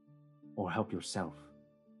 Or help yourself.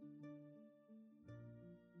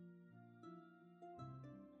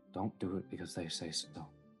 Don't do it because they say so.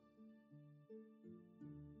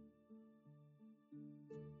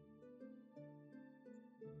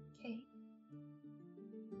 Okay.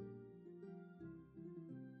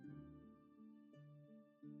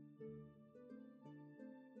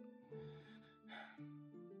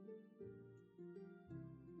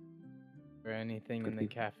 Or anything Could in the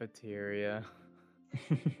be. cafeteria.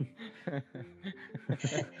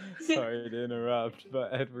 Sorry to interrupt,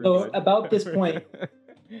 but Edward. So, about this point,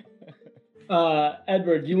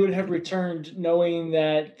 Edward, you would have returned knowing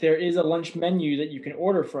that there is a lunch menu that you can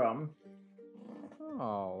order from.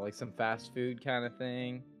 Oh, like some fast food kind of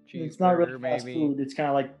thing. It's not really Cheeseburger, fast maybe. food. It's kind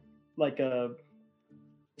of like a,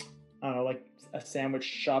 I don't know, like a sandwich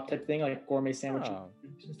shop type thing, like gourmet sandwiches Oh.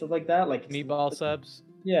 and stuff like that. Like Meatball subs.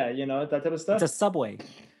 Yeah, you know, that type of stuff. It's a Subway.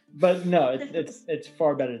 But no, it's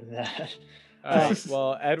far better than that. All right.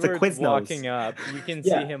 Well, Edward's Quiznos. walking up. You can see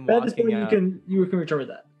Yeah, him but at this walking point, up. you can return with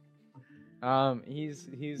that.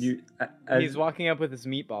 He's walking up with his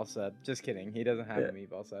meatball sub. Just kidding. He doesn't have a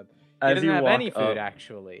meatball sub. He As doesn't you have walk any food up-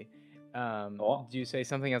 actually. Oh. Do you say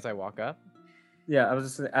something as I walk up? Yeah, I was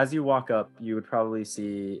just saying, as you walk up, you would probably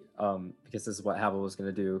see, because this is what Havel was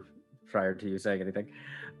going to do prior to you saying anything.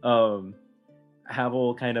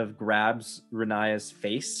 Havel kind of grabs Renaya's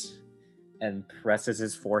face and presses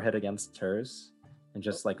his forehead against hers and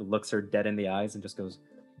just like looks her dead in the eyes and just goes,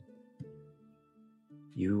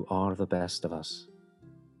 "You are the best of us.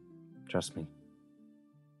 Trust me."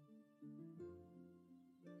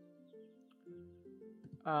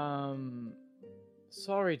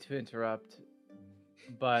 Sorry to interrupt,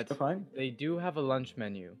 but You're fine. they do have a lunch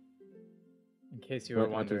menu. In case you were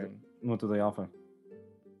wondering. What do they offer?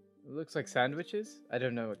 It looks like sandwiches. I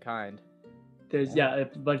don't know what kind. There's a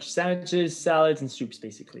bunch of sandwiches, salads, and soups,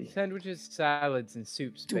 basically. Sandwiches, salads, and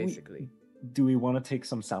soups, basically. Do we want to take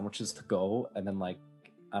some sandwiches to go and then, like,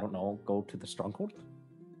 I don't know, go to the stronghold?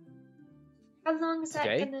 How long is that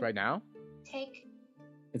Today, gonna right now, take?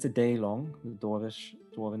 It's a day long. The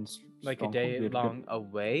dwarven like a stronghold. day We have to go- long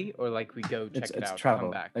away, or like we go check It's it out,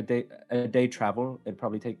 travel. come back. A day travel. It'd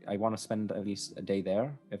probably take. I want to spend at least a day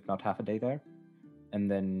there, if not half a day there, and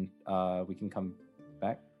then we can come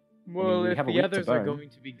back. Well, we if have a the week to others are burn. going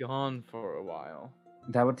to be gone for a while,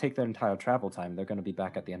 That would take their entire travel time. They're going to be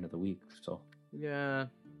back at the end of the week. So yeah.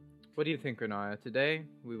 What do you think, Renaya? Today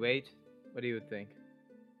we wait. What do you think?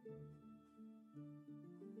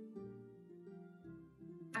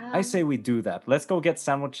 I say we do that. Let's go get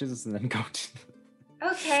sandwiches and then go to.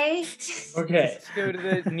 Okay. Okay. Let's go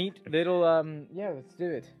to the neat little Yeah, let's do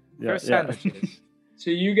it. Yeah, First yeah. sandwiches. So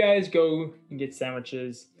you guys go and get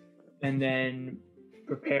sandwiches, and then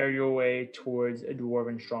prepare your way towards a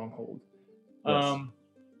dwarven stronghold. Yes.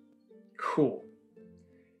 Cool.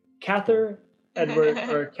 Cather, Edward,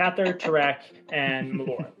 or Cather, Tarek, and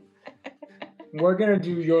Malora. We're gonna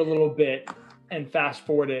do your little bit and fast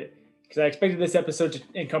forward it because I expected this episode to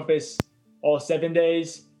encompass all 7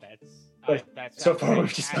 days. But so far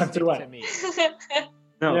we've just gone through one.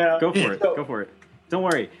 No, Yeah. go for it. So- Go for it. Don't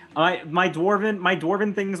worry. My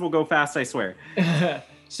dwarven things will go fast. I swear.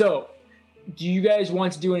 So, do you guys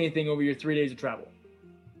want to do anything over your 3 days of travel?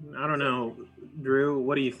 I don't know, Drew.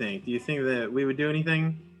 What do you think? Do you think that we would do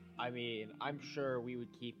anything? I mean, I'm sure we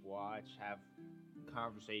would keep watch, have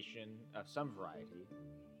conversation of some variety.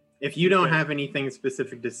 If you don't have anything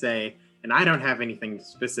specific to say, and I don't have anything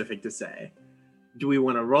specific to say, do we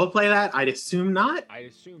want to roleplay that? I'd assume not. I'd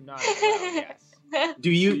assume not as well, yes. Do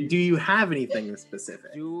you have anything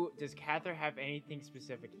specific? Does Cather have anything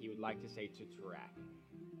specific he would like to say to Tarak?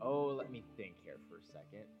 Oh, let me think here for a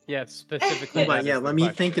second. Yeah, specifically. Hold on, that yeah, is the let me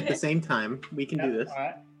question. think at the same time. We can do this. All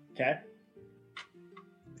right. Okay.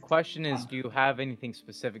 Question is, do you have anything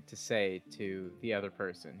specific to say to the other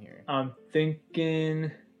person here? I'm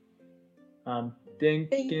thinking.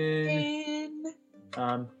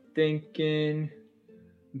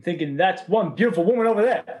 That's one beautiful woman over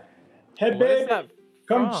there. Hey, What is babe, that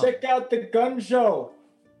come from? check out the gun show.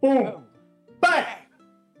 Boom. Oh. Bang.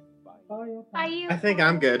 I think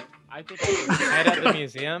I'm good. I think Night at the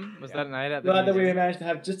museum? Was that a night at the Glad that we museum? managed to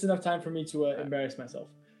have just enough time for me to embarrass myself.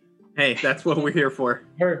 Hey, that's what we're here for.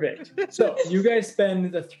 Perfect. So you guys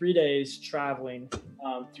spend the 3 days traveling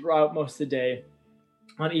throughout most of the day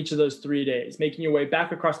on each of those 3 days, making your way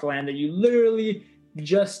back across the land that you literally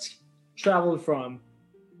just traveled from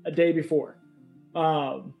a day before.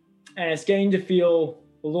 And it's getting to feel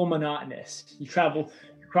a little monotonous. You travel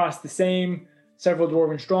across the same several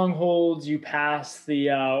dwarven strongholds. You pass the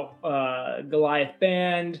Goliath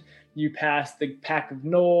Band. You pass the Pack of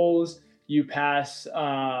Gnolls. You pass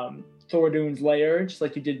Thordune's lair, just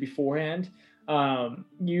like you did beforehand.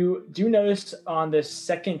 You do notice on this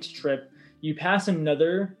second trip, you pass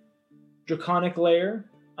another draconic lair.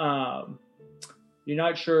 You're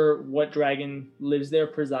not sure what dragon lives there,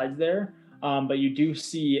 presides there, but you do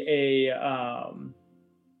see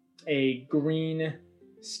a green,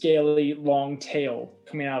 scaly, long tail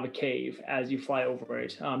coming out of a cave as you fly over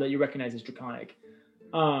it that you recognize as draconic.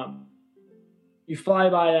 You fly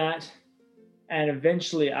by that, and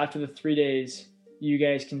eventually, after the 3 days, you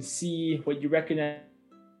guys can see what you recognize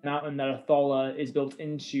mountain that Athala is built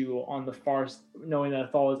into on the far, knowing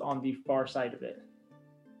that Athala is on the far side of it.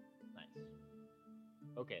 Nice.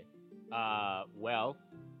 Okay. Well.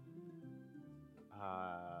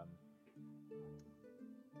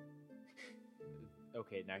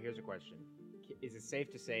 Okay. Now here's a question: is it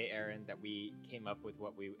safe to say, Aaron, that we came up with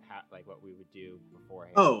what we what we would do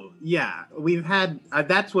beforehand? Oh, yeah. We've had...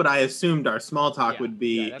 that's what I assumed our small talk would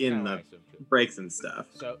be that's in kinda what I the assumed too. breaks and stuff.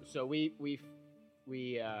 So we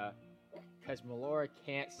because Melora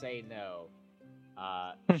can't say no.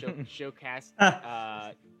 She'll cast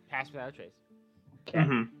pass without a trace.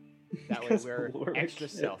 Mhm. That way we're extra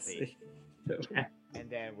stealthy, and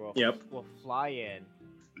then we'll fly in,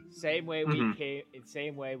 same way we came,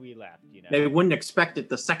 same way we left. You know, They wouldn't expect it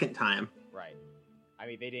the second time. right? I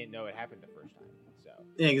mean, they didn't know it happened the first time, so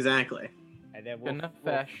Exactly. and then we'll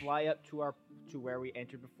fly up to where we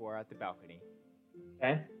entered before at the balcony,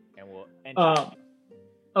 Okay. and we'll enter.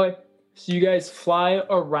 Okay. So you guys fly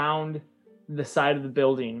around the side of the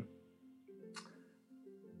building.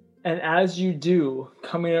 And as you do,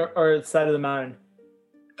 coming or the side of the mountain,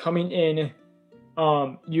 coming in,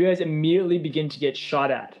 you guys immediately begin to get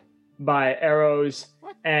shot at by arrows,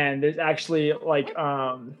 and there's actually like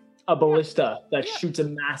a ballista that shoots a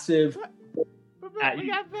massive at We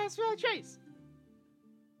you. got pass without a trace.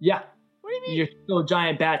 Yeah, What do you mean? you're still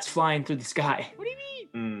giant bats flying through the sky, What do you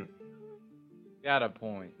mean? Got a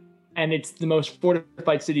point. and it's the most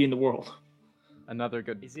fortified city in the world. Another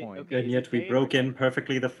good Is it point. okay? And yet we broke in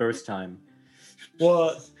perfectly the first time.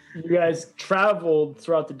 Well, you guys traveled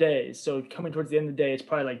throughout the day, so coming towards the end of the day, it's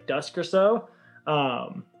probably like dusk or so.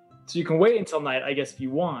 So you can wait until night, I guess, if you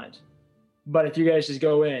want. But if you guys just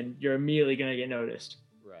go in, you're immediately gonna get noticed.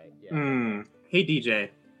 Right. Yeah. Hey, DJ.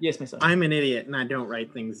 Yes, my son. I'm an idiot and I don't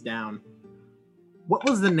write things down. What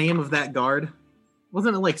was the name of that guard?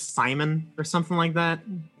 Wasn't it like Simon or something like that?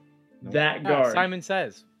 That Yeah, guard. Simon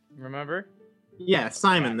Says. Remember? Yeah,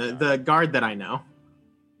 Simon, the guard that I know.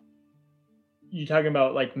 You talking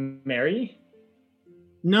about like Mary?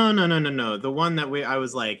 No. The one that I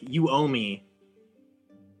was like, you owe me,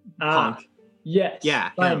 Ah, punk. yes.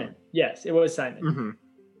 Yeah, Simon. him. Yes, it was Simon.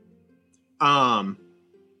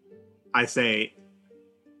 I say,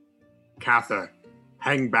 Cather,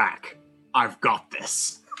 hang back. I've got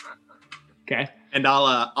this. Okay. And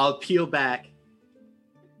I'll peel back,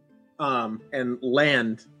 and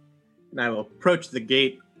land, and I will approach the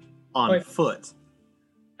gate on Wait. foot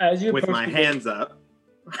As you with approach my the gate- hands up.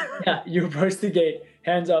 Yeah, you approach the gate,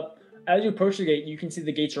 hands up. As you approach the gate, you can see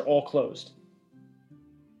the gates are all closed.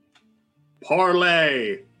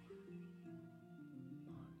 Parlay.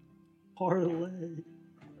 Parlay.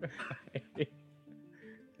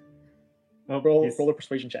 Roll a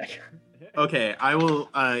persuasion check. Okay, I will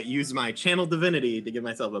use my channel divinity to give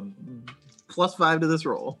myself a +5 to this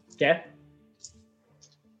roll. Okay.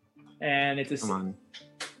 And it's a Come on.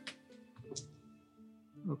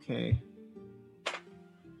 Okay.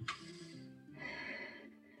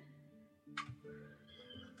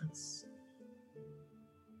 That's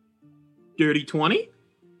dirty 20.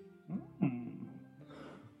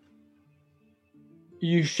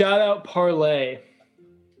 You shout out parlay.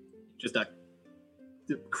 Just a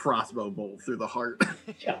crossbow bolt through the heart.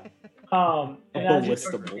 Yeah. And as you ballista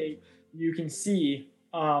approach the bolt. gate, you can see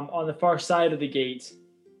on the far side of the gate,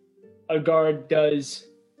 a guard does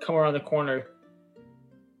come around the corner.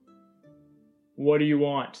 What do you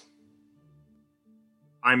want?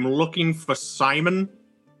 I'm looking for Simon.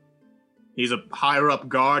 He's a higher up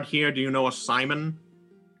guard here. Do you know a Simon?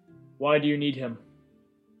 Why do you need him?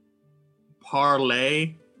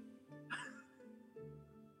 parlay.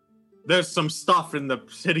 There's some stuff in the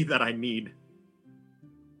city that I need.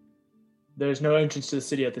 There's no entrance to the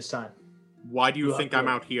city at this time. Why do you You'll think have to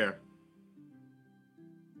I'm wait. out here?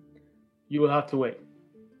 You will have to wait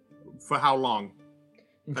For how long?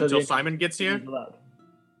 until Until the Simon gets entrance here? is allowed.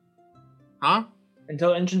 Huh?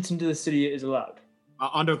 Until entrance into the city is allowed.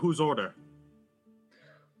 Under whose order?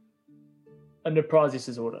 Under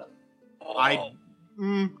Prosius' order.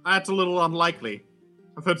 That's a little unlikely.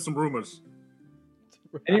 I've heard some rumors.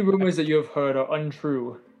 Any rumors that you have heard are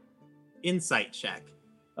untrue. Insight check.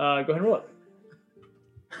 Go ahead and roll it.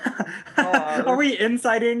 Are we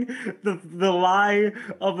inciting the lie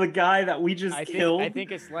of the guy that we just killed? I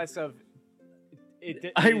think it's less of.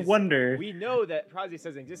 I wonder. We know that Prodigy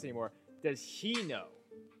doesn't exist anymore. Does he know?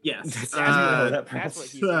 Yes. That's what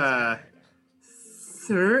he's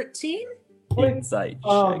 13? Insight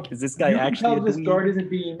Um, check. Is this guy you can actually tell a this dweeb? guard isn't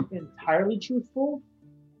being entirely truthful,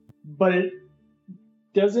 but it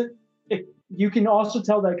doesn't. You can also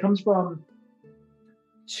tell that it comes from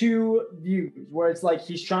two views, where it's like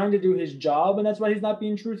he's trying to do his job, and that's why he's not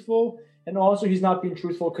being truthful, and also he's not being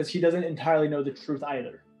truthful because he doesn't entirely know the truth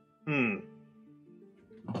either.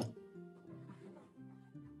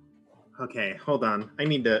 Okay, hold on. I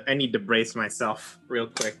need to brace myself real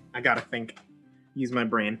quick. I gotta think. Use my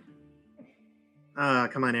brain.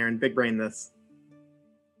 Come on, Aaron. Big brain this.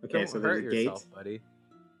 Okay, Don't so hurt there's a gate. yourself, buddy.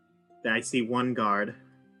 I see one guard.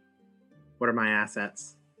 What are my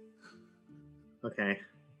assets? Okay.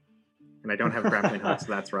 And I don't have a grappling hook, so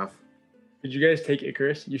that's rough. Did you guys take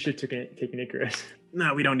Icarus? You should take an Icarus.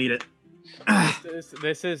 No, we don't need it.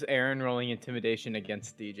 This is Aaron rolling intimidation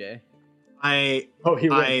against DJ. I He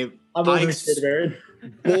wins. I'm I only scared of Aaron.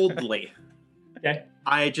 boldly. Okay.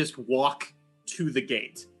 I just walk to the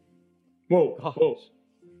gate. Whoa.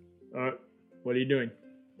 What are you doing?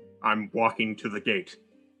 I'm walking to the gate.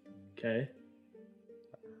 Okay.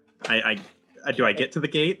 I do I get to the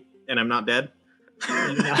gate and I'm not dead?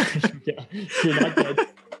 You're not dead.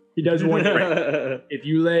 He does warn you. If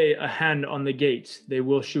you lay a hand on the gate, they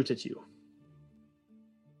will shoot at you.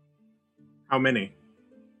 How many?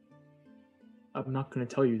 I'm not going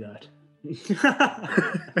to tell you that.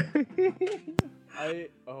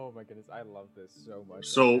 Oh my goodness, I love this so much.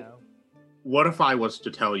 So- right now. What if I was to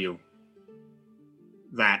tell you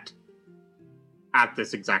that at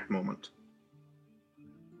this exact moment,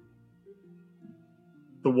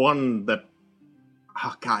 the one that,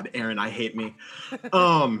 oh God, Aaron, I hate me.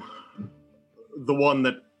 The one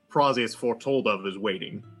that Prosius foretold of is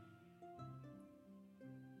waiting.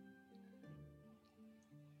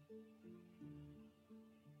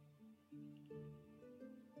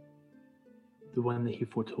 The one that he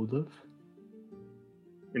foretold of?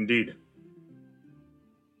 Indeed.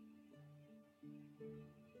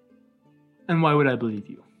 And why would I believe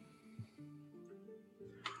you?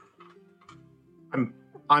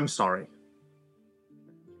 I'm sorry.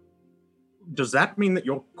 Does that mean that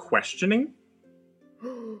you're questioning?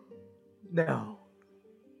 No.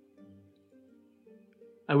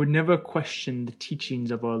 I would never question the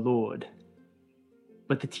teachings of our Lord,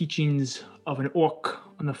 but the teachings of an orc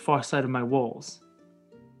on the far side of my walls,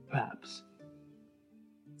 perhaps.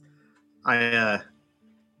 I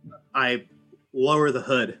lower the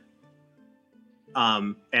hood,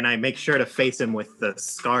 and I make sure to face him with the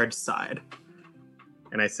scarred side,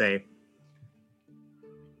 and I say,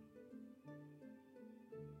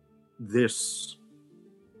 "This,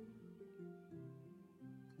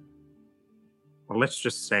 well, let's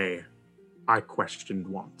just say, I questioned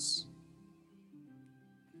once.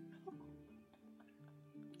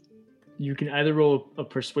 You can either roll a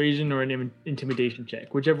persuasion or an intimidation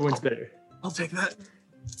check, whichever one's better. I'll take that.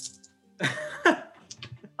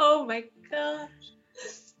 Oh my gosh.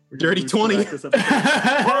 Dirty 20.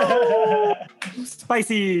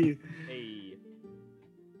 Spicy. Hey.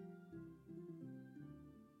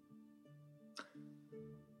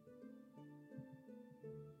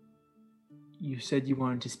 You said you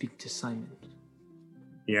wanted to speak to Simon.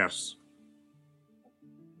 Yes.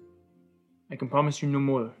 I can promise you no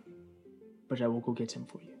more, but I will go get him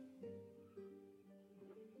for you.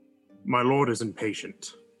 My lord is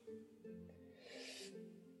impatient.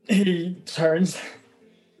 He turns.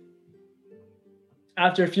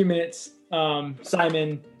 After a few minutes,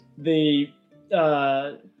 Simon, the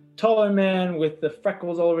taller man with the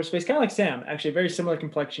freckles all over his face, kind of like Sam, actually, very similar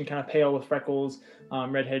complexion, kind of pale with freckles,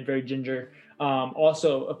 redhead, very ginger,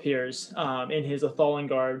 also appears in his Athalan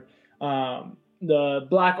garb. The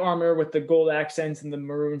black armor with the gold accents and the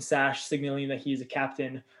maroon sash signaling that he's a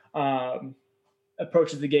captain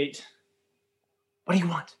approaches the gate. What do you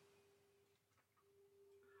want?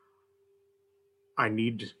 I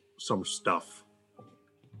need some stuff.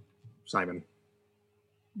 Simon.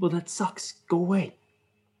 Well, that sucks. Go away.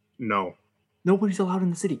 No. Nobody's allowed in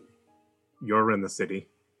the city. You're in the city.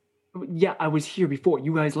 Yeah, I was here before.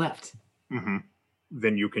 You guys left. Mm-hmm.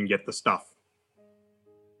 Then you can get the stuff.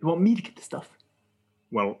 You want me to get the stuff?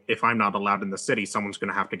 Well, if I'm not allowed in the city, someone's going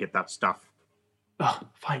to have to get that stuff. Oh,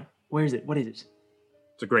 fine. Where is it? What is it?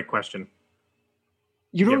 It's a great question.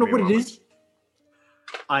 You don't Give know me a what it moment.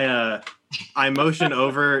 is? I motion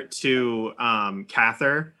over to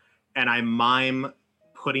Cather, and I mime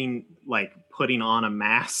putting on a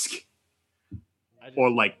mask or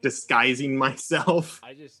like disguising myself.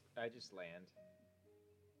 I just land.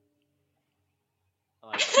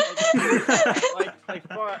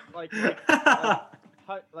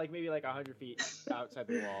 Like maybe like 100 feet outside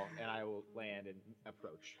the wall, and I will land and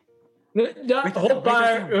approach. Hold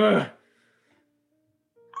fire.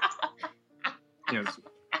 Yes.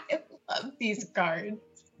 I love these cards.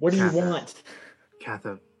 What do you Cather. want?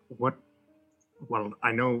 Cather, what? Well,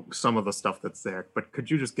 I know some of the stuff that's there, but could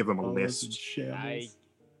you just give them a list?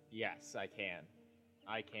 Yes, I can.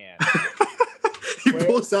 I can. He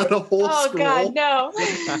pulls out a whole Oh scroll. God, no.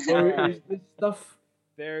 Where is this stuff?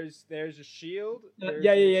 There's a shield. Yeah, there's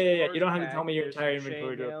yeah, a yeah. sword You don't have to pack, tell me your there's entire some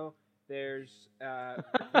inventory, Drew. chainmail, there's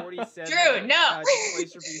 47. Drew, no.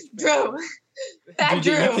 Placer beast Drew. fans. That DJ,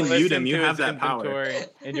 Drew. you can mute Listen him. You to have his that power. inventory,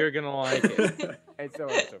 and you're gonna like it, and so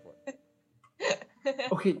on and so forth.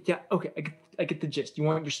 Okay, yeah, okay. I get the gist. You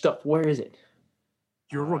want your stuff. Where is it?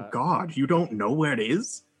 You're a god. You don't know where it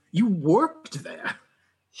is? You worked there.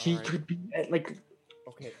 He Alright. could be at like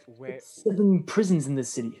Okay, where 7 prisons in this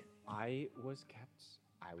city. I was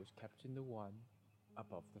kept in the one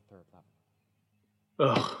above the 3rd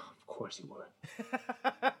Ugh, of course you were.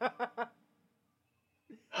 level.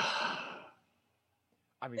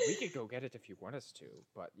 I mean, we could go get it if you want us to,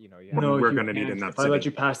 but you know, yeah. No, we're you gonna need can't. in that If I let city.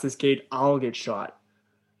 you pass this gate, I'll get shot.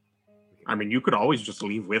 I mean, you could always just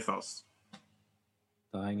leave with us.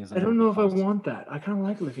 Dying is I don't know if I want. want that. I kind of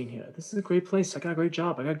like living here. This is a great place. I got a great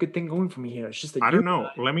job. I got a good thing going for me here. It's just that I you don't know.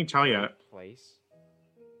 Let me tell you. Place.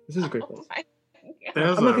 This is a great Oh place. my God.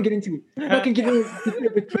 There's I'm not a, gonna get into it. I'm not gonna get into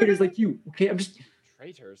it with traitors like you. Okay, I'm just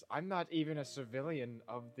Traitors. I'm not even a civilian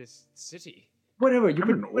of this city. whatever. You I'm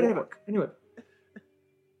can an whatever. orc. Anyway,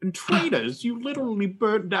 and traitors, you literally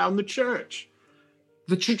burnt down the church.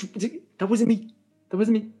 the church. That wasn't me. That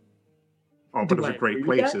wasn't me. Oh, Do but it's I a great agree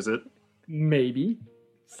with place, that? is it? Maybe.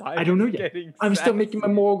 I don't know yet. I'm still making my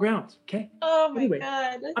moral grounds. Okay. Oh my Anyway,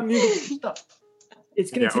 God. I'm gonna get your stuff. It's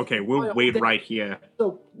gonna Yeah, take okay, me a we'll while. wait right here.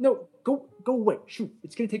 So no, go away. Shoot,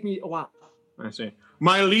 it's gonna take me a while. I see.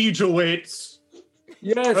 My liege awaits.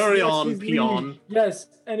 Yes. Hurry yes, on, please peon. leave. Yes.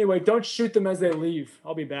 Anyway, don't shoot them as they leave.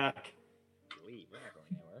 I'll be back. Leave. We're not going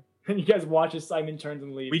anywhere. And you guys watch as Simon turns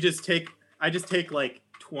and leaves. I just take like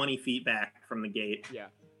 20 feet back from the gate. Yeah.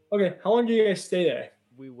 Okay, how long do you guys stay there?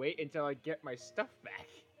 We wait until I get my stuff back.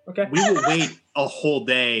 Okay. We will wait a whole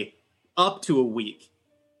day, up to a week.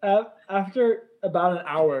 After about an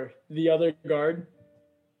hour, the other guard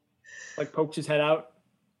like pokes his head out.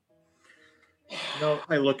 No,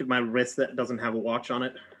 I look at my wrist that doesn't have a watch on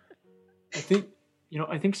it. I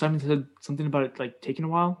think Simon said something about it like taking a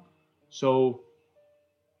while. So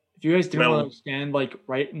if you guys didn't Well- want to stand like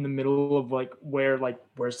right in the middle of like where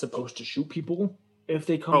we're supposed to shoot people if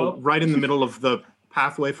they come Oh, up. right in the middle of the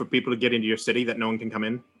pathway for people to get into your city that no one can come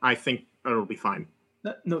in. I think it'll be fine.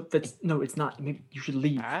 No, it's not. Maybe you should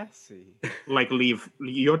leave. I see. Like, leave.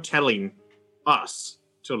 You're telling us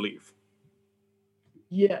to leave.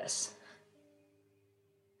 Yes.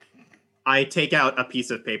 I take out a piece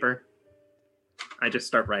of paper. I just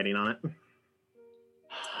start writing on it.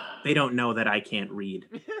 They don't know that I can't read.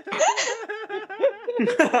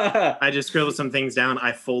 I just scribble some things down.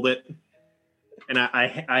 I fold it, and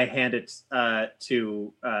I hand it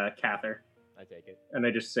to Cather, I take it. And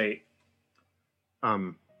I just say,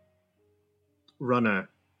 runner,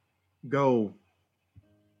 go,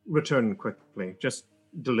 return quickly. Just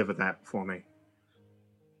deliver that for me.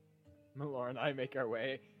 Malor and I make our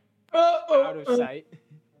way Oh, out of sight.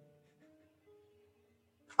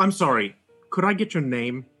 I'm sorry. Could I get your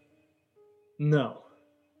name? No.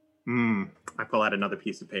 I pull out another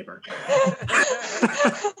piece of paper.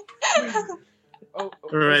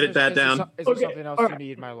 Write is that there down. Is there Okay, something else alright. you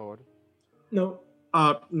need, my lord? No.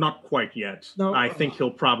 Not quite yet. No. I think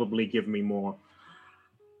he'll probably give me more.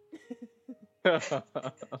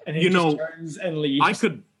 And he You just know, turns and leaves.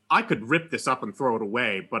 I could rip this up and throw it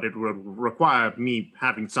away, but it would require me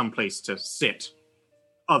having some place to sit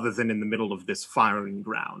other than in the middle of this firing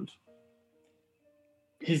ground.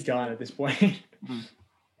 He's gone at this point.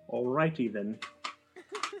 Alrighty then.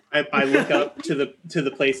 I look up to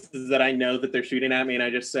the places that I know that they're shooting at me, and I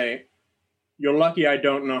just say, "You're lucky I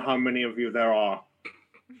don't know how many of you there are,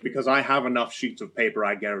 because I have enough sheets of paper,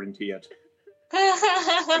 I guarantee it."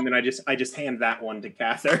 And then I just hand that one to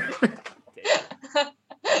Cather.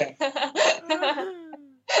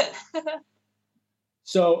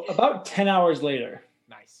 So about 10 hours later.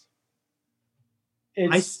 Nice.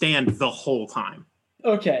 I stand the whole time.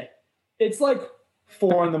 Okay. It's like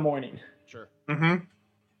 4 a.m. Sure. Mm-hmm.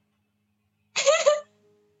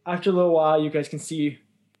 After a little while, you guys can see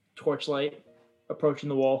torchlight approaching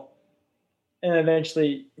the wall. And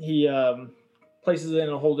eventually, he places it in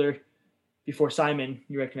a holder before Simon,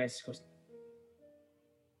 you recognize, goes,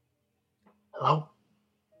 "Hello?"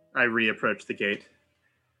 I reapproach the gate.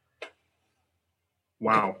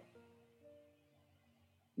 Wow.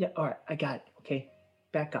 "Yeah, all right, I got it, okay?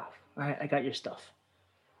 Back off. All right, I got your stuff.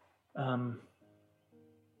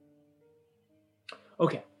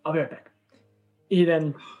 Okay, I'll be right back." He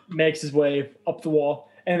then makes his way up the wall,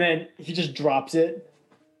 and then he just drops it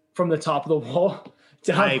from the top of the wall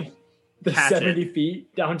down the 70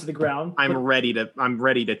 feet down to the ground. I'm ready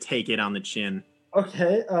to take it on the chin.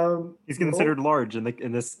 Okay. He's considered large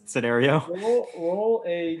in this scenario. Roll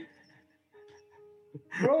a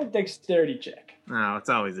dexterity check. Oh, it's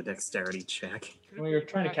always a dexterity check. When you're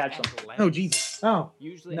trying to catch something. Oh, Jesus. Oh.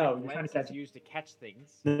 Usually, No, you're trying to athletics catch is it. used to catch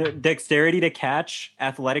things. Dexterity to catch,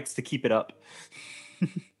 athletics to keep it up.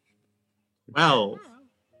 Well,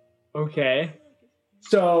 Okay.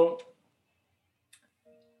 So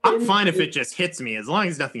I'm fine if it just hits me, as long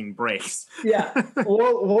as nothing breaks. yeah,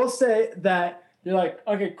 we'll say that you're like,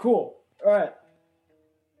 okay, cool, all right.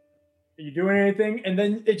 Are you doing anything? And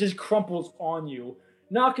then it just crumples on you,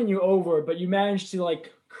 knocking you over, but you manage to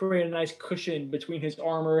like create a nice cushion between his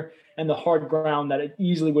armor and the hard ground that it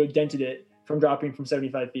easily would have dented it from dropping from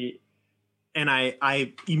 75 feet. And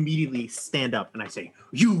I immediately stand up and I say,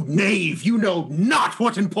 "You knave! You know not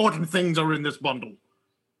what important things are in this bundle."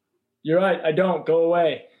 You're right, I don't. Go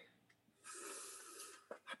away.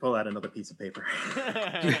 I pull out another piece of paper.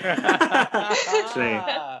 Say,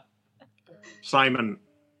 "Simon,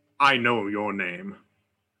 I know your name."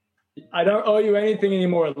 I don't owe you anything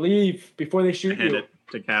anymore. Leave before they I shoot hand you. it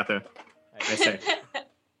to Cather. I say,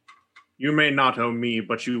 "You may not owe me,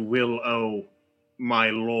 but you will owe my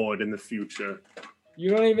lord in the future." You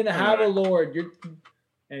don't even have a lord. You're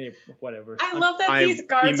whatever. I love that I these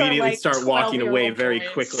guards immediately are like start walking away 12-year-old very boys.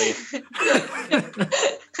 quickly.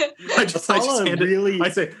 I just hand really- it. I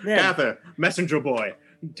say, Man. "Cather, messenger boy,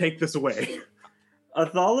 take this away."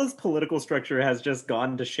 Athala's political structure has just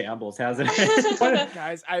gone to shambles, hasn't it?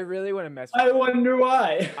 Guys, I really want to mess with I them. wonder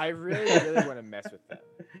why. I really want to mess with them.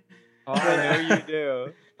 Oh, I know you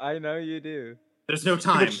do. I know you do. There's no Too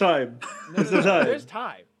time. much time. No, There's no time. There's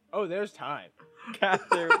time. Oh, there's time.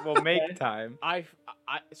 Cather will make time.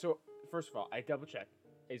 So first of all, I double checked.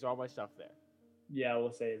 Is all my stuff there? Yeah,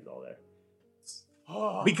 we'll say it's all there.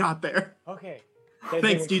 Oh, We got there. okay. Same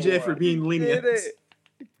Thanks, thing with DJ, Cora. for being lenient.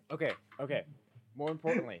 Okay. More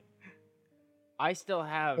importantly, I still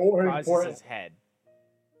have More Oz's important. head.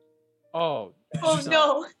 Oh. Oh so-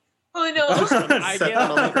 no! Oh no! I get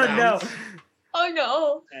on the ground No. Oh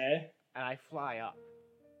no! Okay. and I fly up.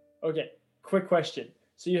 Okay. Quick question.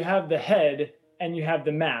 So you have the head and you have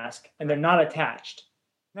the mask, and they're not attached.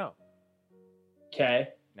 No. Okay.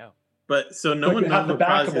 But so no But one you have the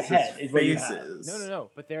back of the Praz's head is what you have. faces.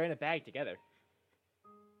 No. But they're in a bag together.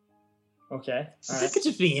 Okay. All That right. could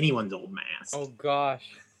just be anyone's old mask. Oh gosh.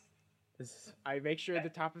 I make sure the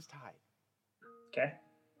top is tied. Okay.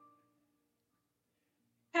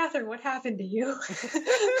 Catherine, what happened to you?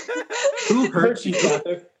 Who hurt you?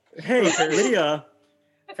 Cather? Hey, Lydia.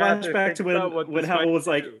 Cather, Flashback to think about what when this might Howell was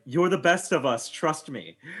like, do. "You're the best of us. Trust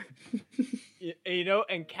me." You know,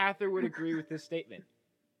 and Cather would agree with this statement.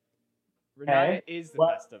 Renata is the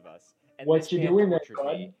What- best of us. And what this you man doing there, tortured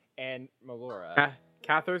bud? me and Melora.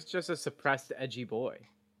 Cather's just a suppressed, edgy boy.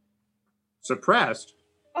 Suppressed?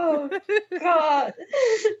 Oh God!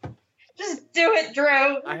 Just do it, Drew.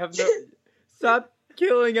 I have no. Stop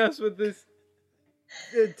killing us with this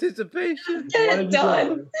anticipation. Get What it did you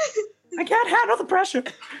done. do? I can't handle the pressure.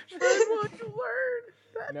 I want to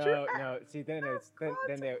learn. No. See, then it's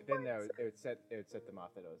then they would set them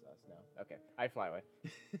off that it was us. No. Okay. I fly away.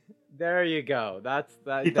 There you go. That's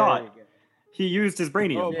that. He there thought. you go. He used his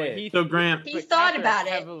brainium. Oh, but he So Grant, He but thought Cather about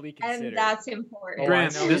it, heavily considered. And that's important.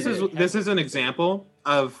 Grant, I know this you is did. this is an example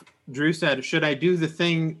of Drew said, "Should I do the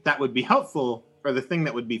thing that would be helpful or the thing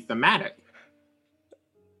that would be thematic?"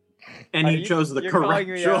 And Are you you- chose the you're correct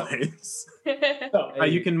calling me out? choice. So,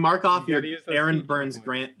 You can mark off you your gotta use those Aaron speaking Burns points.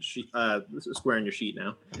 Grant square in your sheet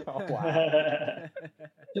now. Oh wow.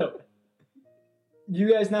 So,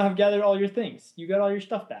 you guys now have gathered all your things. You got all your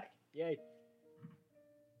stuff back. Yay.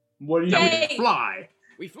 What do you Now we do? can fly.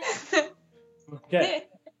 We fly. Okay.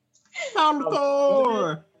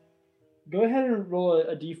 Thor! Go ahead and roll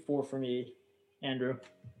a d4 for me, Andrew.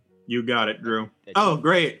 You got it, Drew. Oh,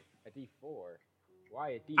 great. A D4. Why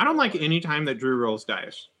a D4? I don't like any time that Drew rolls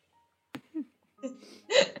dice.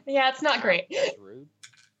 Yeah, it's not great. That's rude.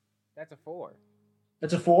 That's a 4.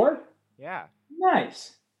 That's a 4? Yeah.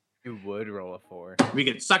 Nice. You would roll a 4. We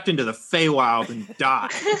get sucked into the Feywild and die.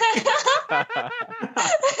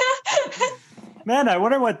 Man, I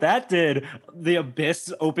wonder what that did. The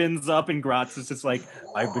abyss opens up and Gratz is just like,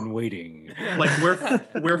 I've been waiting. Like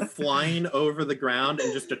we're flying over the ground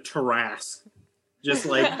and just a Tarrasque just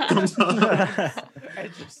like comes up. I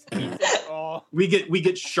just eat it all. We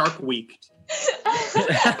get shark weeked.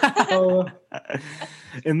 Oh,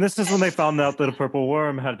 And this is when they found out that a purple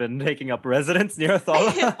worm had been taking up residence near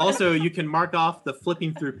Athala. Also, you can mark off the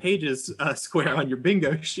flipping through pages square on your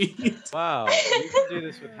bingo sheet. Wow. You can do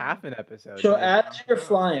this with half an episode. so as you're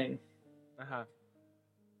flying, Uh-huh.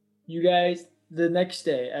 you guys, the next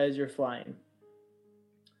day as you're flying,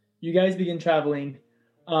 you guys begin traveling.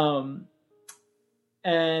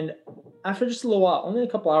 And after just a little while, only a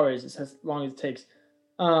couple hours is as long as it takes,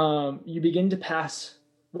 you begin to pass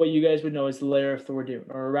what you guys would know as the lair of Thordoon,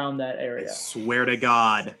 or around that I area. swear to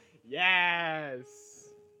God. Yes.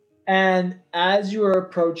 And as you are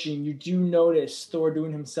approaching, you do notice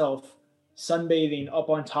Thordoon himself sunbathing up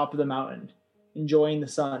on top of the mountain, enjoying the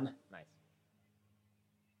sun. Nice.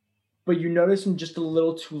 But you notice him just a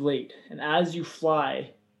little too late. And as you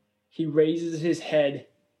fly, he raises his head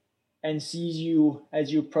and sees you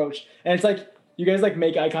as you approach. And it's like you guys like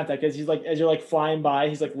make eye contact as you're like flying by,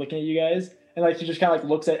 he's like looking at you guys. And like he just kind of like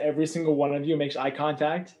looks at every single one of you and makes eye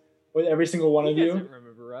contact with every single one of He you. doesn't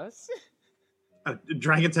remember us.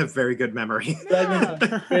 Dragons have very good memory.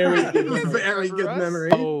 Dragons, very good memory. Very good Remember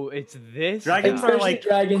us? memory. Oh, it's this. Dragons guy. are Especially like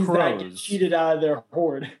dragons that get crows. cheated out of their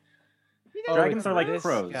horde. Oh, Dragons it's are like this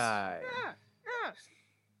crows. guy.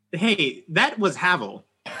 Hey, that was Havel.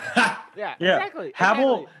 Yeah, Yeah. exactly.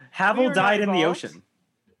 Havel We Havel are not died in the involved. ocean.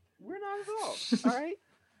 We're not involved. All right.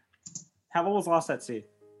 Havel was lost at sea.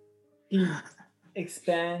 He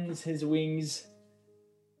expands his wings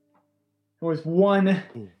with 1,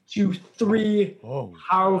 2, 3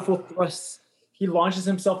 powerful thrusts. He launches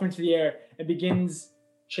himself into the air and begins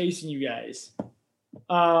chasing you guys.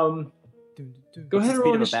 Go ahead What's the and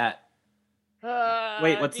roll speed of a initi- bat?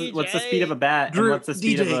 Wait, what's the speed of a bat and Drew, what's the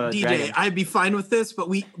speed of a DJ, dragon? I'd be fine with this, but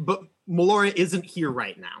Melora isn't here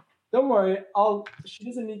right now. Don't worry, she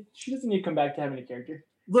doesn't need to come back to having a character.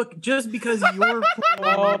 Look, just because you're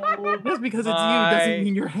just because it's you doesn't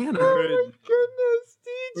mean you're Hannah. Oh my goodness,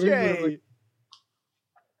 Really?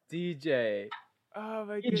 DJ. Oh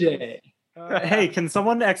my goodness. DJ. Hey, can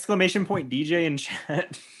someone exclamation point DJ in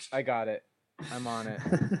chat? I got it. I'm on it.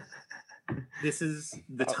 This is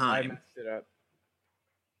the Oh, I time. messed it up.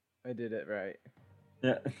 I did it right.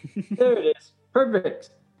 Yeah. There it is.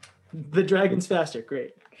 Perfect. The dragon's faster.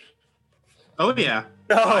 Great. Oh yeah,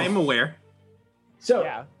 No. I'm aware. So,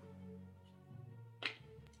 Yeah.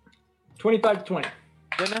 25 to 20.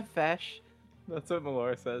 Dinafesh. That's what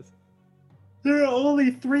Melora says. There are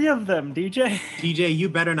only 3 of them, DJ. DJ, you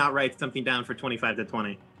better not write something down for 25 to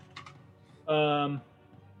 20.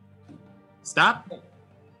 Stop.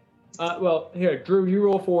 Well, here, Drew, you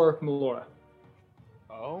roll for Melora.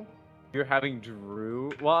 Oh? You're having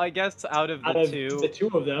Drew? Well, I guess out of the Out of two, the two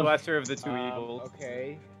of them. lesser of the two evils.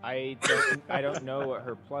 Okay, I don't know what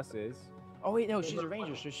her plus is. Oh wait, no, she's a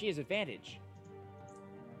ranger, so she has advantage.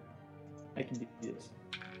 I can do this.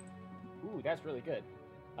 Ooh, that's really good.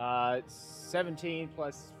 17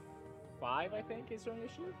 plus 5, I think, is her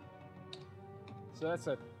initiative. So that's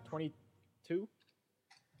a 22. Give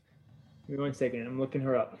me 1 second. I'm looking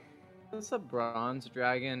her up. Is this a bronze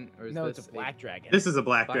dragon or is No, this it's a black dragon. This is a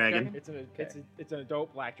black Black dragon. dragon? It's an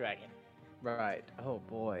adult black dragon. Right. Oh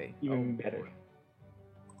boy. Even Oh, better. boy.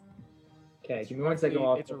 Okay, give me 1 second. Roughly-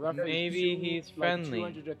 While It's a roughly Maybe he's friendly.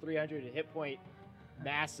 200 to 300 hit point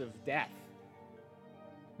massive death.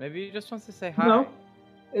 Maybe he just wants to say hi. No,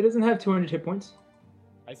 it doesn't have 200 hit points.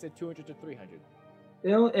 I said 200 to 300.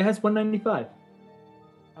 It has 195.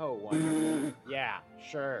 Oh, wonderful. Yeah,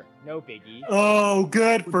 sure. No biggie. Oh,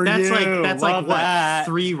 good for That's you. that's Love like what? that.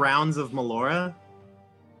 3 rounds of Melora?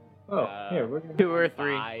 Oh, here, we're gonna... 2 or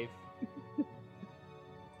 3. 5.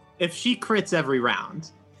 If she crits every round.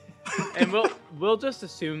 And we'll just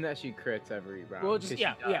assume that she crits every round. We'll just 'cause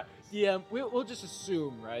yeah, she yeah. does. Yeah, we'll just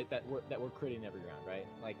assume, right, that we're critting every round, right?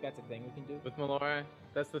 Like that's a thing we can do. With Melora,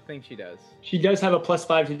 that's the thing she does. She does have a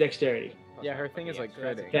 +5 to dexterity. Yeah, her thing is like so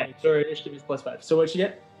that's a critting. Okay, so her initiative is +5. So what'd she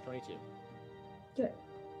get? 22. Okay.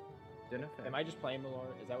 Am I just playing Melora?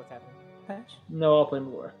 Is that what's happening? No, I'll play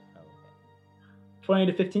Melora. Oh, okay. 20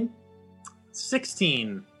 to 15.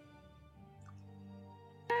 16.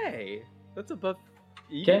 Hey, that's above.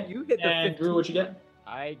 Okay. You hit the And 15. Drew, what'd you get?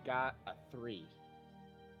 I got a 3.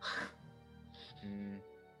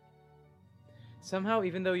 Somehow,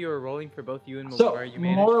 even though you were rolling for both you and So, Melora, you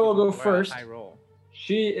managed Melora to will go Melora a first. high roll.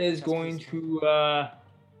 She is That's going too to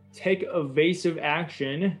take evasive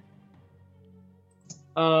action.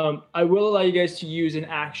 I will allow you guys to use an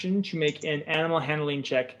action to make an animal handling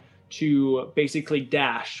check to basically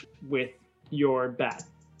dash with your bat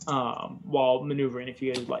while maneuvering if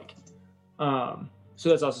you guys would like. So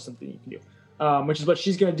that's also something you can do, which is what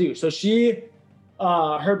she's going to do. So she,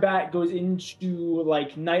 her bat goes into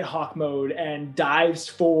like Nighthawk mode and dives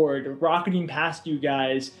forward, rocketing past you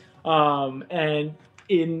guys, and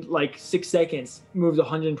in like 6 seconds moves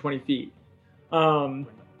 120 feet.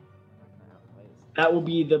 That will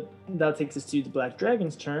be that takes us to the Black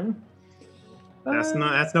Dragon's turn. That's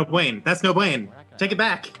no Blaine. That's no Blaine. Take it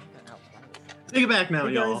back. Take it back now,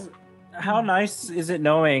 Hey, y'all. guys, how nice is it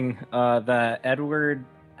knowing that Edward,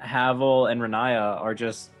 Havel, and Renaya are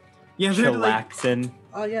just Yeah, they're like, chillaxing,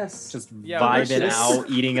 oh yes. just Yeah, vibing we're just out,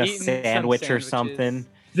 eating a eating some sandwich or sandwiches. something?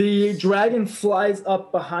 The dragon flies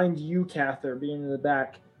up behind you, Cather, being in the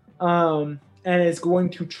back, and is going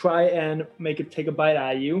to try and take a bite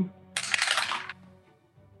at you.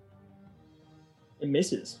 It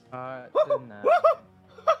misses.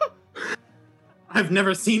 I've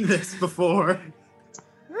never seen this before.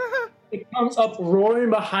 It comes up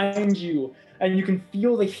roaring behind you, and you can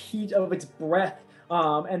feel the heat of its breath,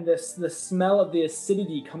 and the smell of the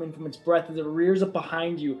acidity coming from its breath as it rears up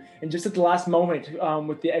behind you. And just at the last moment,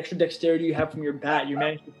 with the extra dexterity you have from your bat, you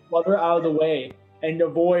manage to flutter out of the way and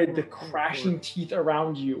avoid the crashing teeth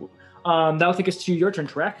around you. That'll take us to your turn,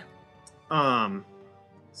 Trek.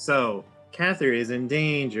 So Cather is in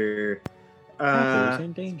danger. Cather's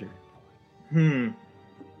in danger.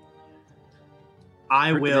 I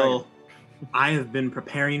Hurt the will. I have been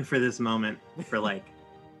preparing for this moment for like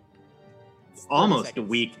almost a seconds.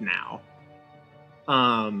 week now.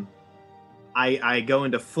 I go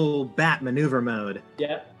into full bat maneuver mode.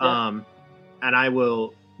 Yeah. And I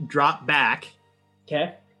will drop back.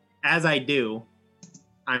 Okay. As I do,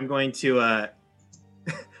 I'm going to.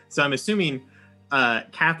 So I'm assuming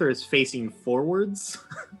Cather is facing forwards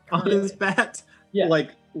on his bat. Yeah.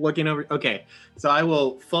 Like looking over. Okay. So I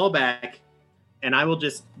will fall back, and I will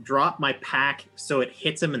just drop my pack so it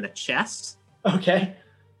hits him in the chest. Okay.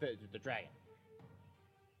 The dragon.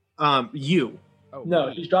 You. Oh No,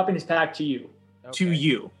 me. he's dropping his pack to you. To Okay.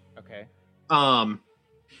 you. Okay. And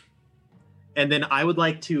then I would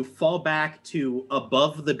like to fall back to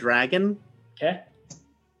above the dragon, Okay.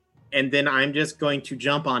 and then I'm just going to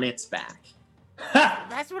jump on its back.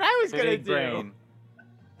 That's what I was gonna Big do. brain.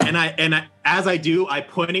 And I, as I do, I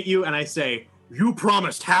point at you and I say, "You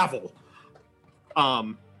promised Havel."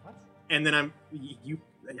 And then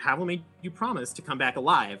Havel made you promise to come back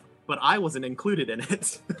alive, but I wasn't included in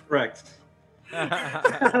it. Correct.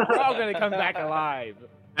 We're all gonna come back alive.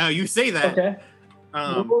 Oh, you say that. Okay.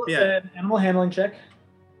 Roll Yeah. an animal handling check.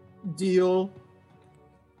 Deal.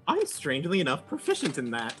 I'm strangely enough proficient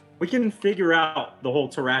in that. We can figure out the whole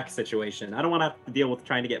Tarak situation. I don't want to have to deal with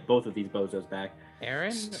trying to get both of these bozos back.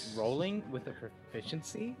 Aaron rolling with a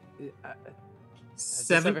proficiency?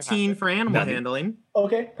 17 for animal Nothing. handling.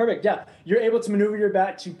 Okay, perfect. Yeah, you're able to maneuver your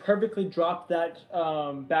bat to perfectly drop that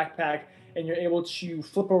backpack, and you're able to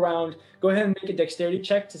flip around. Go ahead and make a dexterity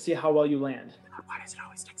check to see how well you land. Why is it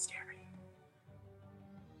always dexterity?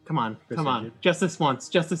 Come on, come Precision. on. Just this once.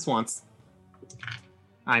 Just this once.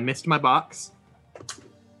 I missed my box.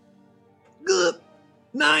 Ugh.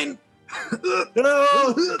 9.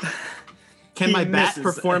 Can He my bat misses.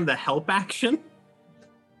 perform the help action?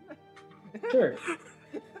 Sure.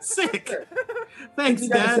 Sick. Sure. Thanks, Since you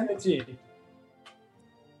got Dad. the 17.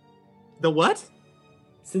 The what?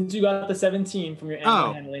 Since you got the 17 from your animal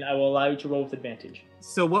Oh. handling, I will allow you to roll with advantage.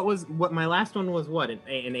 So what my last one was what? An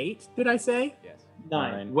 8, did I say? Yes.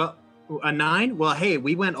 9. Well, a 9? Well, hey,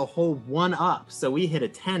 we went a whole 1 up, so we hit a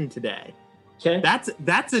 10 today. Okay. That's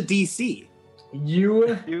a DC.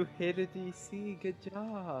 You You hit a DC. Good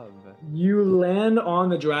job. land on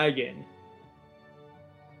the dragon.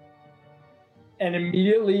 And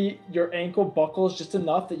immediately your ankle buckles just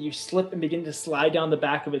enough that you slip and begin to slide down the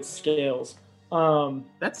back of its scales.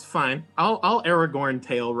 That's fine. I'll Aragorn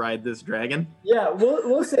tail ride this dragon. Yeah,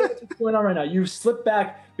 we'll say that's what's going on right now. You slip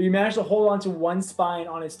back, but you manage to hold on to one spine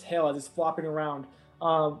on his tail as it's flopping around.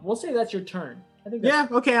 We'll say that's your turn. I think. Yeah.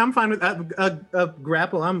 Okay. I'm fine with that.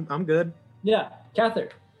 Grapple. I'm good. Yeah, Cather,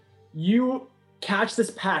 you catch this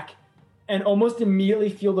pack and almost immediately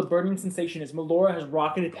feel the burning sensation as Melora has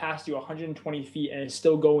rocketed past you 120 feet and is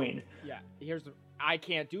still going. Yeah, I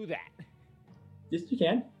can't do that. Yes, you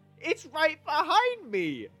can. It's right behind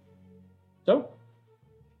me. So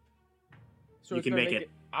You it's can gonna make it. an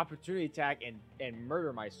opportunity attack and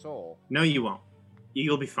murder my soul. No, you won't.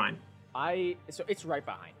 You'll be fine. So it's right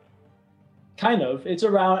behind me. kind of. It's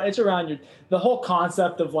around your. The whole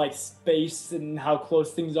concept of like space and how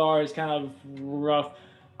close things are is kind of rough.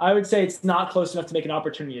 I would say it's not close enough to make an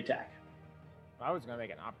opportunity attack. I was gonna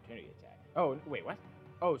make an opportunity attack. Oh wait, what?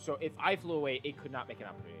 Oh, so if I flew away, it could not make an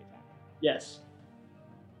opportunity attack. Yes.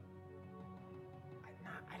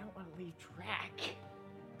 I don't want to leave track.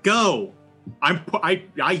 Go.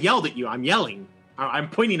 I yelled at you. I'm yelling. I'm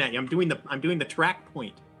pointing at you. I'm doing the track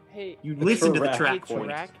point. Hey, You listen to the track track hey, point.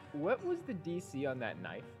 track. What was the DC on that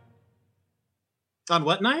knife? On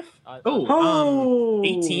what knife? Oh!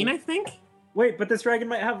 18, I think. Wait, but this dragon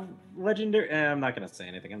might have legendary. I'm not gonna say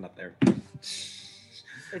anything. I'm not there.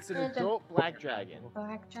 It's an adult black dragon.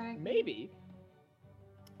 Black dragon. Maybe.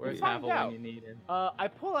 Where's We'll find Havel out. when you need him? I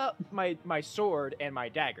pull out my sword and my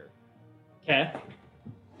dagger, Okay.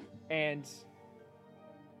 and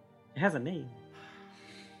It has a name.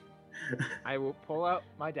 I will pull out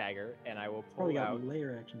my dagger, and I will Probably pull got out.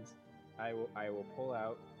 layer actions. I will pull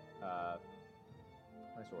out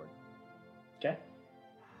my sword. Okay.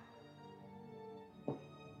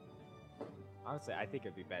 Honestly, I think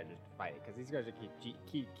it'd be better just to fight it because these guys are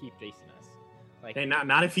keep chasing us. Like Hey,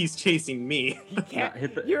 not if he's chasing me. you can't.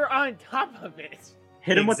 hit the- You're on top of it.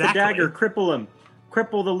 Hit him with the Exactly. dagger. Cripple him.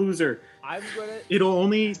 Cripple the loser. I'm gonna It'll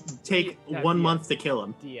only take Now, 1 DM. month to kill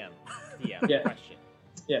him. DM. Yeah. Question.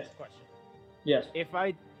 Yes. Question. Yes. If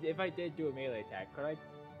I did do a melee attack, would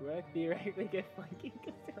I theoretically get flanking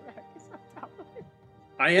because the rack is on top of it?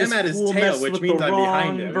 I am This at his fool tail, messed which with means the I'm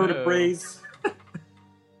behind wrong him. vertebrae.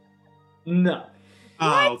 No.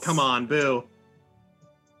 Oh, What? come on, Boo.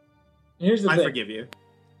 Here's the I thing. forgive you.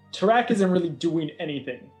 Tarak isn't really doing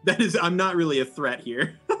anything. I'm not really a threat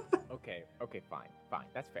here. Okay, fine.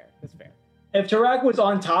 That's fair. If Tarak was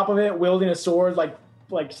on top of it, wielding a sword, like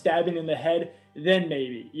stabbing in the head, then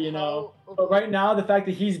maybe, you know. How- But right now, the fact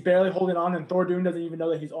that he's barely holding on and Thordoon doesn't even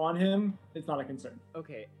know that he's on him, it's not a concern.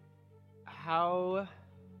 Okay. How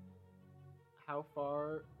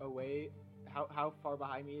far away? How far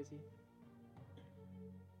behind me is he?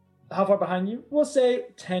 How far behind you? We'll say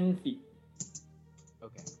 10 feet.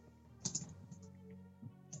 Okay.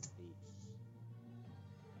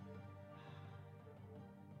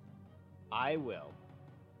 I will.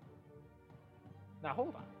 Now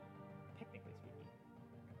hold on. Technically speaking.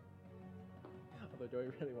 Although, do I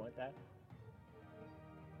really want that?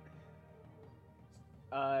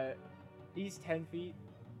 He's 10 feet.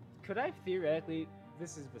 Could I theoretically?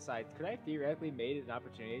 This is besides. Could I theoretically made an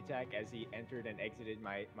opportunity attack as he entered and exited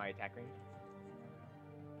my attack range?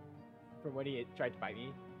 From when he tried to bite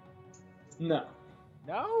me? No.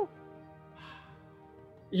 No.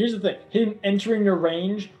 Here's the thing. Him entering your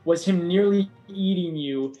range was him nearly eating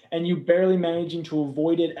you, and you barely managing to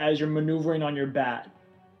avoid it as you're maneuvering on your bat.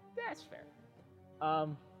 That's fair.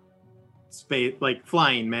 Space, like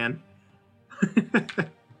flying, man.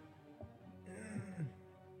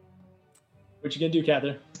 What you gonna do,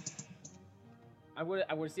 Cather? I'm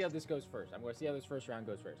gonna see how this goes first. I'm gonna see how this first round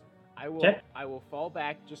goes first. I will 'Kay. I will fall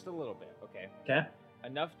back just a little bit, okay? Okay.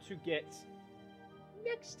 Enough to get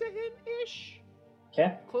next to him ish.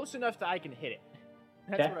 Okay. Close enough that I can hit it.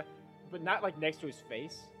 That's 'Kay. what but not like next to his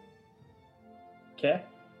face, Okay.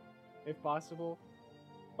 if possible.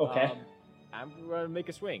 Okay. I'm gonna make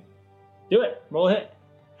a swing. Do it. Roll a hit.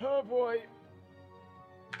 Oh boy.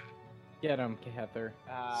 Get him, Cather.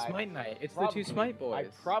 Smite Knight. It's the two Smite boys. I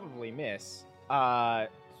probably miss.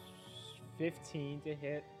 15 to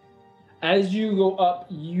hit. As you go up,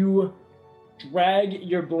 you drag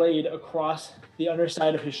your blade across the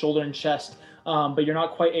underside of his shoulder and chest, but you're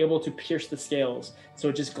not quite able to pierce the scales, so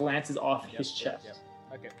it just glances off his chest.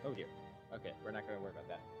 Yep. Okay. Oh dear. Okay, we're not gonna worry about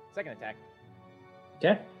that. Second attack.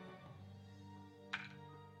 Okay.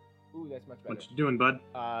 Ooh, that's much better. What you doing, bud?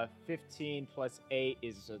 15 plus 8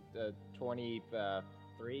 is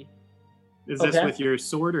 23. Is this Okay. with your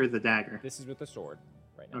sword or the dagger? This is with the sword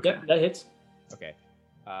right now. Okay. Yep, that hits. Okay.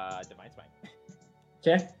 Divine Smite.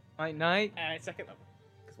 Okay. Smite Knight. And second level.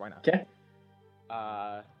 Because why not? Okay.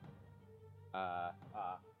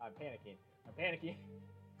 I'm panicking. I'm panicky.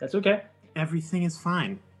 That's okay. Everything is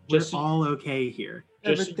fine. Just We're so- all okay here.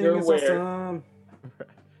 Just so Everything you're is aware, awesome.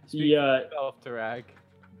 he Self Tarag.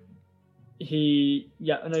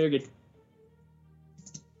 yeah, no, you're good.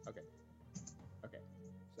 Okay.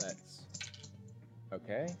 So that's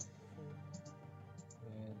okay.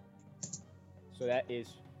 And so that is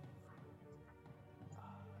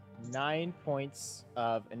 9 points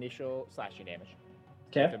of initial slashing damage.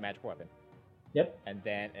 Okay. The magic weapon. Yep. And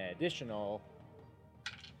then an additional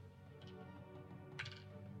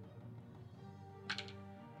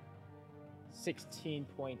 16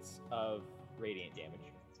 points of radiant damage.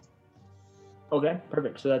 Okay,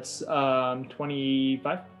 perfect. So that's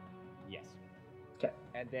 25. Yes. Okay.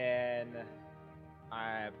 And then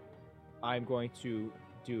I'm going to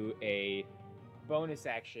do a bonus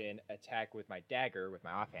action attack with my dagger with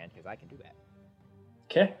my offhand because I can do that.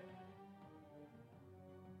 Okay.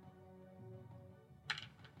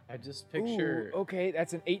 I just picture. Ooh, okay,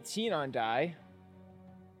 that's an 18 on die.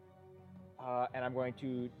 And I'm going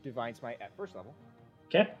to Divine Smite at first level.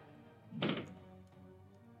 Okay.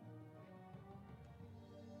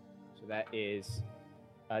 So that is.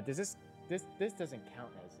 Does this doesn't count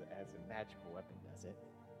as a magical weapon, does it?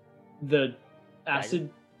 The acid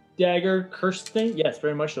dagger curse thing? Yes,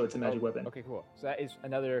 very much so. It's a magic weapon. Okay, cool. So that is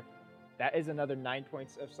another 9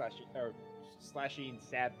 points of slashing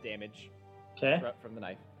stab damage. Okay. From the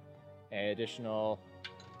knife. An additional.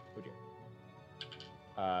 Oh dear.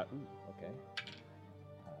 Okay.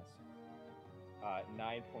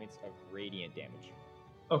 9 points of radiant damage.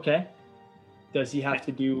 Okay. Does he have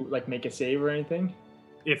to do like make a save or anything?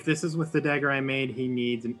 If this is with the dagger I made, he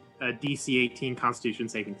needs a DC 18 Constitution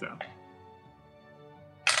saving throw.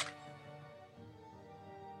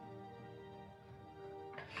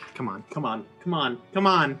 Come on, come on, come on, come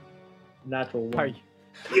on. Natural Are one. you-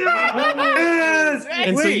 Yes!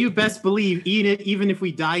 And so Wait. you best believe, even if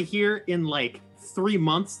we die here in like 3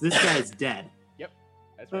 months, this guy's dead.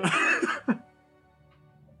 That's right.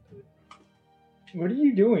 What are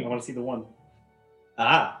you I doing? want to see the one.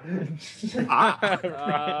 Ah. And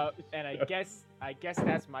I guess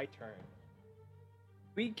that's my turn.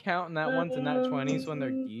 We count nat ones and nat 20s when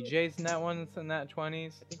they're DJs nat ones and nat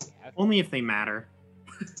 20s. I think we have. Only if they matter.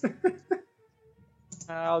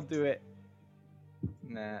 I'll do it.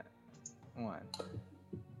 Nat 1.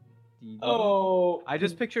 DJ. Oh, I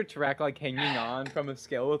just pictured Tarak like hanging on from a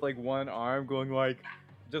scale with like one arm, going like,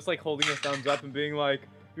 just like holding a thumbs up and being like,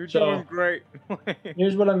 "You're So- doing great."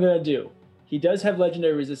 here's what I'm gonna do. He does have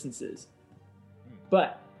legendary resistances,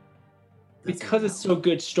 but because it's so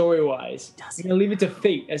good story-wise, I'm gonna leave it to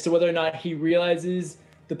fate as to whether or not he realizes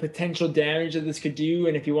the potential damage that this could do,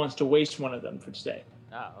 and if he wants to waste one of them for today.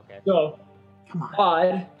 Oh, okay. So, Come on.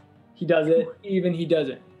 odd, he does it. Even he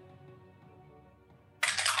doesn't.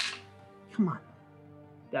 Come on.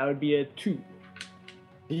 That would be a 2.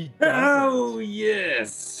 He Oh,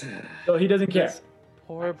 yes. So he doesn't care.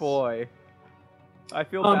 Poor boy. I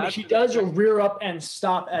feel bad. He for does the- rear up and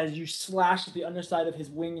stop as you slash at the underside of his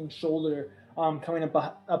wing and shoulder, coming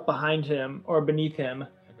up behind him or beneath him.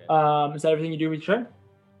 Okay. Is that everything you do with your turn?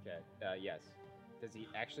 Okay. Yes. Does he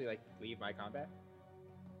actually like leave my combat?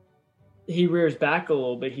 He rears back a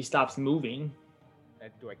little bit. He stops moving.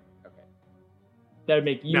 Do I? Okay. That would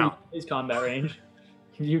make you No. his combat range.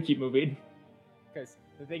 You keep moving. Because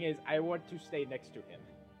the thing is, I want to stay next to him.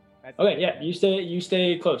 That's the Okay, thing. yeah, you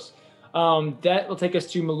stay close. That will take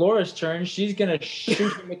us to Melora's turn. She's gonna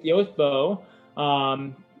shoot him with the oath bow.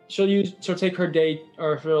 She'll take her day,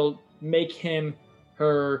 or she'll make him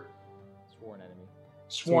her Sworn enemy.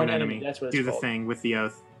 sworn enemy. That's what it's Do the called. thing with the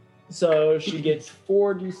oath. So she gets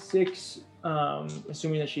 4d6,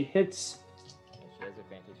 assuming that she hits. And she has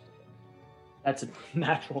advantage to hit. That's a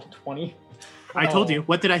natural 20. I told you.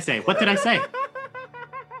 What did I say? What did I say?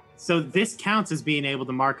 So this counts as being able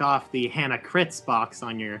to mark off the Hannah crits box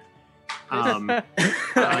on your on your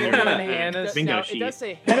Hannah's- bingo Now, it sheet. does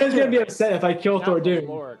say Hannah's gonna be upset if I kill not Thordoon.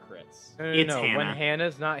 Laura crits. No, It's no, when Hannah.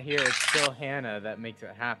 Hannah's not here, it's still Hannah that makes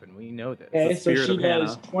it happen. We know this. Okay, the so spirit she of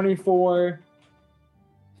does Hannah. 24,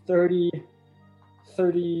 30,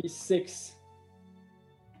 36,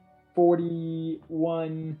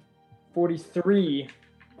 41, 43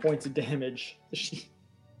 points of damage.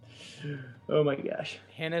 Oh my gosh.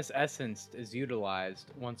 Hannah's essence is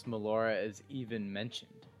utilized once Melora is even mentioned.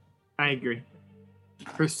 I agree.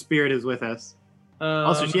 Her spirit is with us.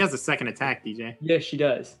 Also, she Um, has a second attack, DJ. Yes, she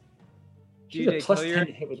does. She's a DJ, plus kill 10 your,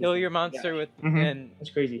 to hit with kill this your thing. monster Yeah, with Mhm. and that's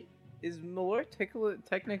crazy. is Melora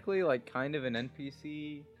technically like kind of an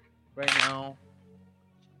NPC right now?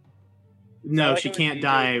 No, like she it was can't DJ.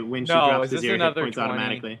 die when she No, drops is the this 0 hit another points 20?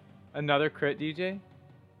 automatically. Another crit, DJ?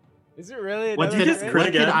 Is it really? What Did did, you just crit what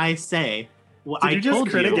did again? I say? Well, Did I you just told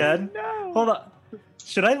crit you. again? No. Hold on.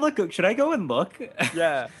 Should I look? Should I go and look?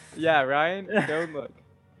 Yeah, Ryan, don't look.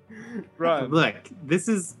 Run. Look, this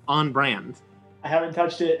is on brand. I haven't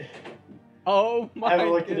touched it. Oh my I haven't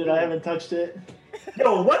looked at it. I goodness. haven't touched it.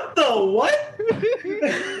 Yo, what the what?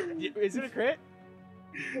 Is it a crit?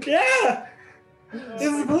 Yeah.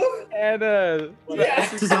 This is blue. And Yeah.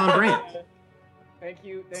 This is on brand. Thank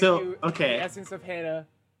you. Thank So, you. okay. The essence of Hannah.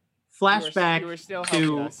 Flashback You were still helping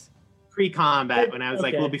to us. pre-combat when I was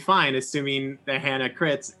like, Okay. we'll be fine, assuming that Hannah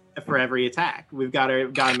crits for every attack. We've got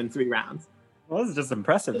him in 3 rounds. Well, this is just This is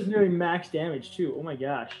impressive. nearly max damage too. Oh my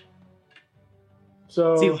gosh.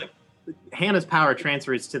 So See, look, Hannah's power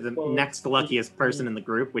transfers to the Well, next luckiest person in the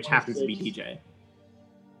group, which happens to be 26. DJ.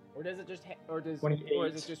 Or does it just? Or is 28.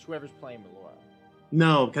 it just whoever's playing Melora?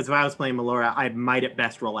 No, because if I was playing Melora, I might at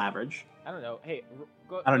best roll average. I don't know. Hey,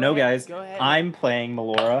 go, I don't go know, ahead, guys. Go ahead. I'm playing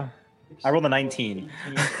Melora. I rolled a 19.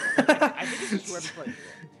 I think it's just whoever's playing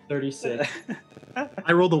Melora. 36,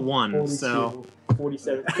 I rolled a 1, 42, so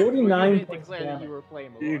 47, Well, 49 you didn't points declare that damage. you were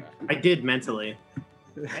playing Melora. I did mentally.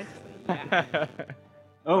 Mentally, yeah.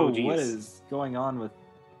 Oh, Oh, geez. what is going on with?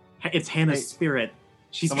 It's Hannah's Hey, spirit.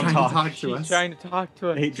 She's someone trying talk. to talk to She's us. trying to talk to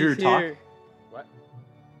us. Hey, Drew, She's talk. here. What?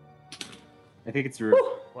 I think it's Drew.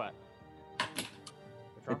 What?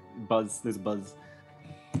 What's wrong? Buzz. There's a buzz.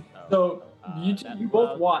 Oh. So you that- you both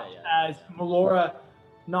well, watch yeah. as Melora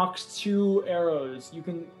knocks 2 arrows.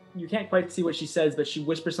 You can't quite see what she says, but she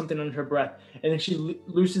whispers something under her breath, and then she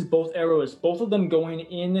looses both arrows, both of them going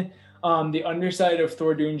in the underside of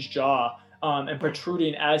Thordoon's jaw, and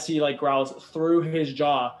protruding as he like growls through his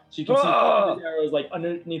jaw. So you can see his arrows like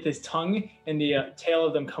underneath his tongue and the tail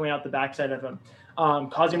of them coming out the backside of him,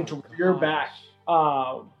 causing him to rear back.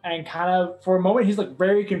 And kind of for a moment he's like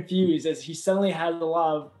very confused as he suddenly has a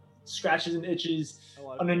lot of scratches and itches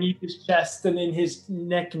underneath his chest and in his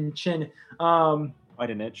neck and chin. Quite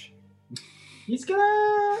an itch. He's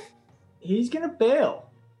gonna bail.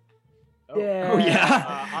 Yeah. Oh,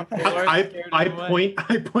 yeah.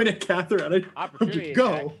 I point at Catherine. Opportunity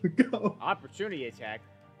Go, go. Opportunity attack.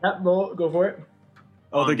 Yep, roll, go for it.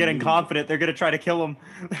 Oh, they're getting confident. They're gonna try to kill him.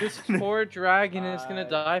 This poor dragon is gonna Uh,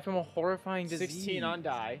 die from a horrifying disease. 16 on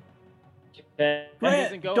die. Okay. Grant,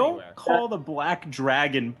 doesn't go don't anywhere. call the black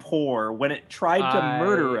dragon poor when it tried to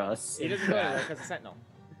murder us. He doesn't go anywhere because of Sentinel.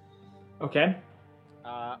 Okay.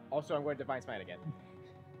 Also, I'm going to Divine Smite again.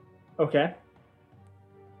 Okay.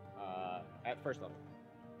 At first level.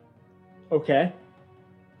 Okay.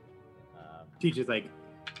 Teacher's like,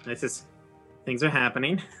 this is, things are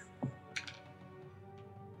happening.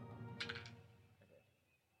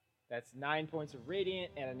 That's 9 points of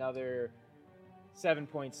radiant and another 7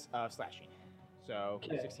 points of slashing. So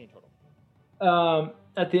Okay. 16 total.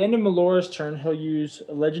 At the end of Melora's turn, he'll use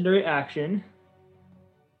a legendary action.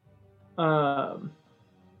 Let's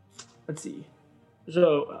see.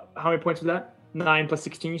 So, how many points was that? 9 plus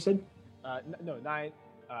 16, you said? No,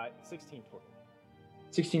 16 total.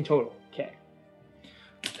 16 total. Okay.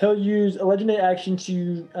 He'll use a legendary action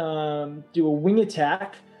to do a wing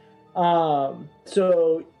attack.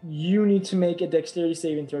 So you need to make a dexterity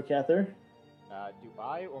saving throw, Cather. Do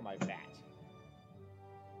I or my bat?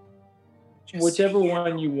 Whichever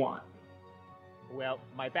one you want. Well,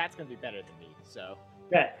 my bat's going to be better than me, so.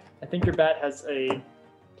 Okay. I think your bat has a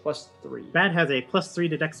 +3. Bat has a +3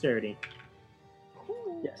 to dexterity.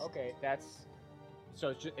 Yes. Okay, that's.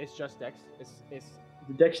 So it's just Dex. It's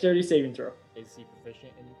The dexterity saving throw. Is he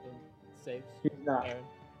proficient in saves? He's not. Aaron?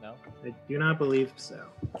 No. I do not believe so.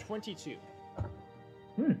 22.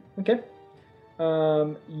 Okay.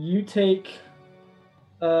 You take.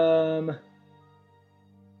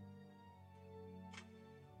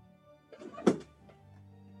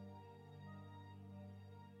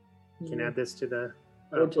 You can add this to the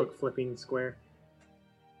Okay. book flipping square.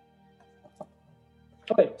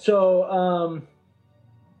 Okay, so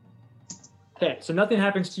so nothing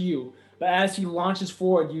happens to you, but as he launches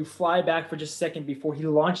forward, you fly back for just a second before he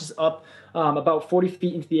launches up about 40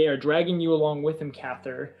 feet into the air, dragging you along with him,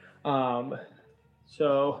 Cather. Or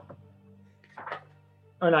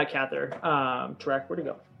not Cather. Trek, where'd he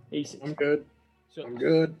go? 86. I'm good. So, I'm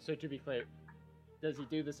good. So to be clear, does he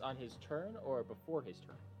do this on his turn or before his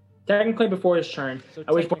turn? Technically before his turn, So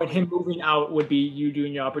at which point technically- him moving out would be you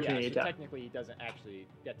doing your opportunity Yeah, so attack. technically he doesn't actually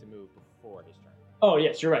get to move before his turn. Oh,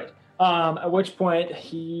 yes, you're right. At which point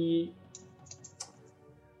he,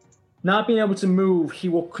 not being able to move, he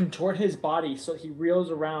will contort his body so he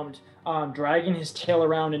reels around, dragging his tail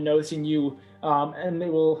around and noticing you, and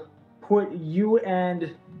it will put you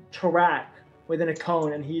and Tarak within a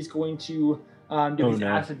cone, and he's going to do his no.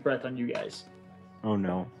 acid breath on you guys. Oh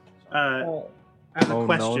no. So Oh. I have a Oh,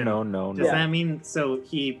 question. no. Does that mean so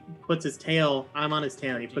he puts his tail? I'm on his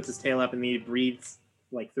tail. He puts his tail up and he breathes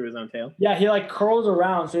like through his own tail. Yeah, he like curls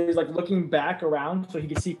around, so he's like looking back around so he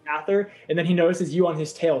can see Cather, and then he notices you on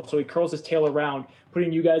his tail, so he curls his tail around,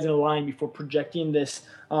 putting you guys in a line before projecting this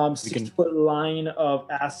 6-foot line of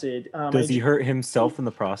acid. Does he hurt himself in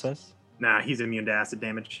the process? Nah, he's immune to acid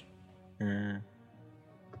damage.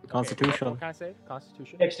 Constitution. What can I say?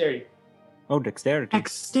 Constitution. Dexterity. Oh, dexterity.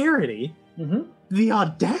 Dexterity? Mm-hmm. The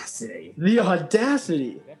audacity. The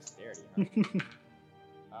audacity. Dexterity.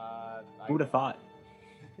 Who would have thought?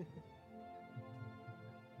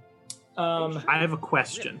 I have a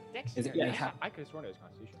question. Is it Yes. I could have sworn it was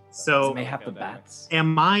Constitution. So, may have the bats.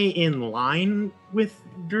 am I in line with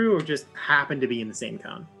Drew or just happen to be in the same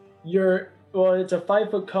cone? Well, it's a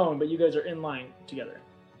 5-foot cone, but you guys are in line together.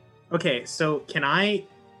 Okay, so can I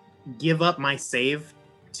give up my save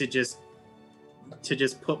to just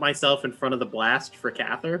put myself in front of the blast for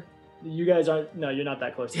Cather? You guys aren't. No, you're not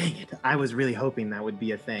that close. Dang it! I was really hoping that would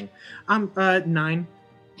be a thing. 9.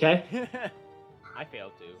 Okay. I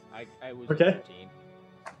failed too. I was Okay. 13.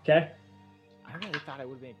 Okay. I really thought I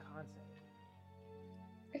would have been concept.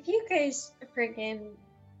 If you guys freaking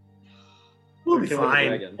We'll be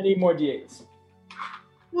fine. I need more d8s.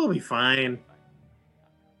 We'll be fine.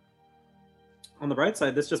 On the bright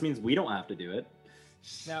side, this just means we don't have to do it.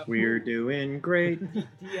 Now, We're doing great.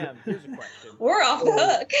 DM, here's a question. we're off the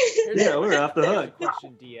hook. Yeah, we're off the Here's a hook.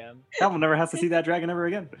 question, DM. Calvin never has to see that dragon ever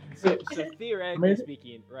again. So theoretically Amazing.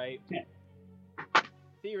 speaking, right? Yeah.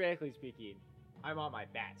 Theoretically speaking, I'm on my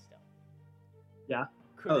bat still. Yeah.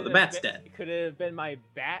 Could Oh, it the have bat's been- dead. Could it have been my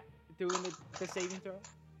bat doing the saving throw?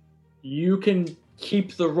 You can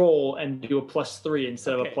keep the roll and do a +3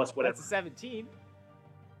 instead of a plus whatever. That's a 17.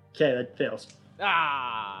 Okay, that fails.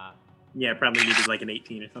 Ah. Yeah, probably needed like an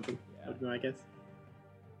 18 or something. Yeah. I guess.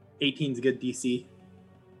 18's a good DC.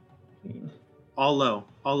 All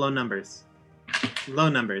low numbers. Low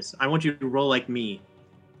numbers. I want you to roll like me.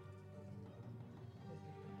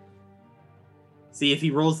 See, if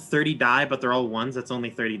he rolls 30 die, but they're all ones, that's only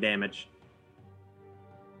 30 damage.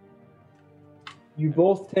 You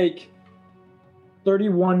both take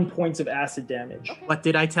 31 points of acid damage. What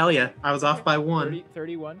did I tell you? I was off by 1.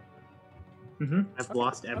 31. Mm-hmm. I've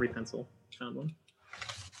lost every pencil. Found one.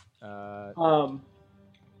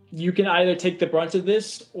 You can either take the brunt of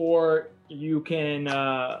this, or you can.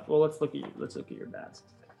 Well, let's look at your bats.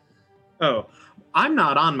 Oh, I'm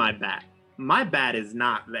not on my bat. My bat is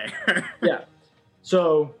not there. Yeah.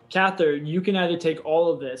 So, Cather, you can either take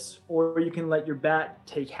all of this, or you can let your bat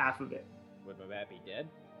take half of it. Would my bat be dead?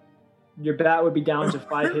 Your bat would be down to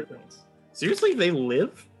 5 hit points. Seriously, they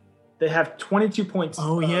live? They have 22 points.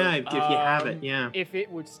 Oh yeah, if you have it, yeah. If it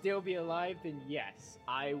would still be alive, then yes,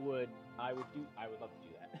 I would love to do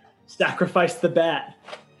that. Sacrifice the bat.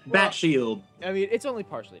 Bat shield. I mean, it's only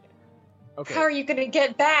partially dead. Okay. How are you gonna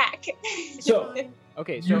get back? So,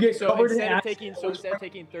 Okay, You so, get so covered in instead of acid, taking instead of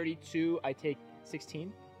taking 32, I take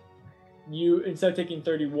 16. you instead of taking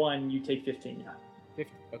 31, you take 15. Yeah.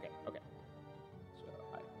 50. Okay.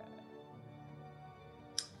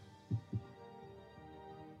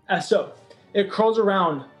 So So it curls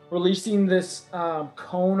around, releasing this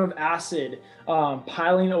cone of acid,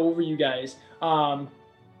 piling over you guys.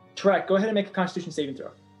 Trek, go ahead and make a Constitution saving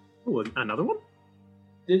throw. Ooh, another one?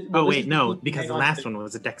 This Oh wait, is- no, because the last one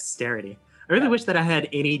was a dexterity. I really wish that I had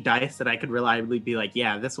any dice that I could reliably be like,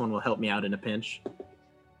 yeah, this one will help me out in a pinch.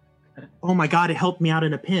 Oh my god, it helped me out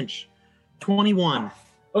in a pinch. 21.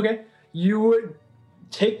 Okay, you would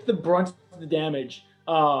take the brunt of the damage,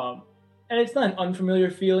 and it's not an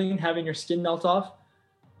unfamiliar feeling having your skin melt off.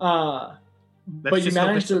 Let's But you just hope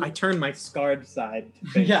managed to. I turned my scarred side. To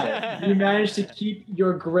face it. Yeah, you managed to keep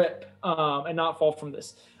your grip and not fall from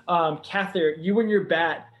this. Cather, you and your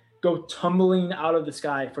bat go tumbling out of the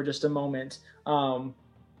sky for just a moment.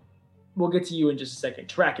 We'll get to you in just a second.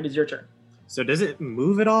 Track, it is your turn. So does it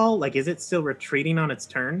move at all? Like, is it still retreating on its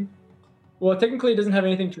turn? Well, technically, it doesn't have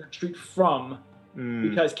anything to retreat from Hmm.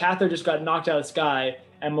 because Cather just got knocked out of the sky,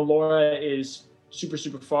 and Melora is super,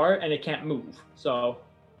 super far, and it can't move. So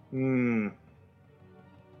you're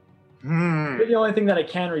the only thing that it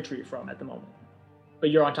can retreat from at the moment. But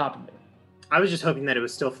you're on top of it. I was just hoping that it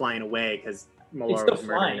was still flying away because It's Melora still was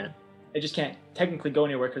murdering flying. it. It just can't technically go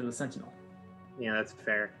anywhere because of the Sentinel. Yeah, that's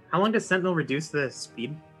fair. How long does Sentinel reduce the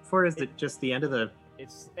speed for? Is it just the end of the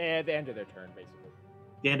it's at the end of their turn, basically.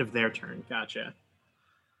 end of their turn? Gotcha.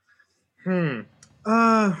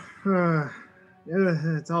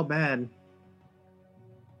 It's all bad.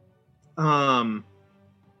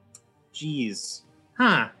 Jeez.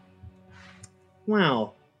 Huh.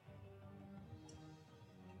 Well.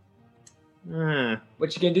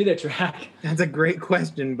 What you gonna do there, Track? That's a great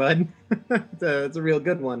question, bud. It's a real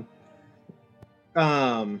good one.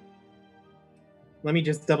 Let me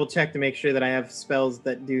just double check to make sure that I have spells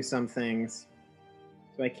that do some things.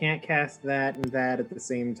 So I can't cast that and that at the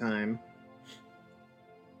same time.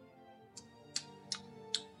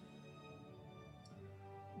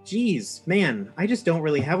 Jeez, man, I just don't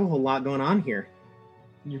really have a whole lot going on here.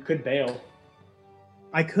 You could bail.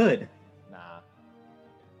 I could. Nah.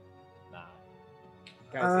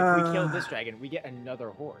 Guys, if we kill this dragon, we get another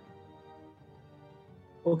horde.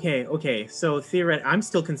 Okay. So theoretically, I'm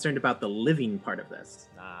still concerned about the living part of this.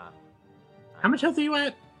 Nah. How much health are you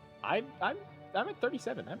at? I'm at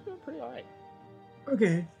 37. I'm doing pretty alright.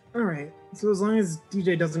 Okay, alright. So as long as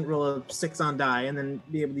DJ doesn't roll a 6 on die and then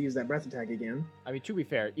be able to use that breath attack again. I mean, to be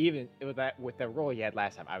fair, even with the roll you had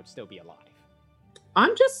last time, I would still be alive.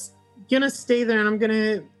 I'm just gonna stay there and I'm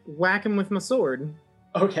gonna whack him with my sword.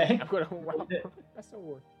 Okay. I'm gonna. Wow, that's so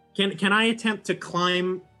weird. Can I attempt to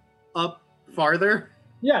climb up farther?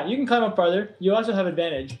 Yeah, you can climb up farther. You also have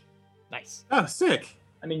advantage. Nice. Oh, sick.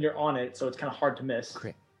 I mean, you're on it, so it's kind of hard to miss.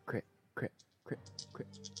 Crit.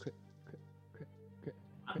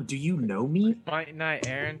 Do you know me? Smite Knight,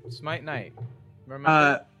 Aaron. Smite Knight.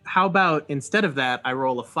 Remember? How about instead of that, I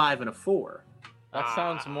roll a 5 and a 4? That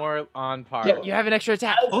sounds more on par. Yeah, You have an extra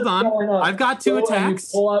attack. Hold on. I've got 2 Go and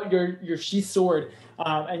attacks. You pull out your sheath sword,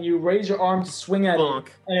 and you raise your arm to swing at Bonk.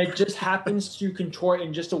 it, and it just happens to contort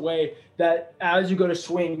in just a way that as you go to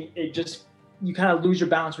swing, you kind of lose your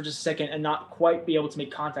balance for just a second and not quite be able to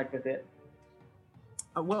make contact with it.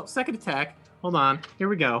 Well, second attack. Hold on. Here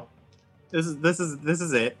we go. This is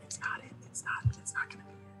it. It's not it. It's not gonna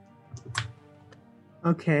be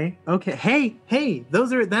it. Okay. Hey,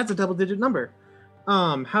 that's a double digit number.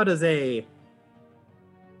 How does a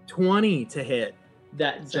 20 to hit?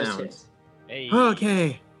 That just Sound. hits. Hey.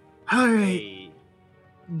 Okay. All right. Hey.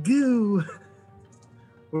 Goo.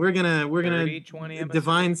 We're gonna Dirty 20, I'm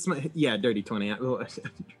divine yeah, dirty 20.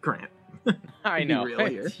 Grant. I be know. real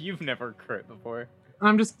here. You've never crit before.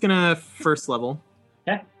 I'm just gonna first level.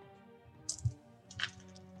 Okay.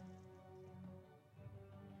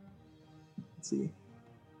 Let's see.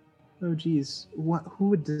 Oh geez, who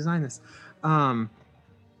would design this?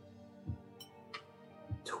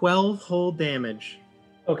 12 whole damage.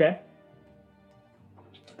 Okay.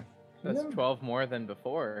 That's 12 more than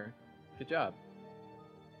before. Good job.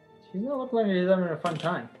 She's gonna look like she's having a fun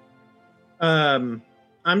time.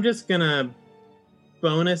 I'm just gonna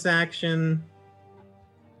bonus action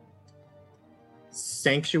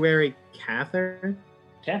Sanctuary Cather,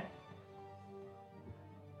 Okay.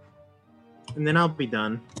 and then I'll be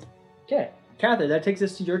done. Okay. Cather, that takes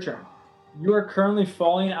us to your turn. You are currently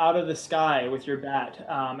falling out of the sky with your bat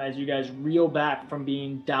as you guys reel back from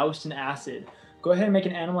being doused in acid. Go ahead and make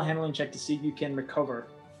an animal handling check to see if you can recover.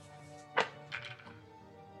 Oh,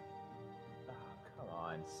 come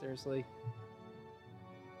on, seriously.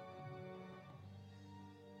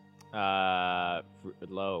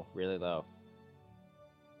 Low, really low.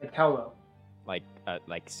 Like how low?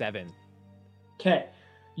 Like 7. Okay.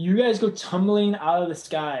 You guys go tumbling out of the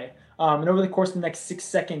sky. And over the course of the next 6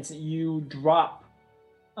 seconds, you drop.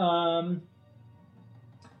 And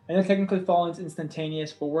then technically falling's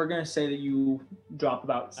instantaneous, but we're going to say that you drop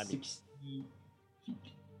about 60 feet.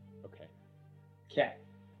 Okay. Okay.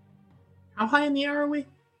 How high in the air are we?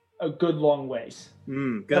 A good long ways.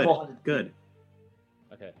 Good. Couple hundred feet. Good.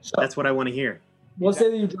 Okay. So That's what I want to hear. we'll say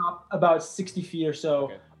that you drop about 60 feet or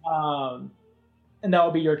so. Okay. And that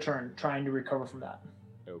will be your turn, trying to recover from that.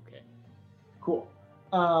 Okay. Cool.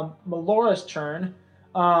 Melora's turn.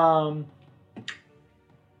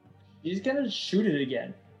 He's gonna shoot it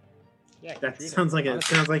again. Yeah. That Katrina, sounds like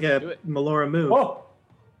honestly, a do it. Melora move. Oh!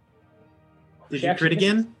 Did She you actually crit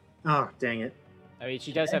again? Oh, dang it. I mean,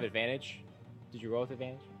 she does have advantage. Did you roll with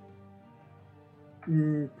advantage?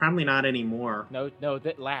 Probably not anymore. No,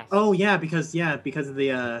 that last. Oh yeah, because of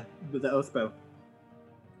the oath bow.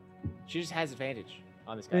 She just has advantage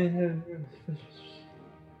on this guy.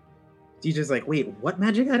 DJ's like, wait, what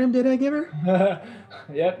magic item did I give her?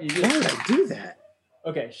 Yep, you Why do. would I do that?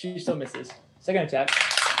 Okay, she still misses. Second attack.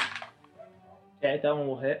 Okay, that one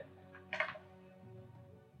will hit.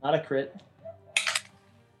 Not a crit.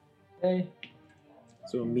 Okay.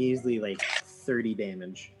 So a measly like 30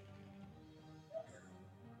 damage.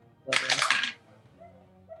 11,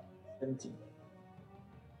 17.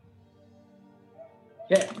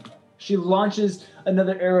 Okay. She launches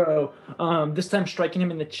another arrow, this time striking him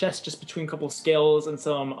in the chest just between a couple of scales and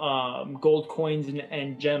some gold coins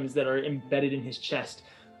and gems that are embedded in his chest.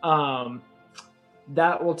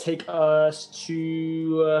 That will take us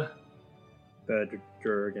to... The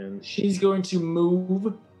Jurgen. She's going to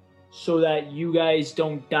move so that you guys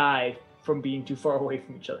don't die from being too far away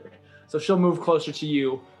from each other. So she'll move closer to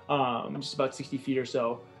you, just about 60 feet or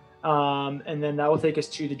so. And then that will take us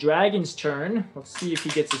to the dragon's turn. Let's see if he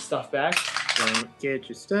gets his stuff back. Don't get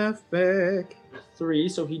your stuff back. 3,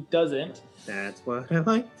 so he doesn't. That's what I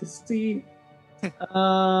like to see.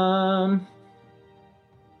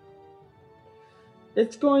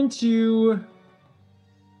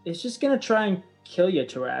 It's just gonna try and kill you,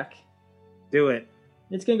 Tarak. Do it.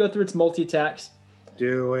 It's gonna go through its multi-attacks.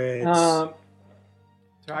 Do it.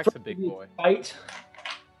 Tarak's a big boy. Fight.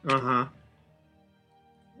 Uh-huh.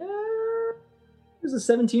 There's a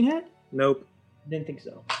 17 hit? Nope. Didn't think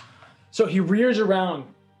so. So he rears around,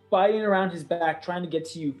 biting around his back, trying to get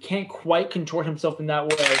to you. Can't quite contort himself in that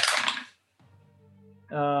way.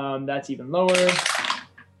 That's even lower.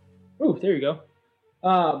 Ooh, there you go.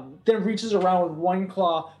 Then reaches around with one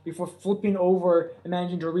claw before flipping over and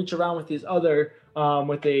managing to reach around with his other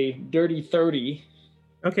with a dirty 30.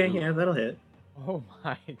 Okay, yeah, that'll hit. Oh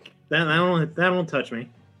my. That won't touch me.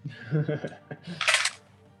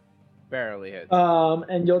 Barely hits.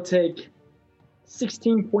 And you'll take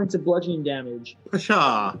 16 points of bludgeoning damage.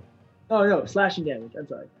 Pshaw. Oh no, slashing damage. I'm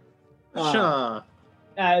sorry. Pshaw.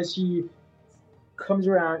 As he comes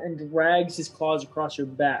around and drags his claws across your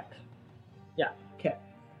back. Yeah. Okay.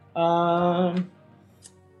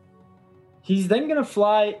 He's then gonna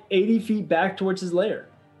fly 80 feet back towards his lair.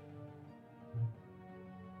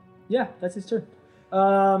 Yeah, that's his turn.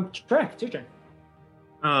 Trek, it's your turn.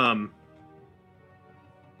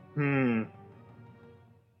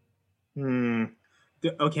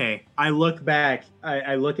 Okay, I look back.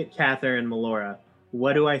 I look at Cather and Melora.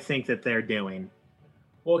 What do I think that they're doing?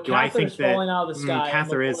 Well, Do I think Cather's that- falling out of the sky. and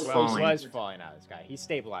Cather is Melora's Well, falling. he was falling out of the sky. He's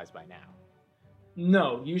stabilized by now.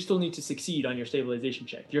 No, you still need to succeed on your stabilization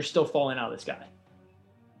check. You're still falling out of the sky.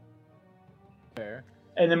 Fair.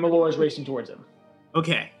 And then Melora's racing towards him.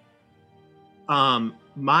 Okay.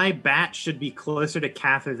 My bat should be closer to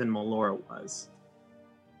Cather than Melora was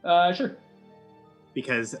Sure.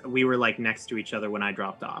 because we were like next to each other when I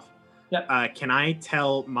dropped off. Yep. Can I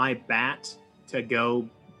tell my bat to go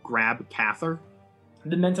grab Cather?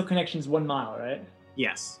 The mental connection is 1 mile, right?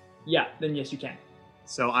 Yes. Yeah, then yes, you can.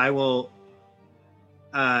 So I will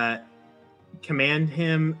command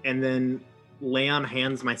him and then lay on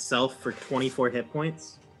hands myself for 24 hit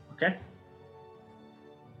points. Okay.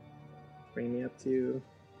 Bring me up to...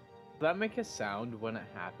 Does that make a sound when it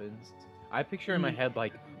happens? I picture in my head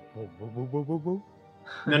like whoa, whoa, whoa, whoa, whoa, whoa.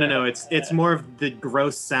 No. It's more of the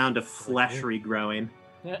gross sound of flesh regrowing.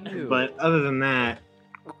 Ew. But other than that,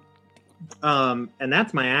 and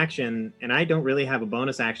that's my action, and I don't really have a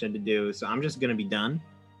bonus action to do, so I'm just gonna be done.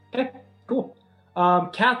 Okay, cool.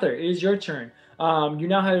 Cather, it is your turn. You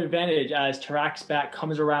now have advantage as Tarak's back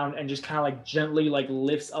comes around and just kind of like gently like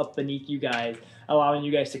lifts up beneath you guys, allowing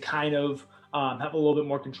you guys to kind of have a little bit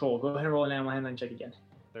more control. Go ahead and roll an animal handling check again.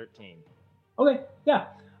 13. Okay, yeah.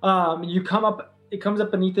 You come up, it comes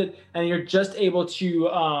up beneath it, and you're just able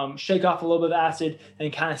to shake off a little bit of acid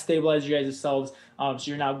and kind of stabilize you guys yourselves. So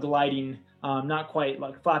you're now gliding, not quite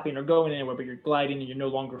like flapping or going anywhere, but you're gliding and you're no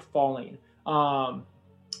longer falling.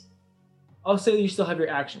 I'll say that you still have your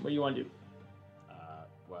action. What do you want to do?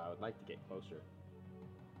 Well, I would like to get closer.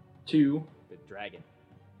 To The dragon.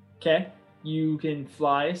 okay, you can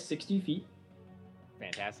fly 60 feet.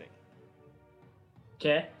 Fantastic.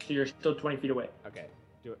 Okay, so you're still 20 feet away. Okay.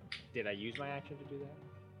 Did I use my action to do that?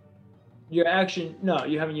 Your action? No,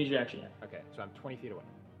 you haven't used your action yet. Okay, so I'm 20 feet away.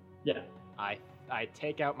 Yeah. I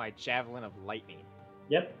take out my javelin of lightning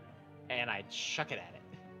Yep. and I chuck it at it.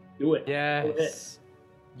 Do it. Yes.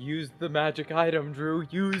 Use the magic item, Drew.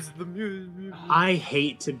 Use the music. I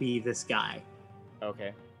hate to be this guy.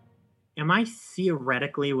 Okay. Am I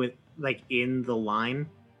theoretically in the line?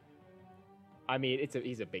 I mean,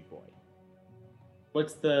 he's a big boy.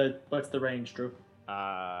 What's the range, Drew?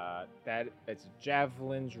 That it's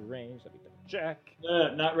javelin's range. Let me double check.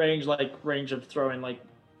 Not range like range of throwing, like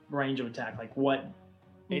range of attack. Like what?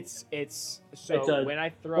 It's so It's a when I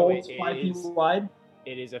throw it, Bolt's 5 feet is wide.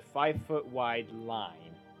 it is a 5 foot wide line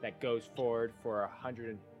that goes forward for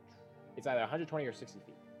 100. It's either 120 or 60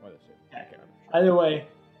 feet. One of those two. I can't remember. Either way,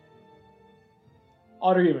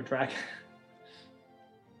 odd or even track.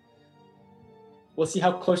 We'll see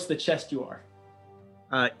how close to the chest you are.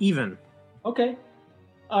 Even. Okay.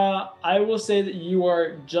 I will say that you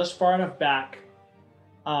are just far enough back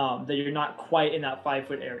that you're not quite in that 5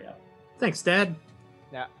 foot area. Thanks, Dad.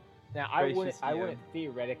 Now I Gracious wouldn't DM.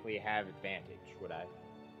 theoretically have advantage, would I?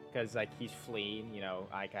 Because like he's fleeing,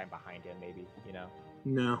 I kind of behind him, maybe,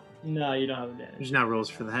 No, No, you don't have advantage. there's no rules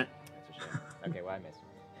for that. That's a shame. Okay, well I missed.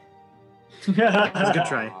 That's a good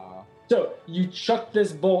try. So you chuck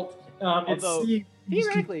this bolt. Although, you just keep-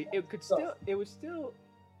 theoretically, it would still.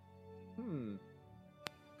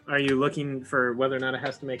 Are you looking for whether or not it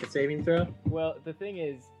has to make a saving throw? Well, the thing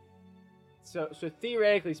is, so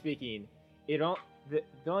theoretically speaking, the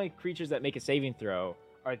only creatures that make a saving throw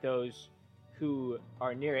are those who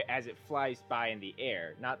are near it as it flies by in the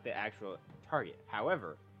air, not the actual target.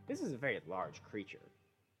 However, this is a very large creature.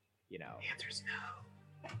 You know. The answer's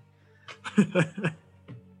no.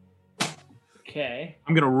 Okay.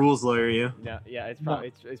 I'm gonna rules lawyer you No, yeah, it's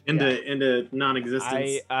probably it's into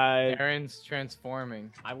non-existence. Aaron's transforming.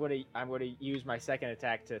 I'm gonna use my second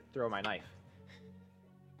attack to throw my knife.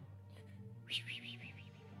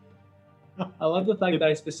 I love the fact that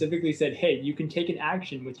I specifically said, "Hey, you can take an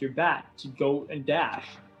action with your bat to go and dash."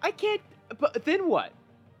 I can't. But then what?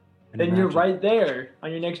 Then you're right there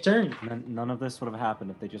on your next turn. None of this would have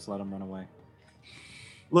happened if they just let him run away.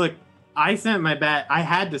 Look, I sent my bat. I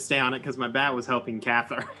had to stay on it because my bat was helping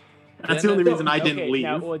Cather. That's the only reason I didn't leave.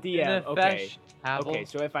 Now, well, DM. Okay. Tabble. Okay.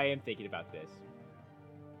 So if I am thinking about this,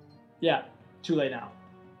 Yeah, too late now.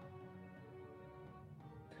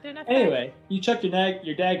 Anyway, you chuck your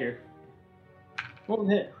dagger. What was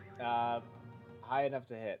it? high enough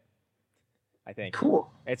to hit. I think. Cool.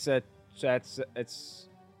 It's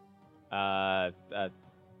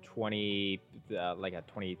 20, like a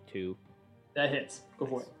 22. That hits. Go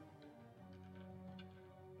for it.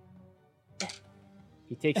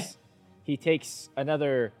 He takes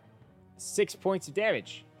another 6 points of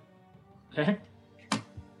damage. Okay. I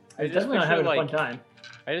He's just definitely not picture, having a fun like- time.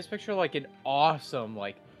 I just picture like an awesome,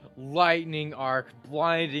 like lightning arc,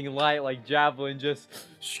 blinding light, like javelin, just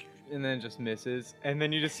and then just misses, and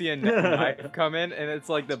then you just see a knife come in, and it's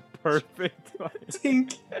like the perfect.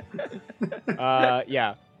 Tink.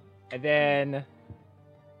 Yeah, and then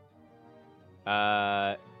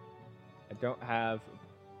I don't have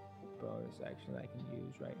a bonus action I can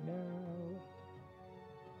use right now.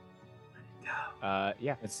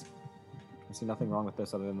 Yeah. I see nothing wrong with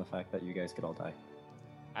this other than the fact that you guys could all die.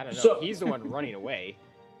 I don't know. So- He's the one running away.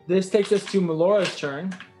 This takes us to Melora's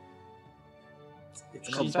turn. It's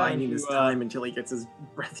She's called trying biding to, his time until he gets his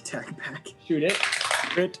breath attack back. Shoot it.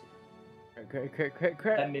 Crit. Crit.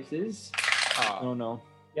 That misses. Oh no.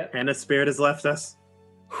 Hannah's spirit has left us.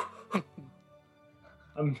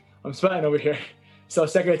 I'm sweating over here. So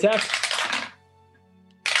second attack.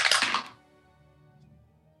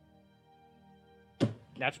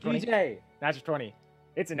 Natural 20. DJ. Natural 20.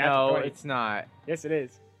 It's a natural No, 20. it's not. Yes, it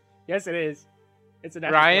is. Yes, it is. It's a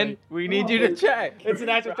natural Ryan, 20. we need you to check. It's a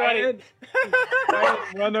natural 20. Ryan, Ryan,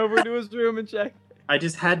 run over to his room and check. I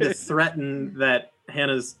just had to threaten that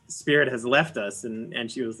Hannah's spirit has left us,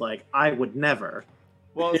 and she was like, I would never.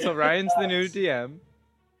 Well, so Ryan's the new DM.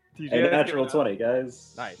 DJ A has natural given up. 20,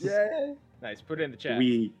 guys. Nice. Yeah. Nice. Put it in the chat.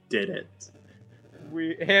 We did it.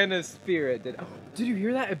 Hannah's spirit did. Did you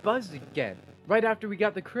hear that? It buzzed again right after we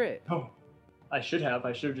got the crit. Oh, I should have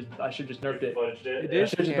just nerfed it. It I is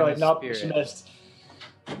should have just been like, Hannah's nope, she spirit. missed.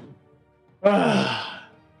 I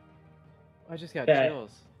just got Okay.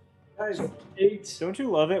 chills. Guys, 8 Don't you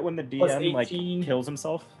love it when the Plus DM like 18. kills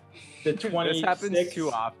himself? to 26. This happens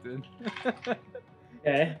too often.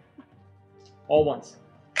 Okay. All once.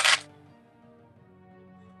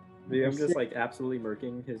 The DM just like absolutely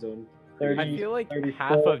murking his own. 30, I feel like 34.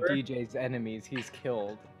 half of DJ's enemies he's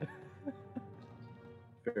killed.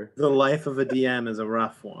 Fair. the life of a DM is a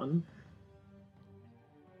rough one.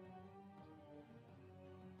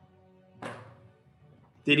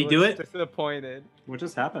 Did he do was it? Disappointed. What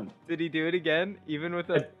just happened? Did he do it again? Even with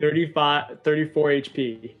a At 34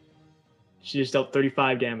 HP. She just dealt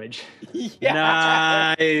 35 damage.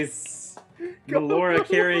 Nice. Melora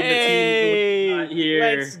carrying the team not here.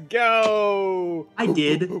 Let's go. I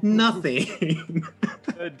did nothing.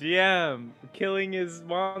 The DM killing his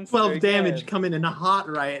monster. 12 damage again. coming in hot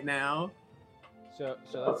right now. So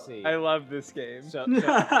let's see. I love this game. So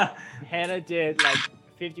Hannah did like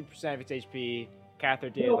 50% of its HP. Cather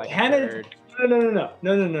did No, like Hannah- a third.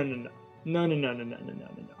 No.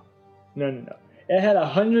 It had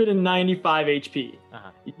 195 HP.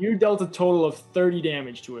 Uh-huh. You dealt a total of 30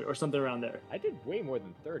 damage to it, or something around there. I did way more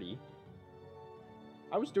than 30.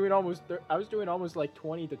 I was doing almost like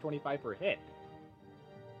 20 to 25 per hit.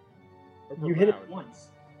 Or per You hit it round. once.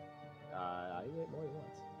 I hit more than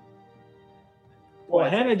once. Well,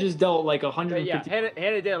 Hannah just dealt like But 150. yeah,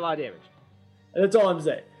 Hannah did a lot of damage. That's all I'm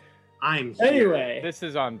saying. I'm here. Anyway, This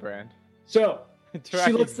is on brand. so she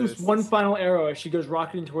Track looks this exists. one final arrow as she goes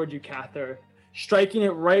rocketing towards you, Cather, striking it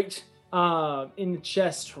right in the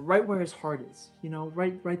chest, right where his heart is. You know,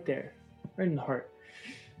 right there, right in the heart.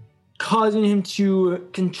 causing him to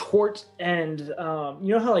contort and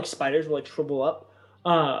you know how like spiders will like shrivel up,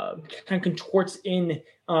 kind of contorts in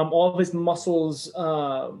all of his muscles,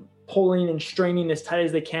 pulling and straining as tight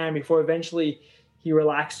as they can before eventually he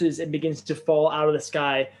relaxes and begins to fall out of the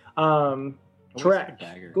sky. Trek,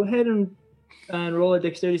 go ahead and roll a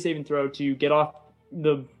dexterity saving throw to get off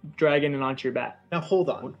the dragon and onto your bat. Now hold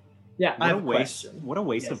on. Yeah, I have What a a waste! question. What a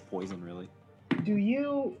waste Yes. of poison, really. Do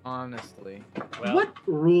you Honestly. Well, what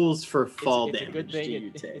rules for fall it's a damage good thing. do you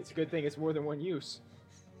take? It's a good thing it's more than one use.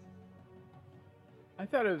 I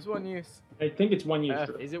thought it was one use. I think it's one use.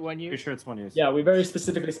 Is it one Pretty use? sure it's one use. Yeah, we very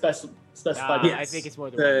specifically specified. Nah, that. I think it's more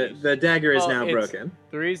than one the use. the dagger is Well, now it's- broken.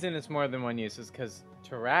 The reason it's more than one use is because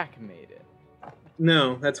Tarak made it.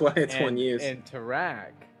 No, that's why it's and, one use. And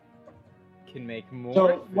Tarak can make more.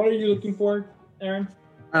 So, what are you looking for, Aaron?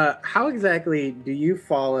 How exactly do you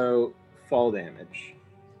follow fall damage?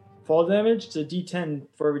 Fall damage? It's a D10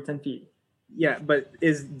 for every 10 feet. Yeah, but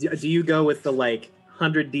do you go with the like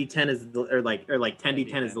 100 D10 is the, or like 10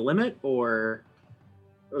 D10 is the limit, or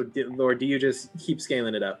do you just keep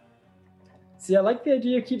scaling it up? See, I like the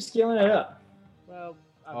idea of keep scaling it up. Well,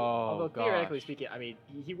 I mean, Oh, although theoretically gosh. speaking, I mean,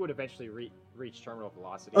 he would eventually reach terminal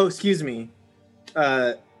velocity. Oh, excuse me.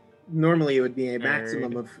 Normally it would be a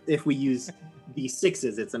maximum of, if we use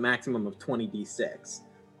D6s, it's a maximum of 20 D6.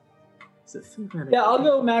 So Yeah, I'll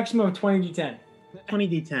go maximum of 20 D10. 20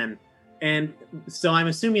 D10. And so I'm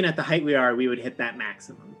assuming at the height we are, we would hit that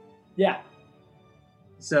maximum. Yeah.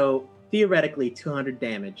 So theoretically, 200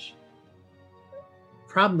 damage.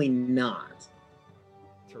 Probably not.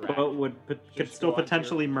 But could Just still go onto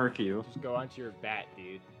potentially your- murk you. Just go onto your bat,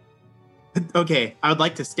 dude. Okay, I would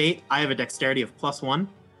like to state I have a dexterity of +1,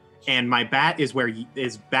 and my bat is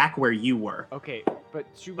is back where you were. Okay, but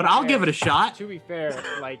But I'll give it a shot. To be fair,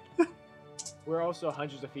 like we're also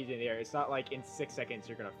hundreds of feet in the air. It's not like in 6 seconds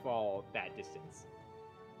you're gonna fall that distance.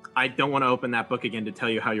 I don't want to open that book again to tell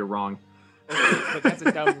you how you're wrong. But that's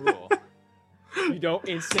a dumb rule. You don't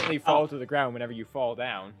instantly fall to the ground whenever you fall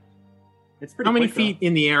down. It's pretty How many quick, feet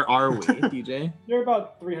in the air are we, DJ? You're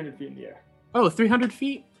about 300 feet in the air. Oh, 300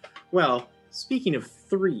 feet? Well, speaking of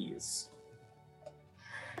threes,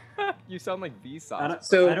 You sound like though. Vsauce.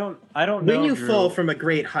 So, I don't know. when you Drew. fall from a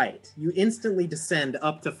great height, you instantly descend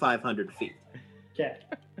up to 500 feet. Okay.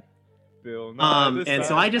 Bill. And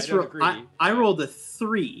so I just don't agree. I rolled a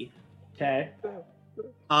 3. Okay.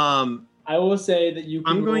 Um, I will say that you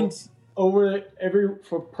can I'm going roll to.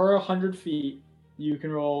 over per 100 feet, you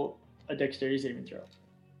can roll a dexterity saving throw. So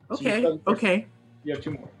you've Okay, done the first- okay. You have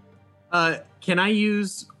 2 more. Can I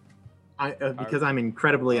use? Because I'm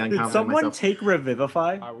incredibly Did unconfident someone myself. take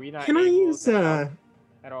Revivify? Are we not Can I able use? to help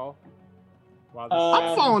at all? While this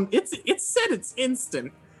I'm falling. It's said it's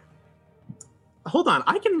instant. Hold on,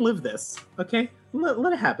 I can live this. Okay,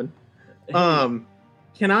 let it happen.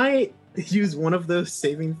 Can I use one of those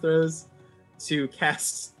saving throws to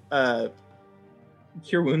cast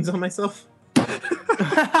Cure Wounds on myself?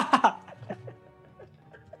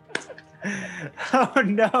 Oh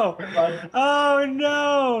no! Oh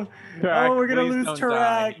no! Oh, we're gonna lose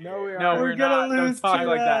Tarak. No, we No, are. we're gonna not. Don't lose talk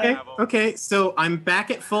like that. Okay, Neville. okay, so I'm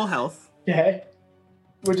back at full health. Okay.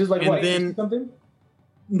 Which is like And what? then- Something?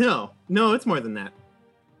 No, it's more than that.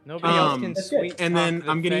 Nobody else Um, can That's good. sweet And talk then the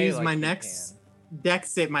I'm gonna Fae use like my you next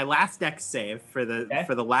dex save, my last dex save for the Okay.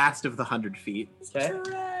 for the last of the 100 feet.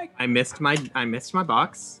 Okay. I missed my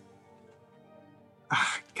box.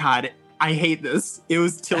 Ah, God, I hate this. It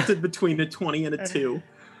was tilted between a 20 and a 2.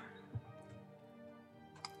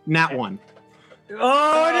 Nat 1.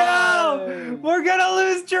 Oh no! We're gonna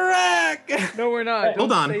lose Tarak. can. No, we're not. Hold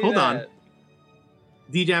Don't on, say hold on. that.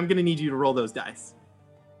 DJ, I'm gonna need you to roll those dice.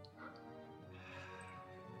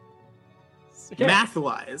 Okay.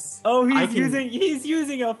 Math-wise, Oh, I he's can-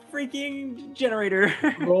 using a freaking generator.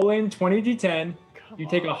 Rolling 20 D10. You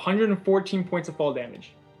take 114 points of fall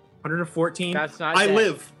damage. 114. That's not I dead.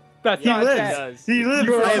 live. That's He not lives. dead. He lives.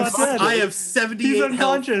 You are I He's have, not dead. I have He's 78 health.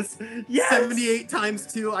 unconscious. Yes. 78 times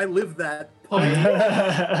 2. I live that.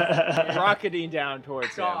 Rocketing down towards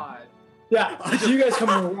him. God. Yeah, so you guys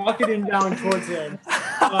come rocketing down towards him.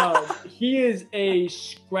 He is a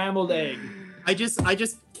scrambled egg. I just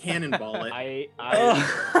cannonball it. I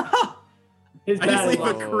His I just bat is leave a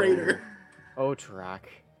on. crater. Oh, Tarak.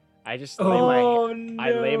 I just Oh no!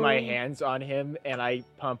 I lay my hands on him and I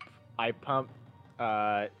pump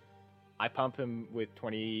him with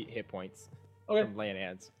 20 hit points Okay. from laying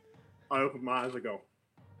hands. I open my eyes and go,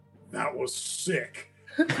 that was sick.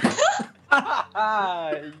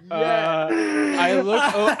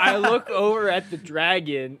 I look over at the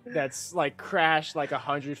dragon that's like crashed like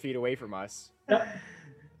 100 feet away from us. Yeah.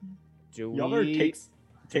 Do Y'all better we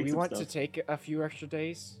Do we some want to stuff. take a few extra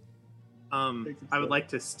days? I would like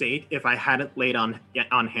to state, if I hadn't laid on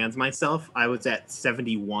hands myself, I was at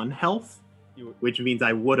 71 health, which means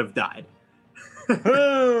I would have died.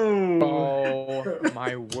 Oh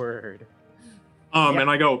my word. And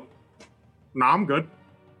I go, nah, I'm good.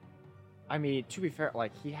 I mean, to be fair,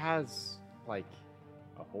 like he has like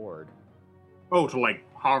a horde. Oh, to like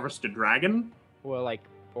harvest a dragon? Well, like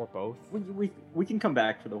or both. We can come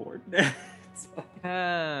back for the horde. It's fine.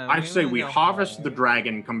 I say we harvest the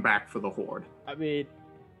dragon, come back for the horde. I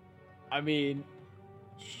mean,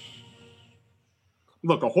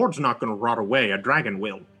 Look, a horde's not going to rot away. A dragon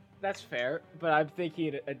will. that's fair, but I'm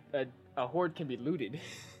thinking a horde can be looted.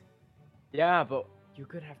 Yeah, but you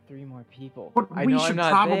could have 3 more people. But I we know should I'm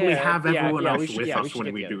not probably there. have everyone else we should- with yeah, we us should when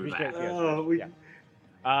get we the do others. We should that. get the Oh, we, yeah.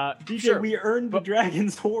 DJ, Sure, we earned the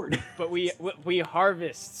dragon's horde. but we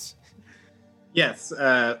harvest. Yes,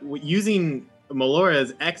 using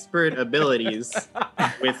Melora's expert abilities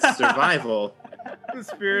with survival, The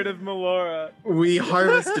spirit of Melora. we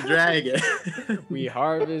harvest a dragon. We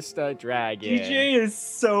harvest a dragon. DJ is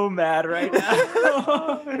so mad right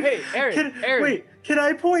now. Hey, Aaron, Aaron. Wait, can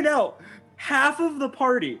I point out half of the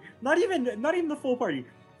party, not even the full party,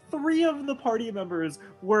 3 of the party members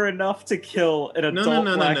were enough to kill an adult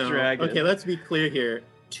black dragon. Okay, let's be clear here.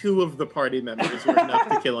 2 of the party members were enough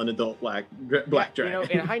to kill an adult black dragon. You know,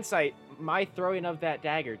 in hindsight, my throwing of that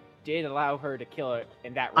dagger did allow her to kill it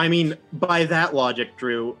in that range. I mean, by that logic,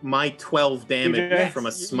 Drew, my 12 damage DJ? from a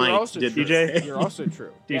You're smite also did true. the DJ? same. You're also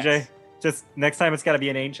true. DJ, Yes. just next time it's got to be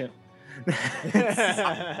an ancient.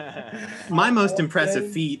 My most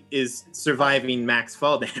impressive feat is surviving max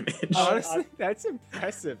fall damage. Honestly, that's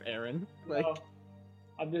impressive, Aaron. Like,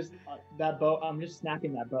 I'm just that bow. I'm just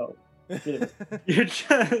snapping that bow. Dude. You're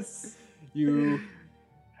just you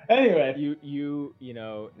Anyway, you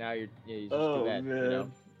know now you just oh do that. man, You know?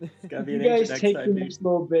 it's gotta be you an guys ancient take next the time, dude. next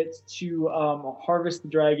little bit to harvest the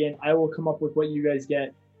dragon. I will come up with what you guys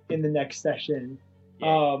get in the next session.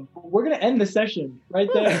 We're gonna end the session right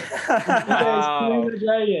there. You guys killing the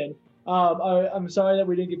dragon. I'm sorry that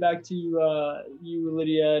we didn't get back to you,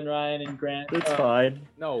 Lydia, and Ryan, and Grant. It's fine.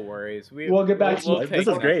 No worries. We'll get back to we'll you. take This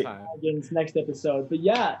is it great. next time. Dragons next episode. But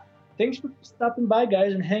yeah, thanks for stopping by,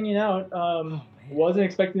 guys, and hanging out. Wasn't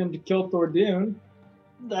expecting them to kill Thordoon.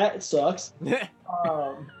 That sucks.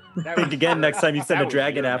 Think again next time you send That a was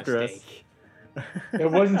dragon your after mistake.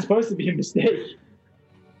 It wasn't supposed to be a mistake.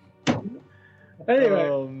 Anyway,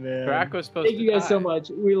 Oh man. Brack was supposed thank to you guys so die. much.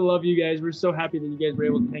 We love you guys. We're so happy that you guys were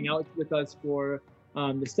able to hang out with us for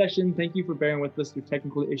the session. Thank you for bearing with us through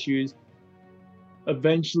technical issues.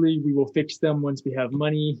 Eventually, we will fix them once we have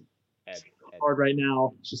money. It's hard right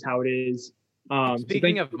now. It's just how it is. So Speaking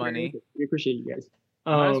thank you of for bearing money, with us. We appreciate you guys.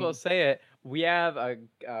 Might as well say it. We have a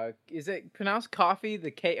is it pronounced coffee? The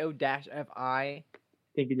KO-FI.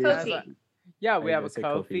 Thank you, Coffee. dude. Yeah, we I have a was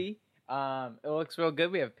gonna say Ko-fi. It looks real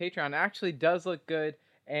good. We have Patreon. It actually does look good,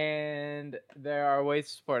 and there are ways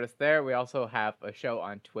to support us there. We also have a show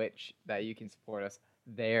on Twitch that you can support us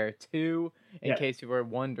there too, in Yeah. case you were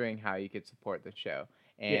wondering how you could support the show.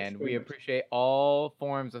 And very we much. appreciate all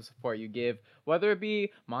forms of support you give, whether it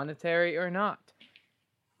be monetary or not.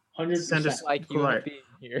 100%. Send us- Like you Alright. being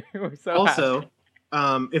here. We're so Also,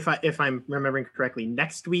 happy. if I'm remembering correctly,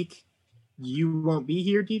 next week you won't be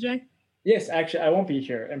here, DJ. Yes, actually, I won't be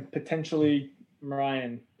here, and potentially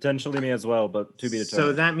Ryan. Potentially me as well, but to be determined.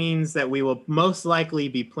 So that means that we will most likely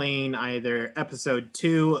be playing either episode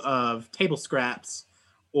 2 of Table Scraps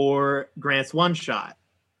or Grant's One Shot.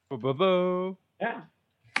 Boo-boo-boo. Yeah,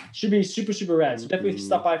 should be super super rad. So definitely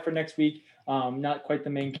stop by for next week. Not quite the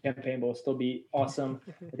main campaign, but it'll still be awesome.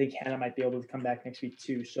 I think Hannah might be able to come back next week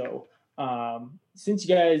too. So since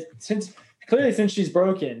she's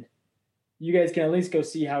broken, you guys can at least go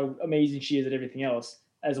see how amazing she is at everything else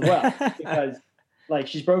as well. Because like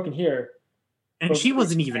she's broken here, And she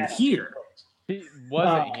wasn't even here. He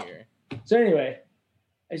wasn't here. So anyway,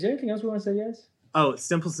 is there anything else we want to say, guys? Oh,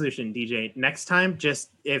 simple solution, DJ. Next time, just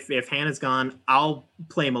if Hannah's gone, I'll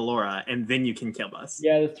play Melora, and then you can kill us.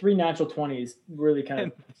 Yeah, the 3 natural 20s really kind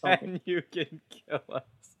of something. And you can kill us.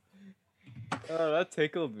 Oh, that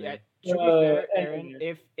tickled me. Yeah, to be fair, Aaron,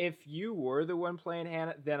 if you were the one playing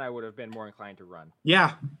Hannah, then I would have been more inclined to run.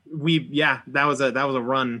 Yeah, that was a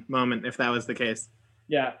run moment if that was the case.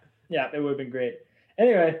 Yeah, it would have been great.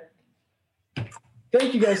 Anyway,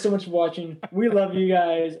 thank you guys so much for watching. We love you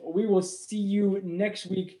guys. We will see you next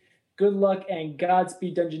week. Good luck and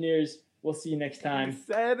Godspeed, Dungeoneers. We'll see you next time.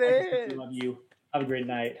 Said We it. love you. Have a great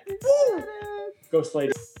night. Go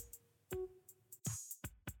Slade.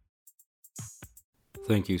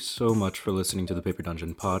 Thank you so much for listening to the Paper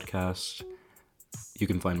Dungeon podcast. You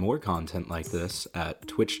can find more content like this at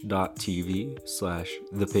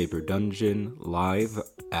twitch.tv/thepaperdungeon live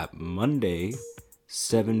at Monday,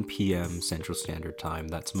 7 p.m. Central Standard Time.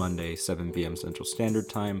 That's Monday, 7 p.m. Central Standard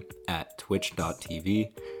Time at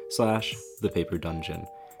twitch.tv/thepaperdungeon.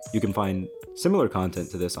 You can find similar content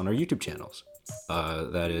to this on our YouTube channels.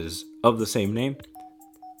 That is of the same name,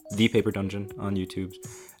 The Paper Dungeon on YouTube,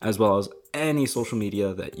 as well as any social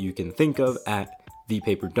media that you can think of at The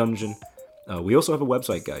Paper Dungeon. We also have a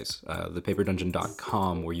website, guys,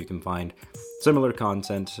 thepaperdungeon.com, where you can find similar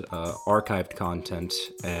content, archived content,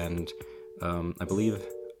 and I believe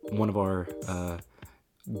one of our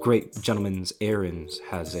great gentlemen's Aaron's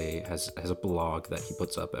has a blog that he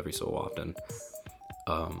puts up every so often.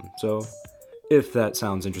 So if that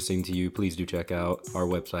sounds interesting to you, please do check out our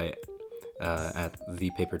website at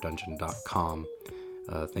thepaperdungeon.com.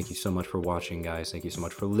 Thank you so much for watching, guys. Thank you so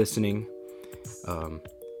much for listening.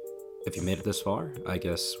 If you made it this far, I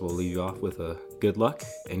guess we'll leave you off with a good luck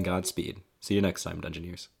and Godspeed. See you next time,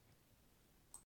 Dungeoneers.